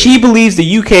mama said. She believes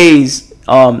the UK's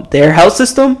their health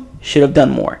system should have done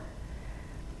more.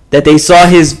 That they saw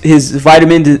his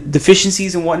vitamin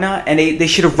deficiencies and whatnot, and they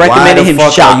should have recommended him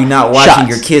shots. Why the fuck are you not watching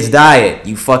your kid's diet,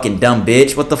 you fucking dumb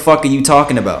bitch? What the fuck are you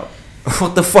talking about?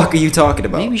 What the fuck are you talking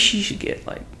about? Maybe she should get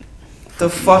like. The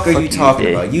fuck are you talking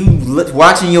about? You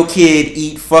watching your kid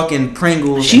eat fucking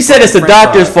Pringles? She said it's the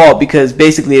doctor's fault because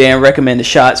basically they didn't recommend the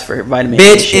shots for vitamin.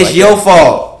 Bitch, it's your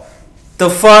fault. The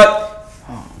fuck?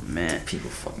 Oh man, people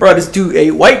fucking. Bro, this dude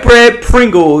ate white bread,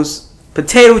 Pringles,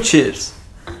 potato chips.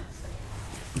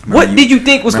 What did you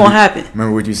think was gonna happen?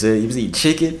 Remember what you said? You was eating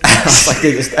chicken. I was like,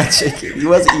 nigga, it's not chicken. You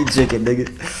wasn't eating chicken, nigga.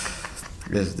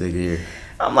 This nigga here.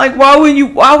 I'm like, why wouldn't you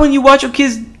watch your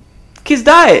kids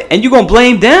diet? And you gonna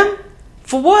blame them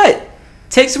for what?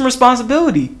 Take some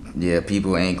responsibility. Yeah,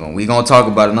 people ain't gonna. We gonna talk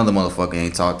about another motherfucker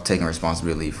ain't taking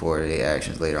responsibility for their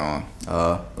actions later on.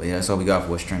 But yeah, that's all we got for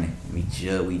What's Trending. We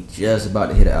just about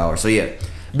to hit an hour. So yeah,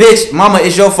 bitch, mama,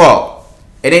 it's your fault.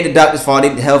 It ain't the doctor's fault. It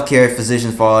ain't the healthcare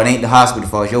physician's fault. It ain't the hospital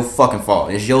fault. It's your fucking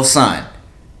fault. It's your son.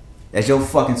 That's your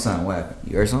fucking son. What happened?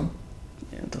 You heard something?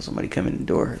 Yeah, I thought somebody come in the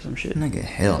door or some shit. Nigga,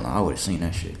 hell no. I would have seen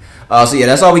that shit. So yeah,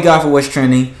 that's all we got for What's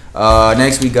Trending.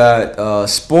 Next we got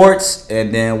sports,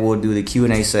 and then we'll do the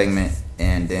Q&A segment,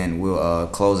 and then we'll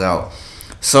close out.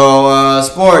 So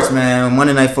sports, man.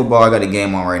 Monday Night Football. I got a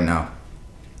game on right now.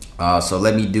 So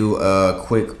let me do a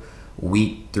quick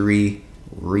Week 3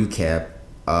 recap.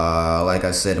 Like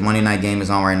I said, the Monday night game is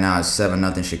on right now. It's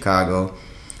 7-0 Chicago.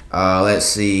 Let's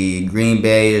see. Green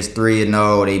Bay is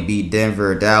 3-0. They beat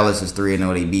Denver. Dallas is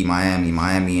 3-0. They beat Miami.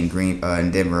 Miami and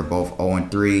Denver are both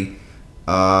 0-3.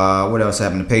 What else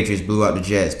happened? The Patriots blew out the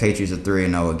Jets. Patriots are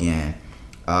 3-0 again.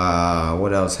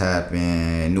 What else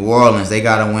happened? New Orleans, they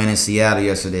got a win in Seattle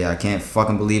yesterday. I can't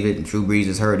fucking believe it. Drew Brees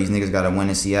is hurt. These niggas got a win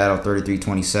in Seattle,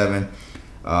 33-27.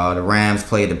 The Rams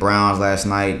played the Browns last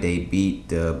night. They beat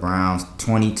the Browns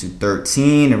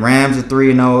 20-13. The Rams are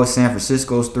 3-0. San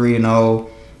Francisco's 3-0.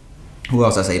 Who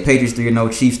else I say? Patriots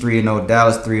 3-0, Chiefs 3-0,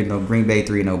 Dallas 3-0, Green Bay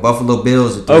 3-0, Buffalo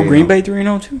Bills are 3-0. Oh, Green Bay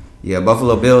 3-0 too? Yeah,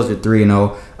 Buffalo Bills are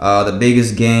 3-0. The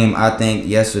biggest game I think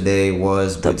yesterday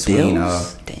was between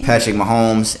Patrick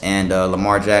Mahomes and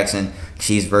Lamar Jackson.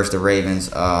 Chiefs versus the Ravens.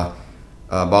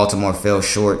 Baltimore fell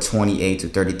short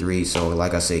 28-33. So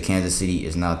like I said, Kansas City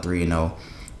is now 3-0.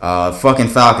 Fucking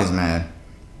Falcons, man.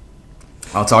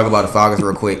 I'll talk about the Falcons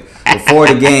real quick. Before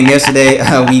the game yesterday,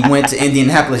 we went to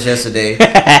Indianapolis yesterday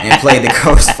and played the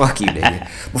Colts. Fuck you, nigga.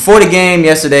 Before the game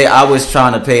yesterday, I was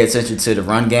trying to pay attention to the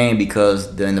run game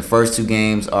because in the first 2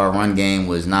 games, our run game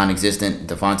was non-existent.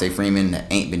 Devontae Freeman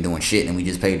ain't been doing shit, and we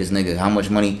just paid this nigga how much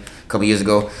money a couple years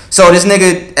ago. So this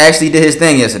nigga actually did his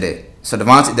thing yesterday. So the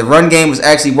run game was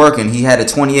actually working. He had a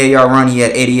 28-yard run. He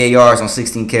had 88 yards on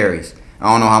 16 carries. I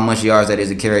don't know how much yards that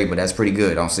is a carry, but that's pretty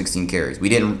good on 16 carries. We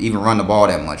didn't even run the ball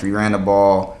that much. We ran the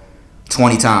ball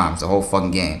 20 times the whole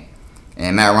fucking game.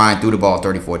 And Matt Ryan threw the ball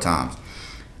 34 times.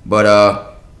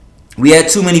 But we had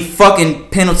too many fucking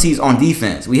penalties on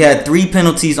defense. We had 3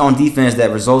 penalties on defense that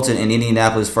resulted in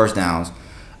Indianapolis first downs.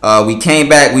 We came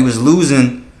back. We was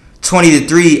losing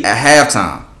 20-3 at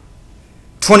halftime.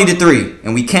 20-3.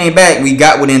 And we came back. We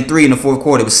got within 3 in the fourth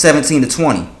quarter. It was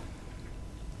 17-20.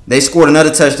 They scored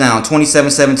another touchdown,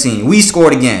 27-17. We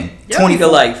scored again. Y'all need to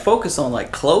like focus on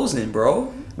like closing,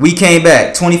 bro. We came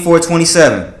back,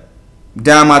 24-27.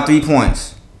 Down by 3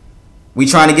 points. We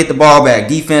trying to get the ball back.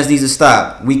 Defense needs to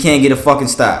stop. We can't get a fucking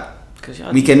stop.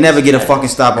 We can never get a fucking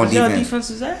stop on defense.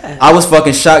 Defense is ass. I was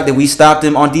fucking shocked that we stopped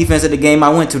them on defense at the game I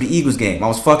went to, the Eagles game. I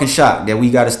was fucking shocked that we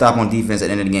got to stop on defense at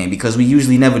the end of the game because we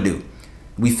usually never do.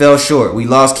 We fell short. We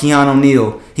lost Keon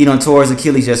O'Neal. He done tore his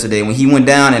Achilles yesterday. When he went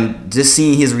down and just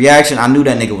seeing his reaction, I knew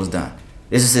that nigga was done.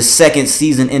 This is his second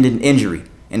season-ending injury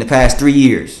in the past 3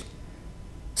 years.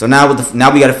 So now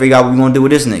we got to figure out what we're going to do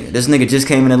with this nigga. This nigga just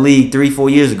came in the league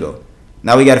 3-4 years ago.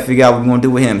 Now we got to figure out what we're going to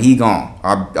do with him. He gone.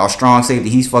 Our strong safety,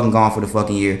 he's fucking gone for the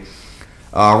fucking year.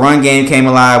 Run game came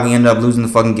alive. We ended up losing the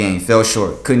fucking game. Fell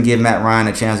short. Couldn't give Matt Ryan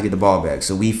a chance to get the ball back.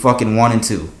 So we fucking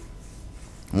 1-2.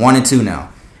 1-2 now.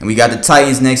 And we got the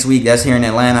Titans next week. That's here in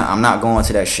Atlanta. I'm not going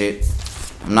to that shit.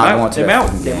 I'm not going to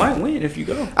that. They might win if you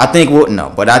go. I think we'll beat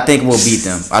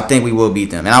them. I think we will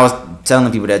beat them. And I was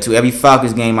telling people that too. Every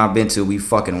Falcons game I've been to, we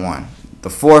fucking won.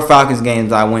 The 4 Falcons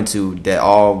games I went to that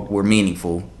all were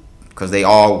meaningful because 2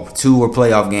 were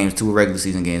playoff games, 2 were regular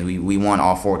season games. We won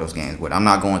all 4 of those games. But I'm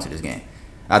not going to this game.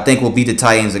 I think we'll beat the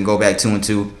Titans and go back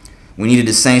 2-2. We needed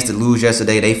the Saints to lose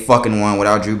yesterday. They fucking won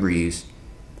without Drew Brees.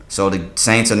 So the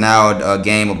Saints are now a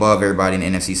game above everybody in the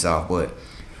NFC South. But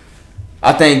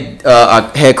I think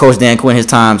head coach Dan Quinn, his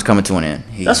time's coming to an end.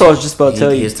 That's what I was just about to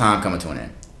tell you. His time coming to an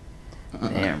end.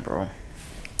 Damn, bro.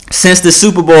 Since the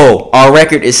Super Bowl, our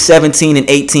record is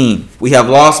 17-18. We have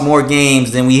lost more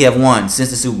games than we have won since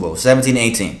the Super Bowl.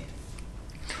 17-18.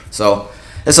 So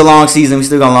it's a long season. We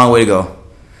still got a long way to go.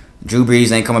 Drew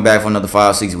Brees ain't coming back for another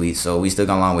 5-6 weeks, so we still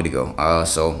got a long way to go.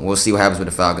 So we'll see what happens with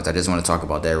the Falcons. I just want to talk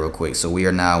about that real quick. So we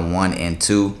are now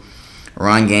 1-2.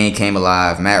 Run game came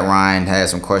alive. Matt Ryan had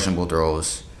some questionable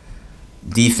throws.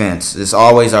 Defense. It's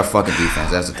always our fucking defense.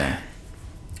 That's the thing.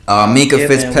 Minkah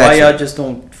Fitzpatrick. Man, why y'all just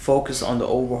don't focus on the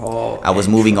overhaul? I was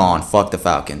moving on. Fuck the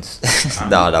Falcons.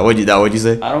 What'd you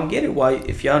say? I don't get it. Why?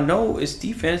 If y'all know it's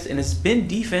defense, and it's been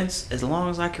defense as long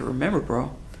as I can remember,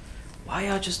 bro. Why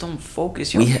y'all just don't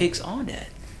focus your picks on that?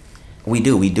 We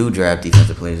do draft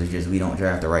defensive players. It's just we don't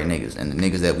draft the right niggas, and the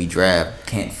niggas that we draft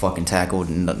can't fucking tackle. A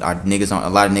lot of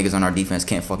niggas on our defense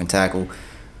can't fucking tackle.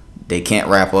 They can't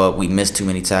wrap up. We miss too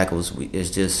many tackles.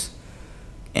 It's just,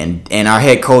 and our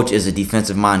head coach is a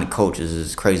defensive minded coach.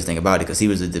 Is the crazy thing about it because he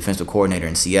was a defensive coordinator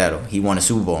in Seattle. He won a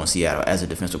Super Bowl in Seattle as a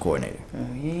defensive coordinator.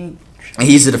 And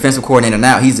he's the defensive coordinator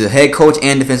now. He's the head coach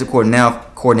and defensive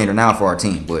coordinator now for our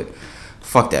team, but.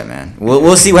 Fuck that, man.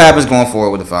 We'll see what happens going forward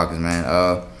with the Falcons, man.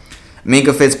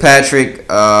 Minkah Fitzpatrick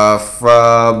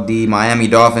from the Miami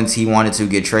Dolphins, he wanted to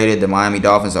get traded. The Miami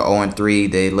Dolphins are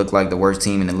 0-3. They look like the worst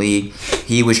team in the league.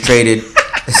 He was traded.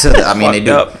 They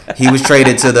do. He was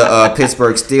traded to the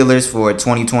Pittsburgh Steelers for a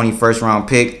 2020 first-round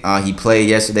pick. He played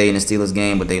yesterday in the Steelers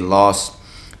game, but they lost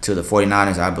to the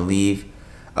 49ers, I believe.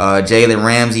 Jalen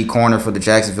Ramsey, corner for the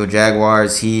Jacksonville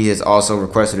Jaguars. He has also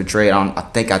requested a trade. I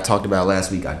think I talked about it last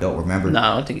week. I don't remember. No,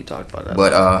 I don't think you talked about that.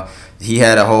 But he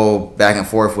had a whole back and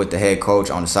forth with the head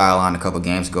coach on the sideline a couple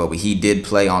games ago. But he did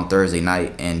play on Thursday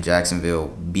night, and Jacksonville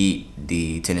beat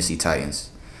the Tennessee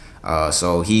Titans.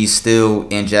 So he's still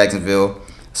in Jacksonville.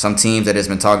 Some teams that has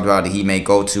been talked about that he may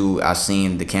go to, I've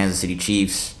seen the Kansas City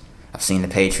Chiefs. I've seen the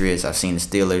Patriots. I've seen the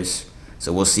Steelers.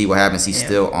 So we'll see what happens. He's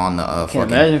still on the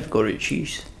Can't imagine if you go to the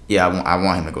Chiefs. Yeah, I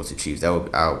want him to go to the Chiefs. That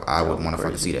would I would want to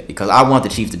fucking see that because I want the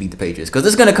Chiefs to beat the Patriots because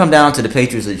it's gonna come down to the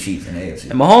Patriots or the Chiefs in the AFC.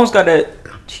 And Mahomes got that.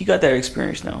 He got that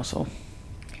experience now. So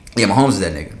yeah, Mahomes is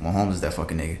that nigga. Mahomes is that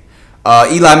fucking nigga.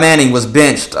 Eli Manning was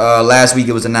benched last week.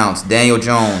 It was announced. Daniel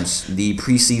Jones, the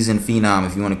preseason phenom,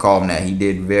 if you want to call him that, he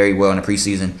did very well in the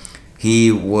preseason.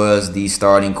 He was the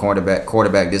starting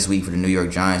quarterback this week for the New York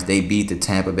Giants. They beat the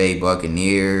Tampa Bay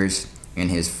Buccaneers in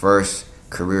his first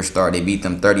career start. They beat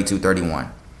them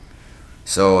 32-31.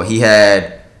 So he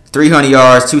had 300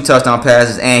 yards, 2 touchdown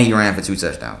passes, and he ran for 2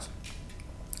 touchdowns.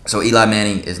 So Eli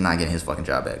Manning is not getting his fucking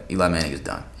job back. Eli Manning is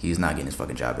done. He's not getting his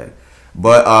fucking job back.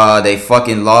 But they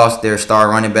fucking lost their star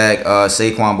running back,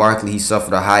 Saquon Barkley. He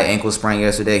suffered a high ankle sprain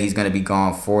yesterday. He's going to be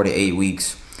gone 4 to 8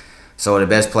 weeks. So the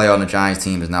best player on the Giants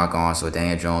team is now gone. So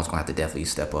Daniel Jones going to have to definitely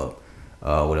step up.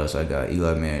 What else I got?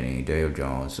 Eli Manning, Daniel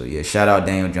Jones. So yeah, shout out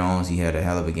Daniel Jones. He had a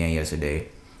hell of a game yesterday.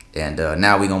 And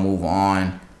now we're going to move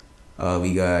on.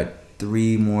 We got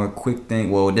 3 more quick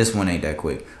things. Well, this one ain't that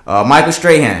quick. Michael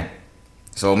Strahan.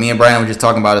 So me and Brian were just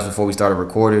talking about this before we started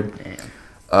recording.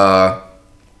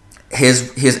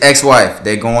 His ex-wife,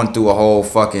 they're going through a whole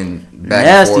fucking back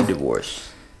nasty and forth. divorce.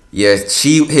 Yeah,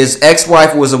 his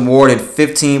ex-wife was awarded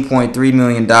 $15.3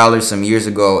 million some years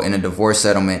ago in a divorce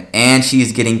settlement, and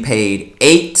she's getting paid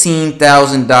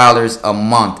 $18,000 a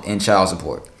month in child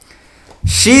support.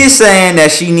 She's saying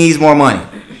that she needs more money.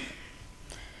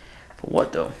 For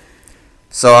what though?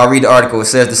 So I'll read the article. It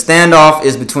says the standoff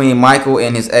is between Michael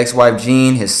and his ex-wife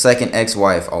Jean, his second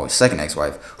ex-wife,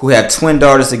 who have twin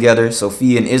daughters together,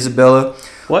 Sophia and Isabella,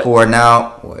 What? who are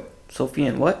now Sophie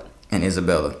and what? and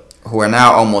Isabella, who are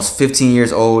now almost 15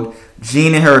 years old.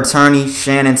 Jean and her attorney,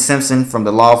 Shannon Simpson from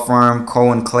the law firm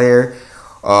Cohen Clare,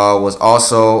 was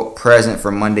also present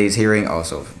for Monday's hearing.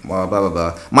 Also, blah, blah, blah,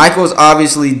 blah. Michael is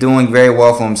obviously doing very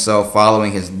well for himself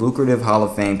following his lucrative Hall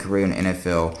of Fame career in the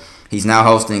NFL. He's now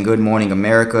hosting Good Morning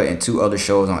America and 2 other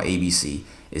shows on ABC.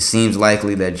 It seems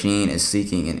likely that Jean is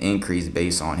seeking an increase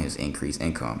based on his increased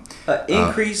income. An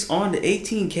increase on the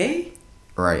 $18K?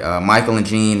 Right. Michael and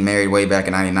Jean married way back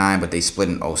in 99, but they split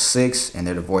in 2006, and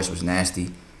their divorce was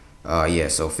nasty.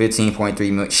 So $15.3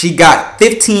 million. She got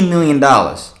 $15 million,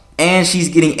 and she's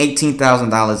getting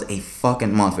 $18,000 a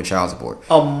fucking month for child support.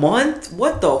 A month?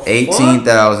 What the fuck?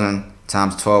 $18,000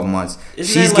 times 12 months.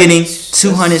 Isn't She's that like getting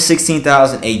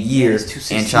 $216,000 a year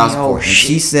in child support, and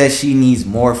she says she needs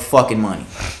more fucking money.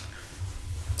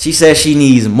 She says she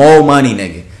needs more money,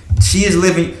 nigga.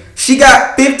 She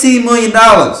got $15 million,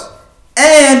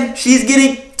 and she's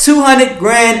getting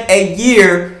 $200,000 a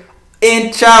year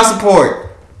in child support.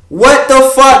 What the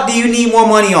fuck do you need more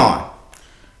money on?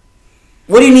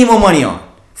 What do you need more money on?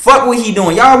 Fuck what he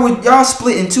doing. Y'all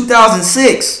split in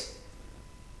 2006.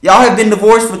 Y'all have been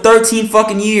divorced for 13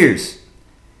 fucking years.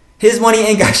 His money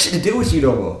ain't got shit to do with you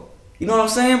no more. You know what I'm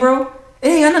saying, bro? It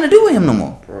ain't got nothing to do with him no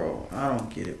more. Bro, I don't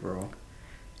get it, bro.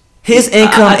 His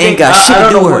income ain't got shit to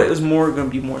do with her. It's more gonna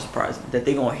be more surprising that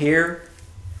they gonna hear.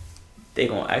 They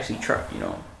gonna actually try,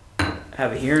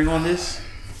 have a hearing on this.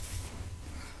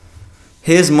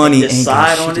 His money ain't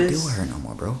got shit to this? do with her no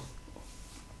more, bro.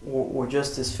 Or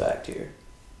just this fact here.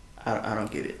 I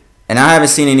don't get it. And I haven't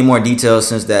seen any more details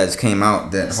since that came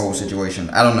out, that whole situation.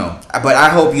 I don't know. But I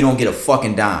hope you don't get a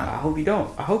fucking dime. I hope you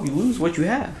don't. I hope you lose what you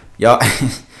have. Y'all,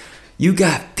 you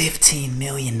got $15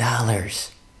 million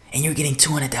and you're getting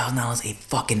 $200,000 a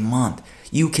fucking month.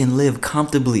 You can live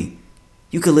comfortably.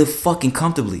 You can live fucking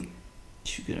comfortably.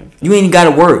 You ain't got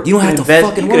to work. You don't have to fucking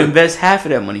work. You can invest half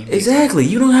of that money. Basically. Exactly.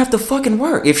 You don't have to fucking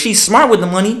work. If she's smart with the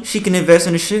money, she can invest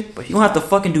in the shit. But you don't have to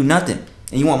fucking do nothing.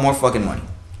 And you want more fucking money.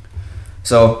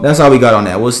 So that's all we got on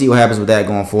that. We'll see what happens with that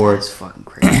going forward. It's fucking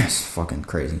crazy. It's fucking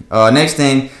crazy. Next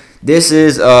thing, this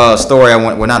is a story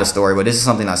well, not a story, but this is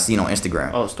something I seen on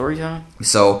Instagram. Oh, story time?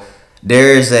 So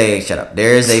there's a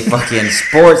fucking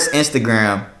sports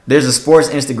Instagram. There's a sports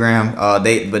Instagram.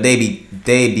 They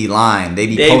be lying. They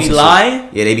be posting lying?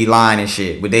 Shit. Yeah, they be lying and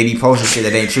shit. But they be posting shit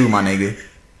that ain't true, my nigga.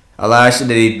 A lot of shit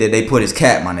that they put is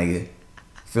cat, my nigga.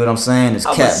 Feel what I'm saying? It's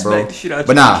cat, bro.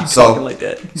 But nah, so like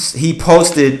that. He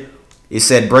posted. It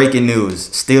said breaking news: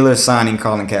 Steelers signing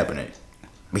Colin Kaepernick.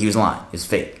 But he was lying. It's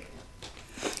fake.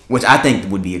 Which I think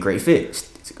would be a great fit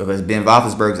because Ben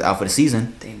Roethlisberger's out for the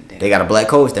season. They got a black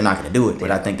coach. They're not going to do it,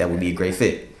 but I think that would be a great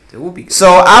fit. It would be good.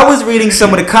 So I was reading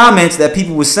some of the comments that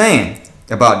people were saying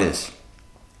about this.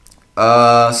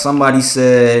 Somebody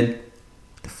said,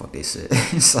 the fuck they said?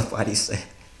 Somebody said,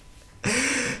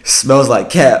 smells like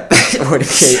Cap. Or the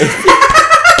K.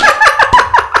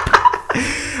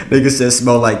 Nigga said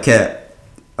smell like Cap.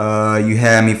 You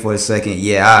had me for a second.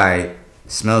 Yeah, alright.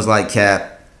 Smells like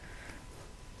Cap.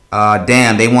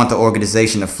 Damn, they want the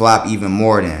organization to flop even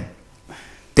more then.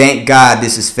 Thank God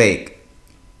this is fake.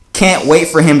 Can't wait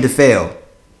for him to fail.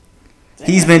 Damn.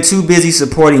 He's been too busy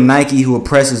supporting Nike, who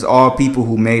oppresses all people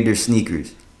who made their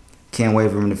sneakers. Can't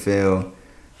wait for him to fail.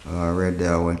 Read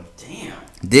that one. Damn.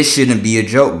 This shouldn't be a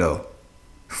joke, though.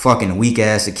 Fucking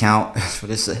weak-ass account. That's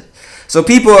what it said. So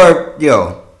people are,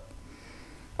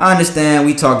 I understand.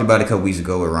 We talked about it a couple weeks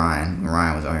ago with Ryan. When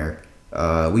Ryan was on here.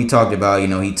 We talked about,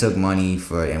 he took money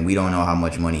and we don't know how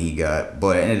much money he got.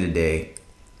 But at the end of the day,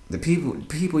 the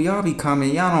people, y'all be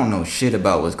commenting, y'all don't know shit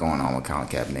about what's going on with Colin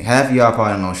Kaepernick. Half of y'all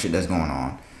probably don't know shit that's going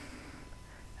on.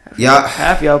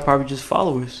 Half of y'all probably just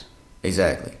followers.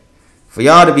 Exactly. For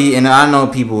y'all to be, and I know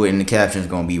people in the captions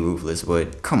gonna be ruthless,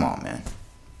 but come on, man.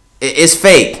 It's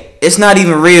fake. It's not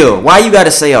even real. Why you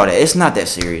gotta say all that? It's not that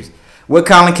serious. What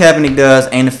Colin Kaepernick does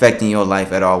ain't affecting your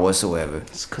life at all whatsoever.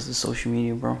 It's because of social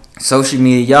media, bro. Social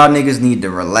media, y'all niggas need to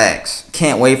relax.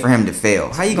 Can't wait for him to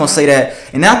fail. How you gonna say that?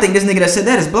 And I think this nigga that said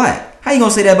that is black. How you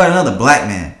gonna say that about another black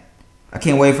man? I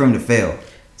can't wait for him to fail.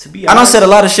 To be honest, I done said a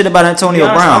lot of shit about Antonio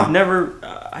Brown. I've never,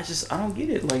 I don't get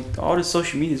it. Like, all this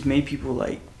social media's made people,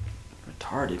 like,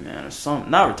 retarded, man, or something.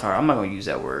 Not retarded. I'm not gonna use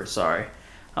that word. Sorry.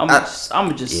 I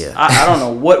don't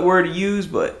know what word to use,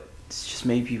 but it's just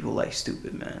made people like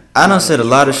stupid, man. I done said a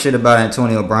lot of shit about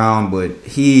Antonio Brown, but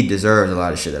he deserves a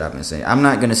lot of shit that I've been saying. I'm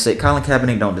not gonna say Colin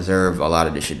Kaepernick don't deserve a lot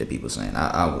of the shit that people saying.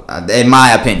 I in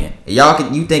my opinion,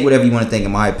 you think whatever you want to think.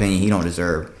 In my opinion, he don't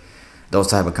deserve those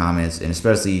type of comments, and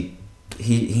especially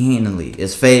he ain't in the league.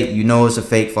 It's fake. It's a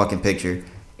fake fucking picture.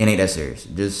 It ain't that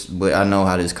serious. But I know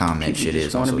how this comment shit is.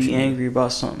 People just want to be angry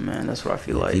about something, man. That's what I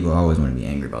feel like. People always want to be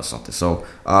angry about something. So,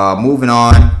 moving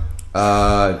on.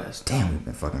 Damn, we've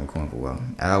been fucking recording for a while.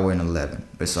 Hour and 11.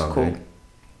 But it's all cool. Good.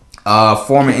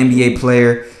 Former NBA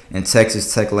player and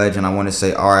Texas Tech legend, I want to say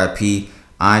RIP,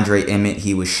 Andre Emmett.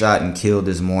 He was shot and killed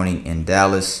this morning in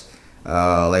Dallas.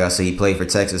 Like I said, he played for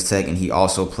Texas Tech, and he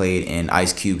also played in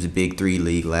Ice Cube's Big 3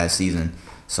 League last season.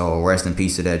 So rest in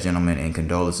peace to that gentleman, and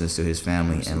condolences to his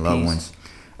family and loved ones.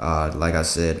 Like I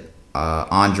said,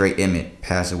 Andre Emmett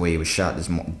passed away. He was shot this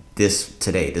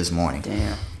morning.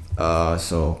 Damn.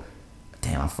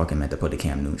 Damn, I fucking meant to put the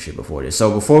Cam Newton shit before this.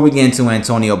 So before we get into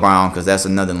Antonio Brown, because that's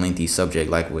another lengthy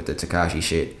subject, like with the Tekashi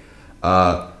shit,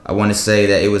 I want to say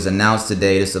that it was announced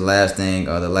today. This is the last thing,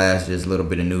 the last just little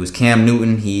bit of news. Cam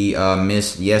Newton, he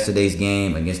missed yesterday's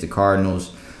game against the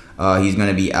Cardinals. He's going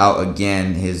to be out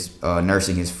again,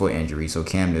 nursing his foot injury. So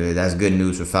that's good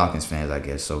news for Falcons fans, I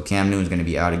guess. So Cam Newton's going to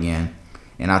be out again.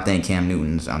 And I think Cam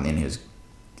Newton's in his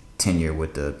tenure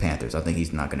with the Panthers. I think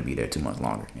he's not going to be there 2 months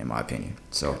longer, in my opinion.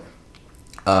 So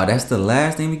that's the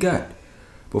last thing we got.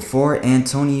 Before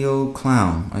Antonio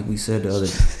Clown, like we said the other...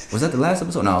 Was that the last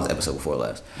episode? No, it was the episode before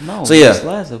last. No, so, yeah. It was the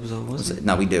last episode, wasn't it?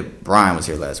 No, we did. Brian was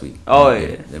here last week. Oh,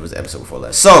 yeah. It was the episode before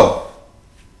last. So...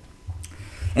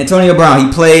 Antonio Brown,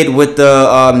 he played with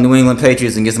the New England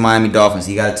Patriots against the Miami Dolphins.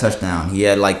 He got a touchdown. He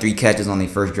had like 3 catches on their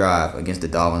first drive against the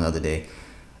Dolphins the other day.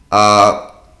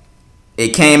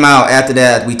 It came out after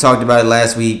that. We talked about it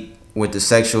last week with the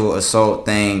sexual assault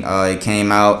thing. It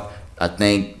came out, I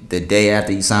think, the day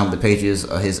after he signed with the Patriots.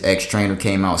 His ex-trainer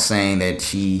came out saying that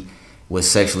she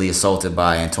was sexually assaulted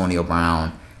by Antonio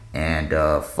Brown. And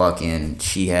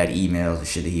she had emails and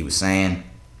shit that he was saying.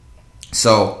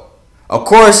 So... Of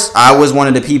course, I was one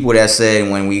of the people that said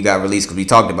when we got released, because we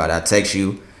talked about it, I text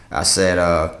you, I said,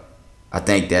 I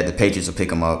think that the Patriots will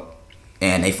pick him up.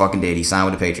 And they fucking did. He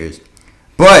signed with the Patriots.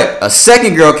 But a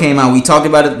second girl came out. We talked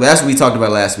about it. That's what we talked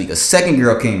about last week. A second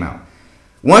girl came out.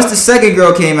 Once the second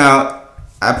girl came out,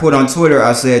 I put on Twitter,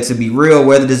 I said, to be real,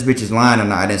 whether this bitch is lying or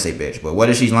not. I didn't say bitch, but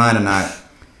whether she's lying or not.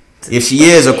 If she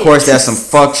is, of course, that's some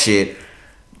fuck shit.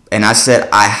 And I said,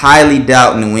 I highly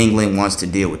doubt New England wants to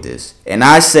deal with this. And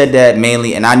I said that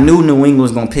mainly, and I knew New England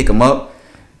was going to pick him up.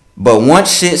 But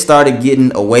once shit started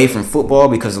getting away from football,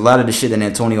 because a lot of the shit that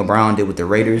Antonio Brown did with the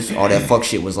Raiders, all that fuck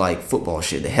shit was like football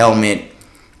shit. The helmet,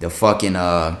 the fucking,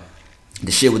 the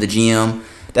shit with the GM,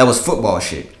 that was football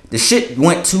shit. The shit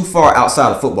went too far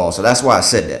outside of football, so that's why I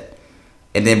said that.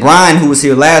 And then Brian, who was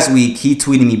here last week, he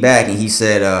tweeted me back and he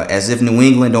said, as if New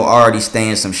England don't already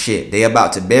stand some shit. They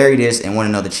about to bury this and win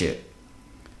another chip.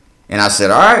 And I said,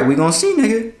 all right, we gonna see,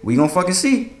 nigga. We gonna fucking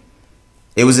see.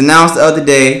 It was announced the other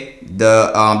day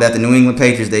that the New England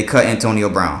Patriots, they cut Antonio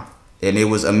Brown. And it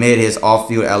was amid his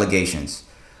off-field allegations.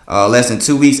 Less than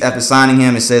 2 weeks after signing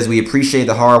him, it says, we appreciate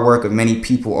the hard work of many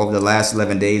people over the last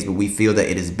 11 days, but we feel that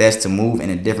it is best to move in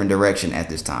a different direction at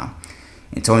this time.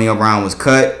 Antonio Brown was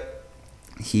cut.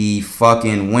 He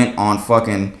fucking went on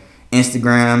fucking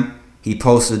Instagram. He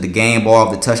posted the game ball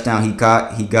of the touchdown he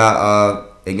got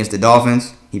against the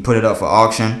Dolphins. He put it up for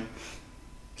auction.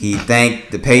 He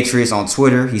thanked the Patriots on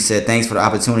Twitter. He said thanks for the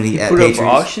opportunity at Patriots. Put it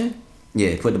up for auction?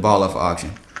 Yeah, put the ball up for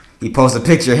auction. He posted a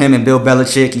picture of him and Bill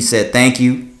Belichick. He said thank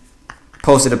you.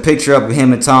 Posted a picture up of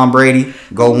him and Tom Brady.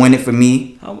 Go win it for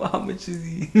me. How much is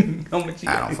he? How much?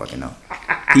 I don't fucking know.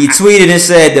 He tweeted and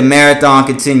said the marathon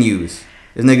continues.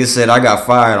 This nigga said I got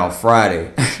fired on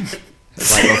Friday.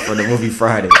 Like for the movie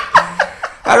Friday.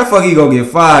 How the fuck you gonna get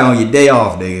fired on your day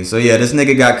off, nigga? So yeah, this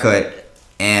nigga got cut.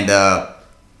 And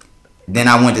then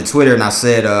I went to Twitter and I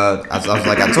said, I was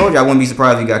like, I told you I wouldn't be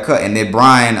surprised if he got cut. And then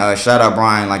Brian, shout out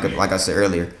Brian, like I said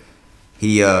earlier.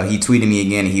 He tweeted me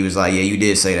again and he was like, yeah, you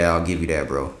did say that. I'll give you that,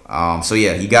 bro. So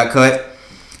yeah, he got cut.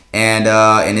 And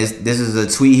this is a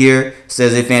tweet here. It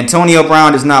says, if Antonio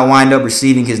Brown does not wind up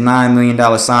receiving his $9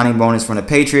 million signing bonus from the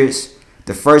Patriots,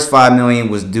 the first $5 million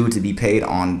was due to be paid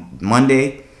on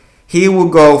Monday. He will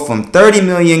go from $30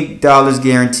 million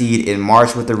guaranteed in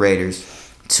March with the Raiders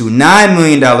to $9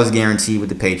 million guaranteed with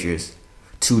the Patriots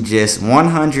to just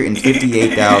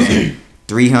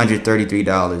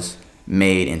 $158,333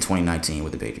 made in 2019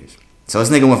 with the Patriots. So this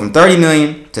nigga went from $30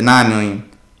 million to $9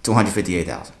 million to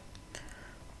 $158,000.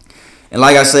 And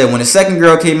like I said, when the second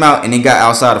girl came out and it got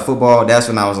outside of football, that's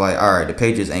when I was like, all right, the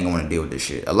Patriots ain't going to deal with this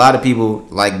shit. A lot of people,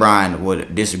 like Brian,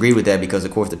 would disagree with that because,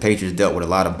 of course, the Patriots dealt with a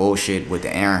lot of bullshit with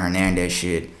the Aaron Hernandez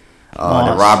shit.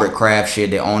 The Robert Kraft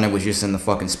shit. The owner was just in the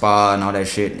fucking spa and all that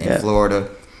shit in Florida.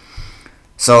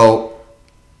 So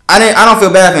I don't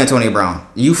feel bad for Antonio Brown.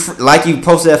 You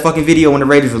posted that fucking video when the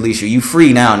Raiders released you. You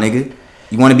free now, nigga.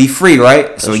 You want to be free, right?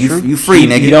 That's so you free,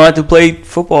 nigga. You don't have to play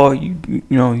football. You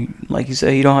know, like you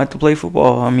said, you don't have to play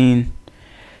football. I mean,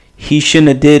 he shouldn't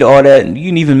have did all that. You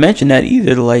didn't even mention that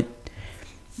either. Like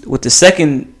with the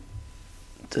second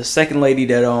lady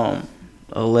that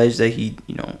alleged that he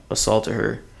assaulted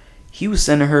her. He was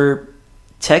sending her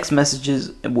text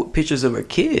messages with pictures of her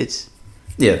kids.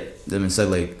 Yeah, them and said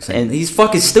and he's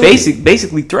fucking stupid.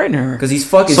 Basically threatening her because he's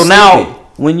fucking. So stupid. Now,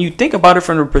 when you think about it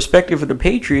from the perspective of the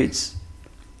Patriots,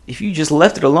 if you just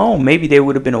left it alone, maybe they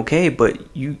would have been okay. But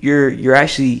you're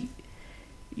actually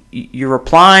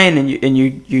replying and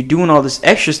you're doing all this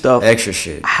extra stuff. Extra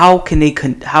shit. How can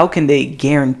they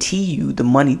guarantee you the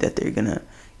money that they're gonna?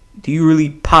 Do you really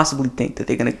possibly think that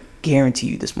they're gonna guarantee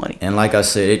you this money? And like I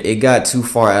said, it got too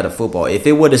far out of football. If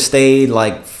it would have stayed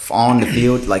like on the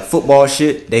field, like football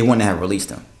shit, they wouldn't have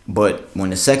released him. But when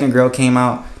the second girl came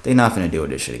out, they not finna deal with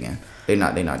this shit again. They're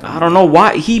not. I don't know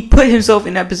why he put himself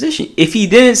in that position. If he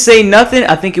didn't say nothing,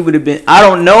 I think it would have been. I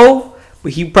don't know,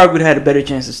 but he probably would have had a better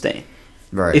chance of staying.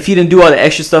 Right. If he didn't do all the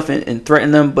extra stuff and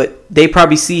threaten them, but they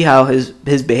probably see how his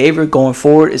behavior going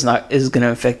forward is going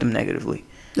to affect him negatively.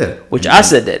 Yeah. Which I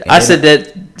said that. I said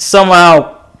that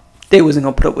somehow they wasn't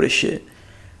gonna put up with his shit.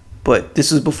 But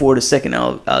this was before the second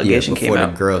allegation came out.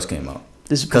 Before the girls came out.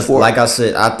 This is before. Like I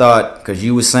said, I thought because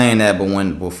you were saying that, but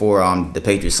before the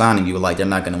Patriots signed him, you were like they're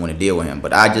not gonna want to deal with him.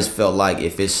 But I just felt like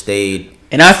if it stayed,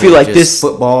 and I feel like this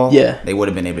football, they would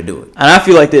have been able to do it. And I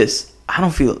feel like this. I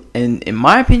don't feel, in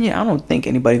my opinion, I don't think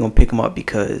anybody gonna pick him up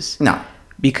because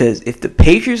Because if the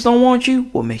Patriots don't want you,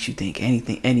 what makes you think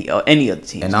any other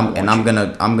team? And I'm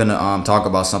gonna talk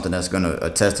about something that's gonna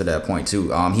attest to that point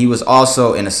too. He was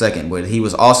also in a second, but he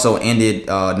was also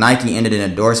Nike ended an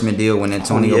endorsement deal with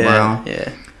Antonio Brown.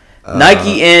 Yeah.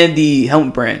 Nike and the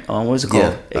helmet brand. What's it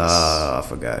called? I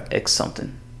forgot. X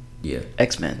something. Yeah.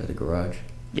 X-Men. At the garage.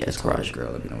 Yeah, it's garage.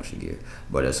 Girl, let me know what she gear.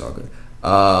 But that's all good.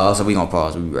 So we gonna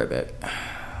pause. We'll be right back.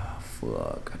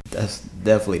 Fuck. That's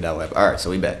definitely not what happened. All right, so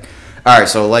we back. All right,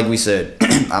 so like we said,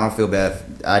 I don't feel bad.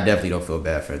 I definitely don't feel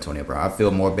bad for Antonio Brown. I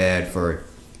feel more bad for.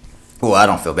 Well, I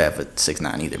don't feel bad for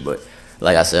 6ix9ine either, but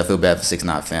like I said, I feel bad for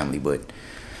 6ix9ine family. But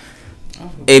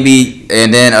AB,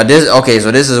 and then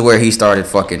so this is where he started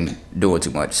fucking doing too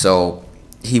much. So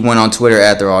he went on Twitter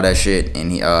after all that shit,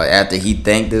 and he after he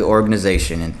thanked the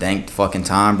organization and thanked fucking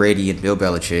Tom Brady and Bill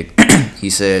Belichick, he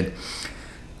said,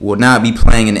 "Will not be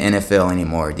playing in the NFL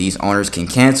anymore. These owners can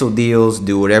cancel deals,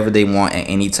 do whatever they want at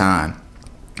any time.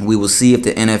 We will see if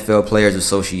the NFL Players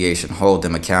Association hold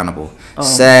them accountable.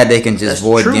 Sad they can just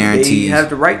void guarantees. They have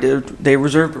the right they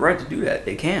reserve the right to do that.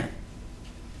 They can."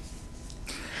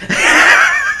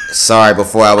 Sorry,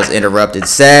 before I was interrupted.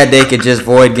 Sad they could just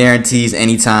void guarantees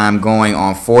anytime, going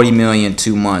on $40 million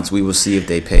 2 months. We will see if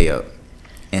they pay up.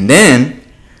 And then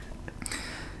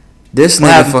this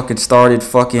nigga fucking started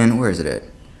fucking, where is it at?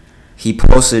 He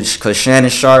posted, because Shannon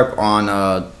Sharp on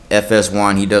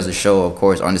FS1, he does a show, of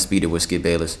course, Undisputed with Skip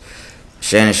Bayless.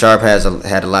 Shannon Sharp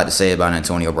had a lot to say about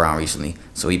Antonio Brown recently.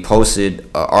 So he posted an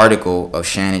article of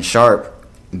Shannon Sharp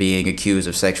being accused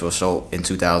of sexual assault in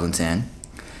 2010.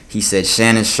 He said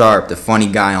Shannon Sharp, the funny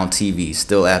guy on TV,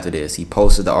 still after this. He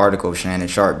posted the article of Shannon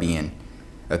Sharp being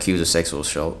accused of sexual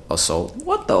assault.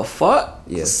 What the fuck?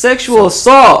 Yeah. Sexual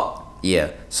assault.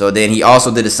 Yeah. So then he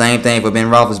also did the same thing for Ben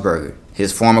Roethlisberger,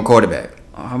 his former quarterback.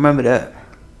 I remember that.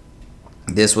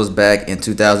 This was back in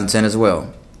 2010 as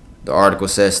well. The article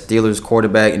says Steelers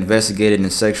quarterback investigated in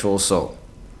sexual assault.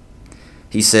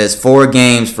 He says 4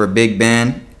 games for Big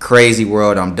Ben. Crazy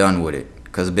world, I'm done with it.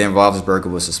 Because Ben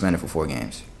Roethlisberger was suspended for 4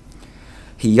 games.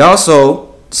 He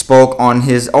also spoke on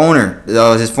his owner,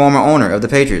 his former owner of the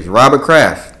Patriots, Robert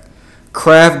Kraft.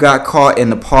 Kraft got caught in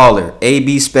the parlor.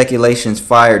 AB speculations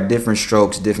fired different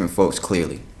strokes, different folks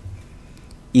clearly.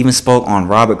 Even spoke on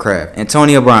Robert Kraft.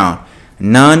 Antonio Brown.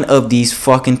 None of these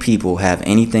fucking people have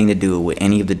anything to do with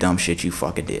any of the dumb shit you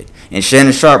fucking did. And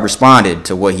Shannon Sharp responded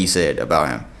to what he said about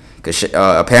him. Because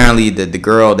apparently the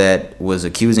girl that was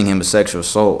accusing him of sexual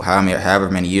assault, however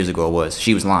many years ago it was,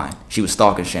 she was lying. She was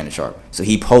stalking Shannon Sharp. So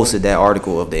he posted that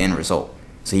article of the end result.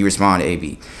 So he responded to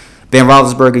AB. Ben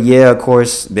Roethlisberger, yeah, of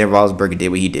course, Ben Roethlisberger did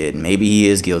what he did. Maybe he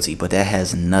is guilty, but that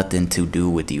has nothing to do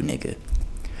with you, nigga.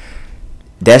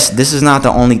 This is not the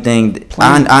only thing.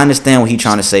 I understand what he's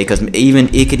trying to say, because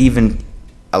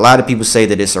a lot of people say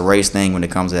that it's a race thing when it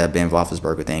comes to that Ben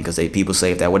Roethlisberger thing, because people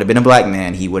say if that would have been a black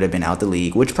man, he would have been out the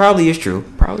league, which probably is true.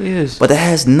 Probably is. But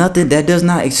that does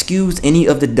not excuse any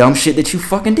of the dumb shit that you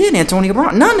fucking did, Antonio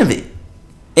Brown. None of it.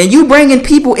 And you bringing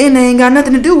people in that ain't got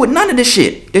nothing to do with none of the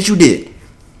shit that you did.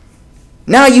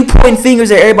 Now you pointing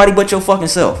fingers at everybody but your fucking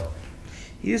self.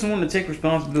 He doesn't want to take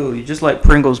responsibility, just like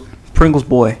Pringle's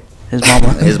boy.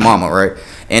 His mama, right?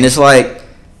 And it's like,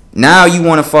 now you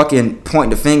want to fucking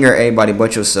point the finger at everybody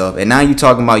but yourself. And now you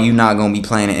talking about you not going to be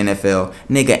playing in the NFL.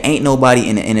 Nigga, ain't nobody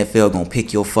in the NFL going to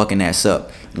pick your fucking ass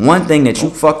up. One thing that you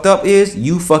fucked up is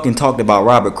you fucking talked about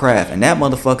Robert Kraft. And that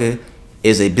motherfucker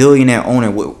is a billionaire owner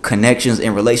with connections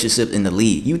and relationships in the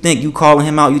league. You think you calling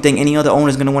him out, you think any other owner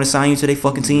is going to want to sign you to their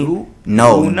fucking team?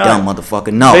 No, you dumb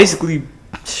motherfucker. No. Basically,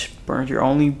 burned your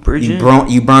only bridge.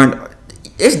 You burned...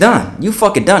 It's done. You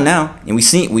fucking done now. And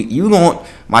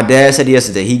my dad said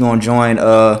yesterday he gonna join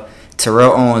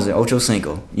Terrell Owens and Ocho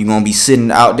Cinco. You gonna be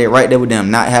sitting out there right there with them,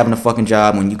 not having a fucking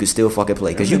job when you could still fucking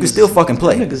play. Because you can still fucking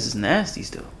play. Niggas is nasty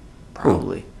still.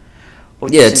 Probably.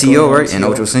 Yeah, T.O., right? And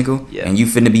Ocho Cinco. Yeah. And you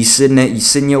finna be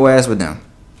sitting your ass with them.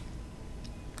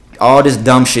 All this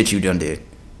dumb shit you done did.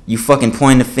 You fucking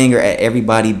pointing the finger at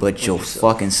everybody but your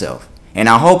fucking self. And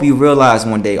I hope you realize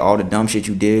one day all the dumb shit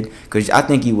you did, because I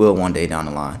think you will one day down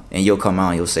the line. And you'll come out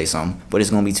and you'll say something, but it's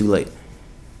going to be too late.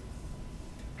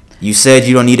 You said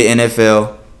you don't need an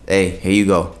NFL. Hey, here you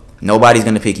go. Nobody's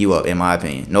going to pick you up, in my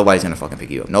opinion. Nobody's going to fucking pick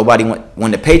you up. Nobody,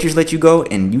 when the Patriots let you go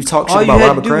and you talk shit about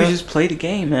Robert Kraft. All you had to do was just play the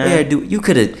game, man. Yeah, dude, you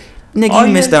could have... Nigga,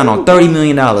 you missed out on $30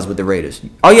 million with the Raiders.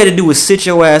 All you had to do was sit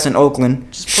your ass in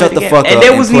Oakland, shut the fuck up, and play. And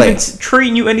they wasn't even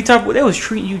treating you any type of... They was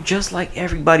treating you just like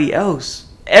everybody else.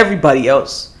 Everybody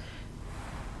else.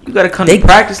 You gotta come to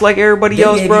practice like everybody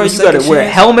else, bro. You gotta wear a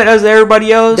helmet as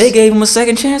everybody else. They gave him a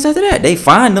second chance after that. They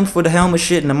fined him for the helmet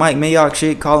shit and the Mike Mayock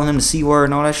shit, calling him the C word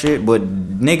and all that shit. But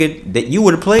nigga, that you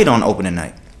would have played on opening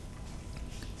night.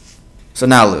 So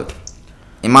now look,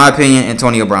 in my opinion,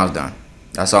 Antonio Brown's done.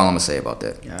 That's all I'm gonna say about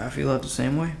that. Yeah, I feel like the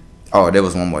same way. Oh, there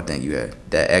was one more thing you had.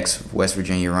 That ex-West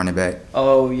Virginia running back.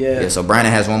 Oh yeah. Yeah. So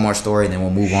Brandon has one more story, and then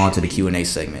we'll move on to the Q&A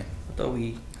segment.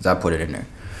 Cause I put it in there.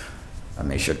 I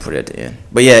made sure to put it at the end.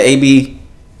 But yeah, AB,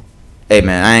 hey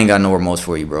man, I ain't got no remorse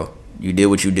for you, bro. You did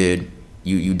what you did.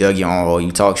 You dug your own hole.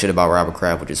 You talk shit about Robert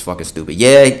Kraft, which is fucking stupid.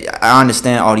 Yeah, I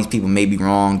understand all these people may be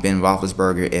wrong. Ben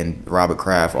Roethlisberger and Robert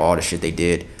Kraft for all the shit they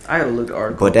did. I gotta look at the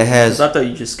article. But that has... I thought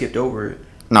you just skipped over it.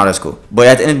 No, that's cool. But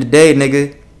at the end of the day,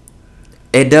 nigga,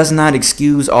 it does not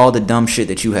excuse all the dumb shit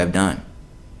that you have done.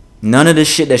 None of the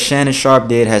shit that Shannon Sharp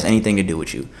did has anything to do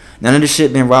with you. None of the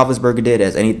shit Ben Roethlisberger did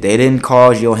has any. They didn't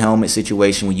cause your helmet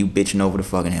situation when you bitching over the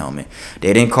fucking helmet.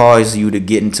 They didn't cause you to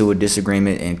get into a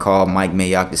disagreement and call Mike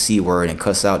Mayock the C word and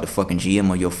cuss out the fucking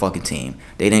GM of your fucking team.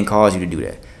 They didn't cause you to do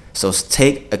that. So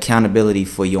take accountability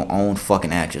for your own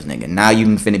fucking actions, nigga. Now you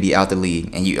finna be out the league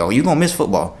and you gonna miss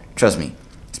football. Trust me.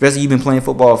 Especially you've been playing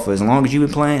football for as long as you've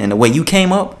been playing, and the way you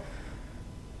came up.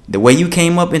 The way you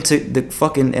came up into the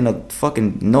fucking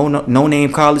no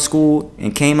name college school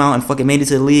and came out and fucking made it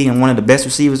to the league and one of the best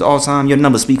receivers all time, your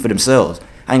numbers speak for themselves.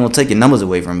 I ain't gonna take your numbers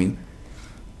away from you.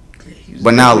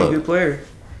 But now look, good player.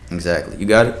 Exactly, you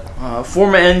got it.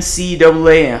 Former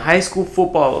NCAA and high school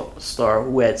football star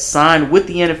who had signed with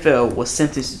the NFL was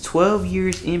sentenced to 12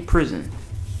 years in prison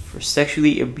for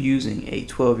sexually abusing a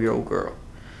 12-year-old girl.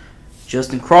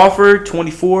 Justin Crawford,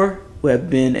 24. Who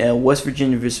have been a West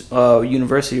Virginia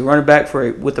University running back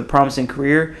with a promising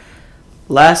career.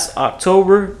 Last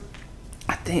October,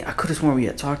 I think I could have sworn we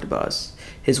had talked about this.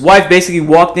 His wife basically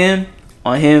walked in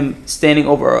on him standing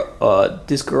over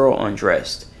this girl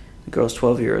undressed. The girl's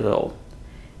 12 years old,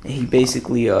 and he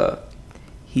basically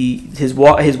his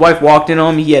wife walked in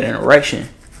on him. He had an erection,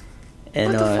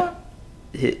 and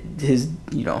his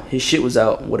shit was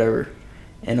out, whatever,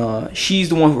 and she's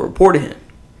the one who reported him.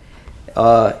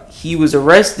 He was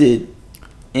arrested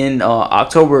in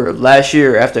October of last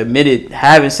year after admitted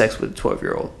having sex with a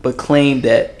 12-year-old, but claimed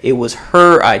that it was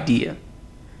her idea.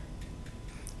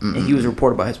 Mm-mm. And he was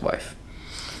reported by his wife.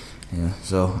 Yeah,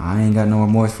 so I ain't got no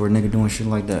remorse for a nigga doing shit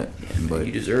like that. Yeah, but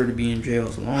you deserve to be in jail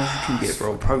as long as you can get,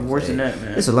 bro. Probably worse than that,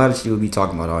 man. There's a lot of shit we be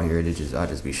talking about out here. I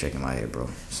just be shaking my head, bro.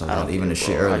 So I don't even the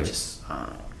shit bro. earlier.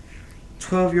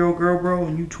 12-year-old girl, bro,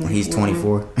 and you 24. He's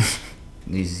 24.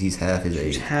 he's half his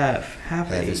age. He's half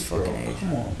his fucking age.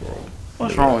 Come on, bro.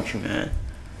 What's wrong with you, man?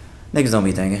 Niggas don't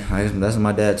be thinking. That's what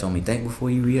my dad told me. Think before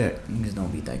you react. Niggas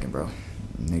don't be thinking, bro.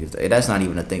 Niggas, that's not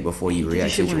even a think before you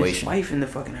react situation. His wife in the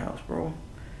fucking house, bro.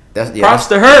 Props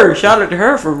to her. Shout out to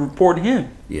her for reporting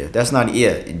him. Yeah, that's not.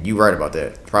 Yeah, you right about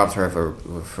that. Props to her for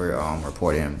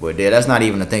reporting him. But yeah, that's not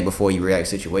even a think before you react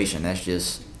situation. That's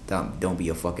just don't be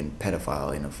a fucking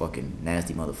pedophile and a fucking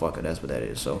nasty motherfucker. That's what that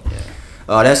is. So,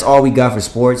 that's all we got for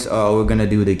sports. We're gonna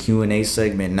do the Q&A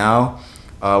segment now.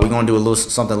 We're gonna do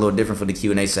something a little different for the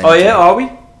Q&A segment. Oh yeah, are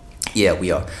we? Yeah,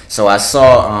 we are. So I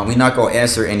saw we're not gonna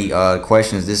answer any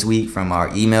questions this week from our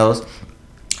emails.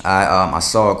 I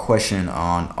saw a question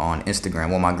on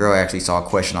Instagram. Well, my girl actually saw a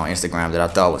question on Instagram that I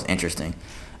thought was interesting,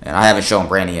 and I haven't shown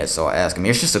Brandon yet, so I asked him.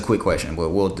 It's just a quick question, but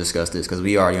we'll discuss this because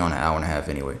we already on an hour and a half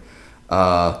anyway.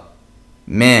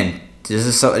 Men,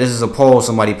 this is a poll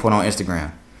somebody put on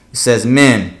Instagram. It says,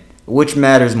 men, which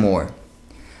matters more,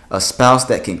 a spouse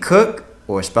that can cook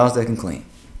or a spouse that can clean?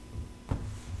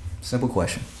 Simple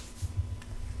question.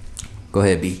 Go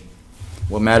ahead, B.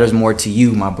 What matters more to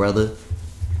you, my brother?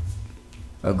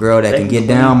 A girl that can get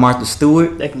down, Martha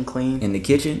Stewart. That can clean. In the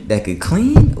kitchen. That can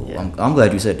clean? Yeah. I'm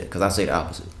glad you said that, because I say the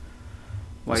opposite.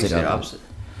 Why you say the opposite?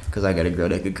 Because I got a girl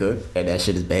that could cook, and that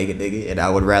shit is banging, nigga, and I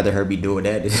would rather her be doing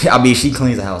that. I mean, she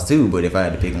cleans the house too, but if I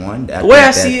had to pick one. The way I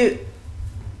see it,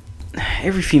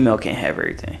 every female can't have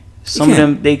everything. Some of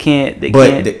them, they can't.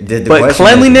 But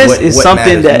cleanliness is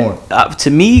something that, to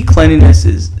me, cleanliness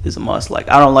is a must. Like,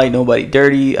 I don't like nobody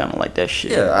dirty. I don't like that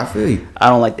shit. Yeah, I feel you. I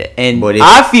don't like that. And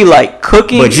I feel like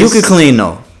cooking. But you could clean,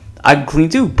 though. I can clean,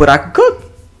 too. But I can cook.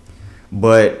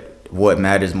 But what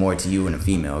matters more to you in a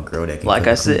female, a girl that can like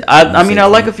cook? I said, I mean, I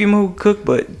like a female who cook,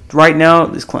 but right now,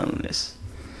 it's cleanliness.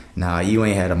 Nah, you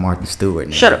ain't had a Martha Stewart.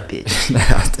 Nigga. Shut up, bitch.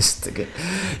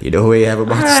 You know who ain't have a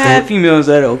Martha Stewart? I had females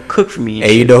that'll cook for me.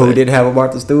 Hey, you know who didn't have a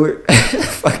Martha Stewart?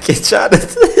 Fucking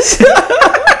Jonathan.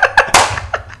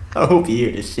 I hope you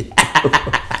hear this shit.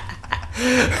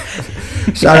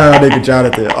 Shout out nigga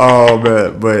Jonathan. Oh,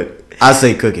 man. But I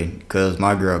say cooking, because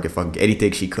my girl can fucking,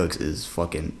 anything she cooks is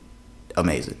fucking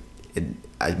amazing.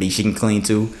 I mean, she can clean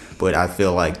too, but I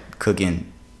feel like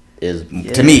cooking is,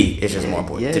 to me, it's just more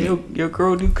important. Yeah, your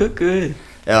girl do cook good.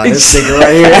 This nigga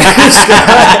right here.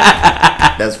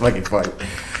 That's fucking funny.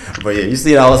 But yeah, you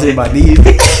see I was hitting my knees.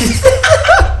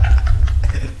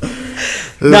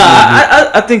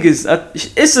 I think it's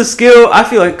a skill. I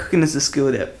feel like cooking is a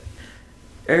skill that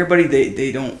everybody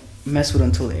they don't mess with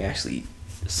until they actually.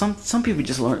 Some people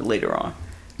just learn it later on.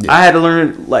 Yeah. I had to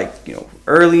learn it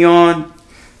early on.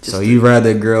 So you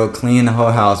rather a girl clean the whole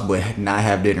house but not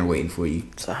have dinner waiting for you?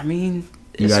 So I mean,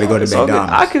 you gotta go to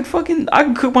McDonald's. I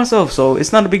can cook myself, so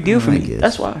it's not a big deal for me.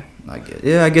 That's why. I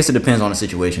guess it depends on the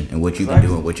situation and what you can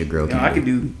do and what your girl can do.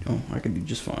 I can do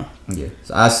just fine. Yeah.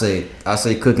 So I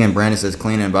say cooking. Brandon says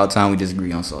cleaning. About time we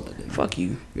disagree on something. Fuck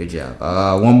you. Good job.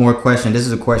 One more question. This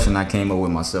is a question I came up with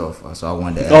myself, so I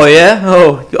wanted to ask. Oh yeah.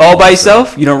 Oh, all by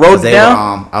yourself? You done wrote it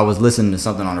down? I was listening to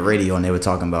something on the radio and they were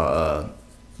talking about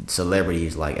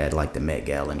celebrities like at like the Met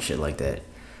Gala and shit like that.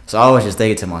 So I was just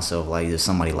thinking to myself, like, there's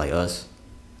somebody like us.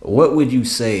 What would you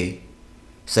say?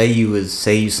 Say you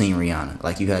seen Rihanna,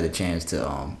 like you had the chance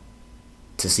to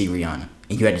see Rihanna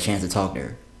and you had the chance to talk to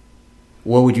her.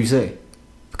 What would you say?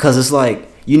 Because it's like,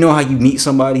 you know how you meet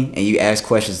somebody and you ask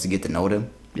questions to get to know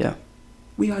them. Yeah.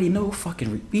 We already know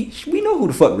we know who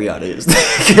the fuck Rihanna is.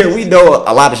 We know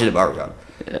a lot of shit about Rihanna.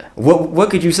 Yeah. What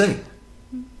could you say?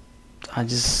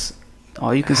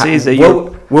 All you can say is that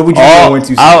what would you know when to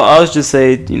say? I'll just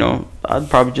say, I'd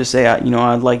probably just say, I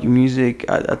like your music.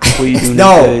 I think what you're doing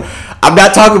no, is good. I'm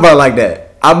not talking about like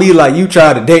that. I mean like you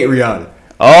try to date Rihanna.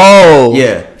 Oh.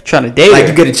 Yeah. Trying to date her. Like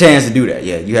you get a chance to do that.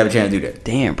 Yeah, you have a chance to do that.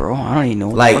 Damn, bro. I don't even know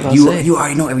what like the fuck I'll say. You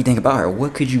already know everything about her.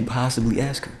 What could you possibly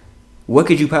ask her? What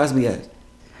could you possibly ask?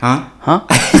 Huh?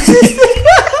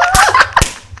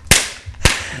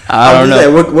 I don't know.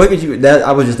 Saying, what could you? That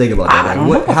I was just thinking about that. I don't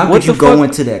know. How What could you the go fuck?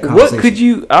 into that conversation? What could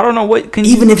you? I don't know. What can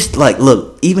even you? if like,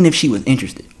 look, even if she was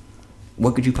interested,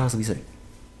 what could you possibly say?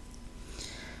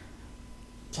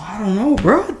 I don't know,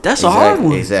 bro. That's a hard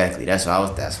one. Exactly. That's what I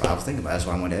was thinking about. That's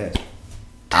why I wanted to ask.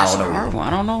 That's I don't a know hard either. one. I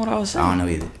don't know what I was saying. I don't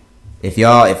know either. If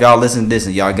y'all listen to this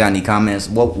and y'all got any comments,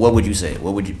 what would you say?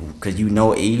 What would you? Because you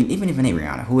know, even if it ain't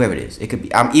Rihanna, whoever it is, it could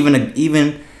be.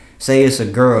 Even say it's a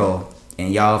girl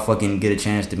and y'all fucking get a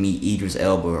chance to meet Idris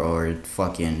Elba or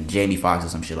fucking Jamie Foxx or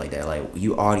some shit like that. Like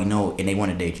you already know, and they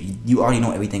want to date you. You already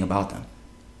know everything about them.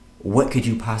 What could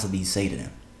you possibly say to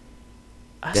them?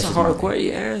 That's a hard question.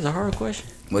 Yeah, it's a hard question.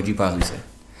 What'd you possibly say?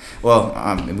 Well,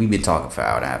 we've been talking for an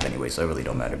hour and a half anyway, so it really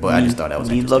don't matter. But I just thought that was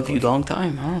an interesting love you long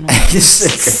time. I don't know.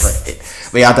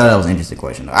 But yeah, I thought that was an interesting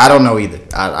question. I don't know either.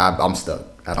 I'm stuck.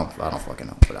 I don't fucking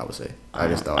know what I would say. I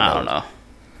just thought. I don't know.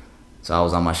 So I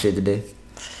was on my shit today.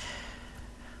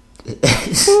 Damn,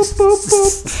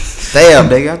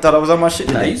 nigga, I thought I was on my shit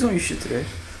Nah, today. you was on your shit today.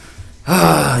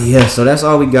 Yeah, so that's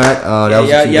all we got.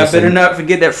 Y'all better not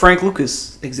forget that Frank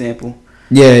Lucas example.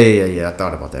 Yeah. I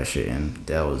thought about that shit, and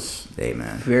that was, hey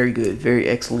man, Very good, very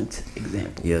excellent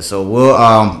example. yeah. So we'll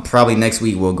probably next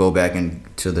week we'll go back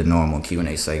into the normal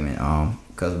Q&A segment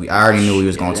because I already knew we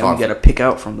was gonna talk. We gotta pick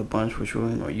out from the bunch which we're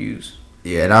gonna use.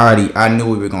 Yeah, and I knew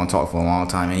we were gonna talk for a long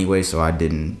time anyway, so I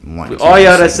didn't want. All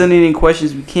y'all that sending in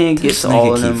questions, we can't get to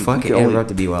all of them. Fucking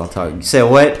interrupted me while talking. You said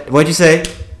what? What'd you say?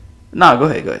 Nah, go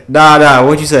ahead. Nah.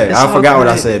 What'd you say? I forgot what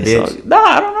I said, bitch. Nah,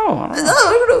 I don't know. I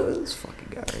don't know. This fucking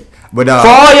guy. Right? But For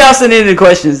all y'all sending in the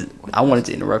questions, I wanted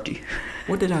to interrupt you.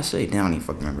 What did I say? I don't even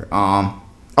fucking remember. Oh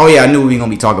yeah, I knew we were gonna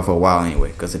be talking for a while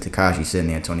anyway, because the Tekashi said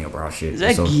the Antonio Brown shit. Is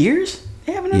that Gears?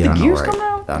 They have another I know, Gears right? coming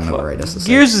out? I know, right? That's the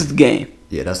Gears same. is the game.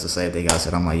 Yeah, that's the same thing I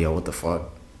said. I'm like, yo, what the fuck?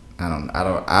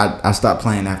 I stopped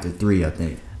playing after 3, I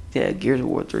think. Yeah, Gears of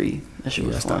War 3. That shit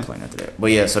was I fun. stopped playing after that.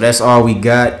 But yeah, so that's all we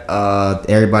got.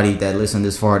 Everybody that listened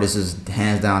this far, this is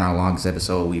hands down our longest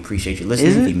episode. We appreciate you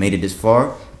listening. If you made it this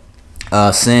far,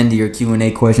 send your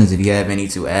Q&A questions if you have any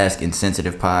to ask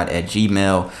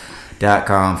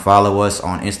insensitivepod@gmail.com. Follow us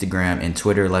on Instagram and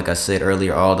Twitter. Like I said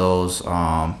earlier, all those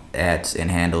ads and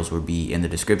handles will be in the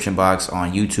description box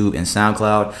on YouTube and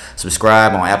SoundCloud.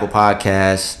 Subscribe on Apple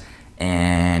Podcasts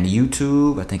and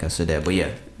YouTube. I think I said that, but yeah.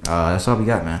 That's all we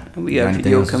got, man. We got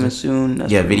video coming soon.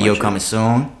 That's video coming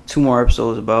soon. 2 more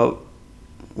episodes about.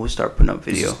 We'll start putting up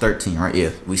video. This is 13, right? Yeah,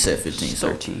 we said 15.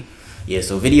 13. Yeah,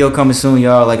 so video coming soon,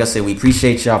 y'all. Like I said, we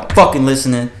appreciate y'all fucking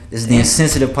listening. This is the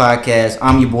Insensitive Podcast.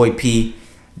 I'm your boy P.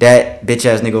 That bitch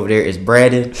ass nigga over there is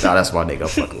Brandon. Nah, that's my nigga. I'm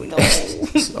fucking with that.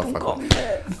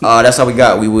 That's all we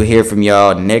got. We will hear from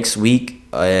y'all next week.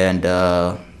 And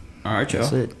all right, y'all.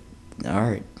 That's it. All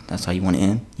right. That's how you want to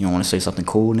end? You don't want to say something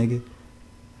cool, nigga?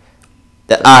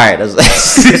 All right. That's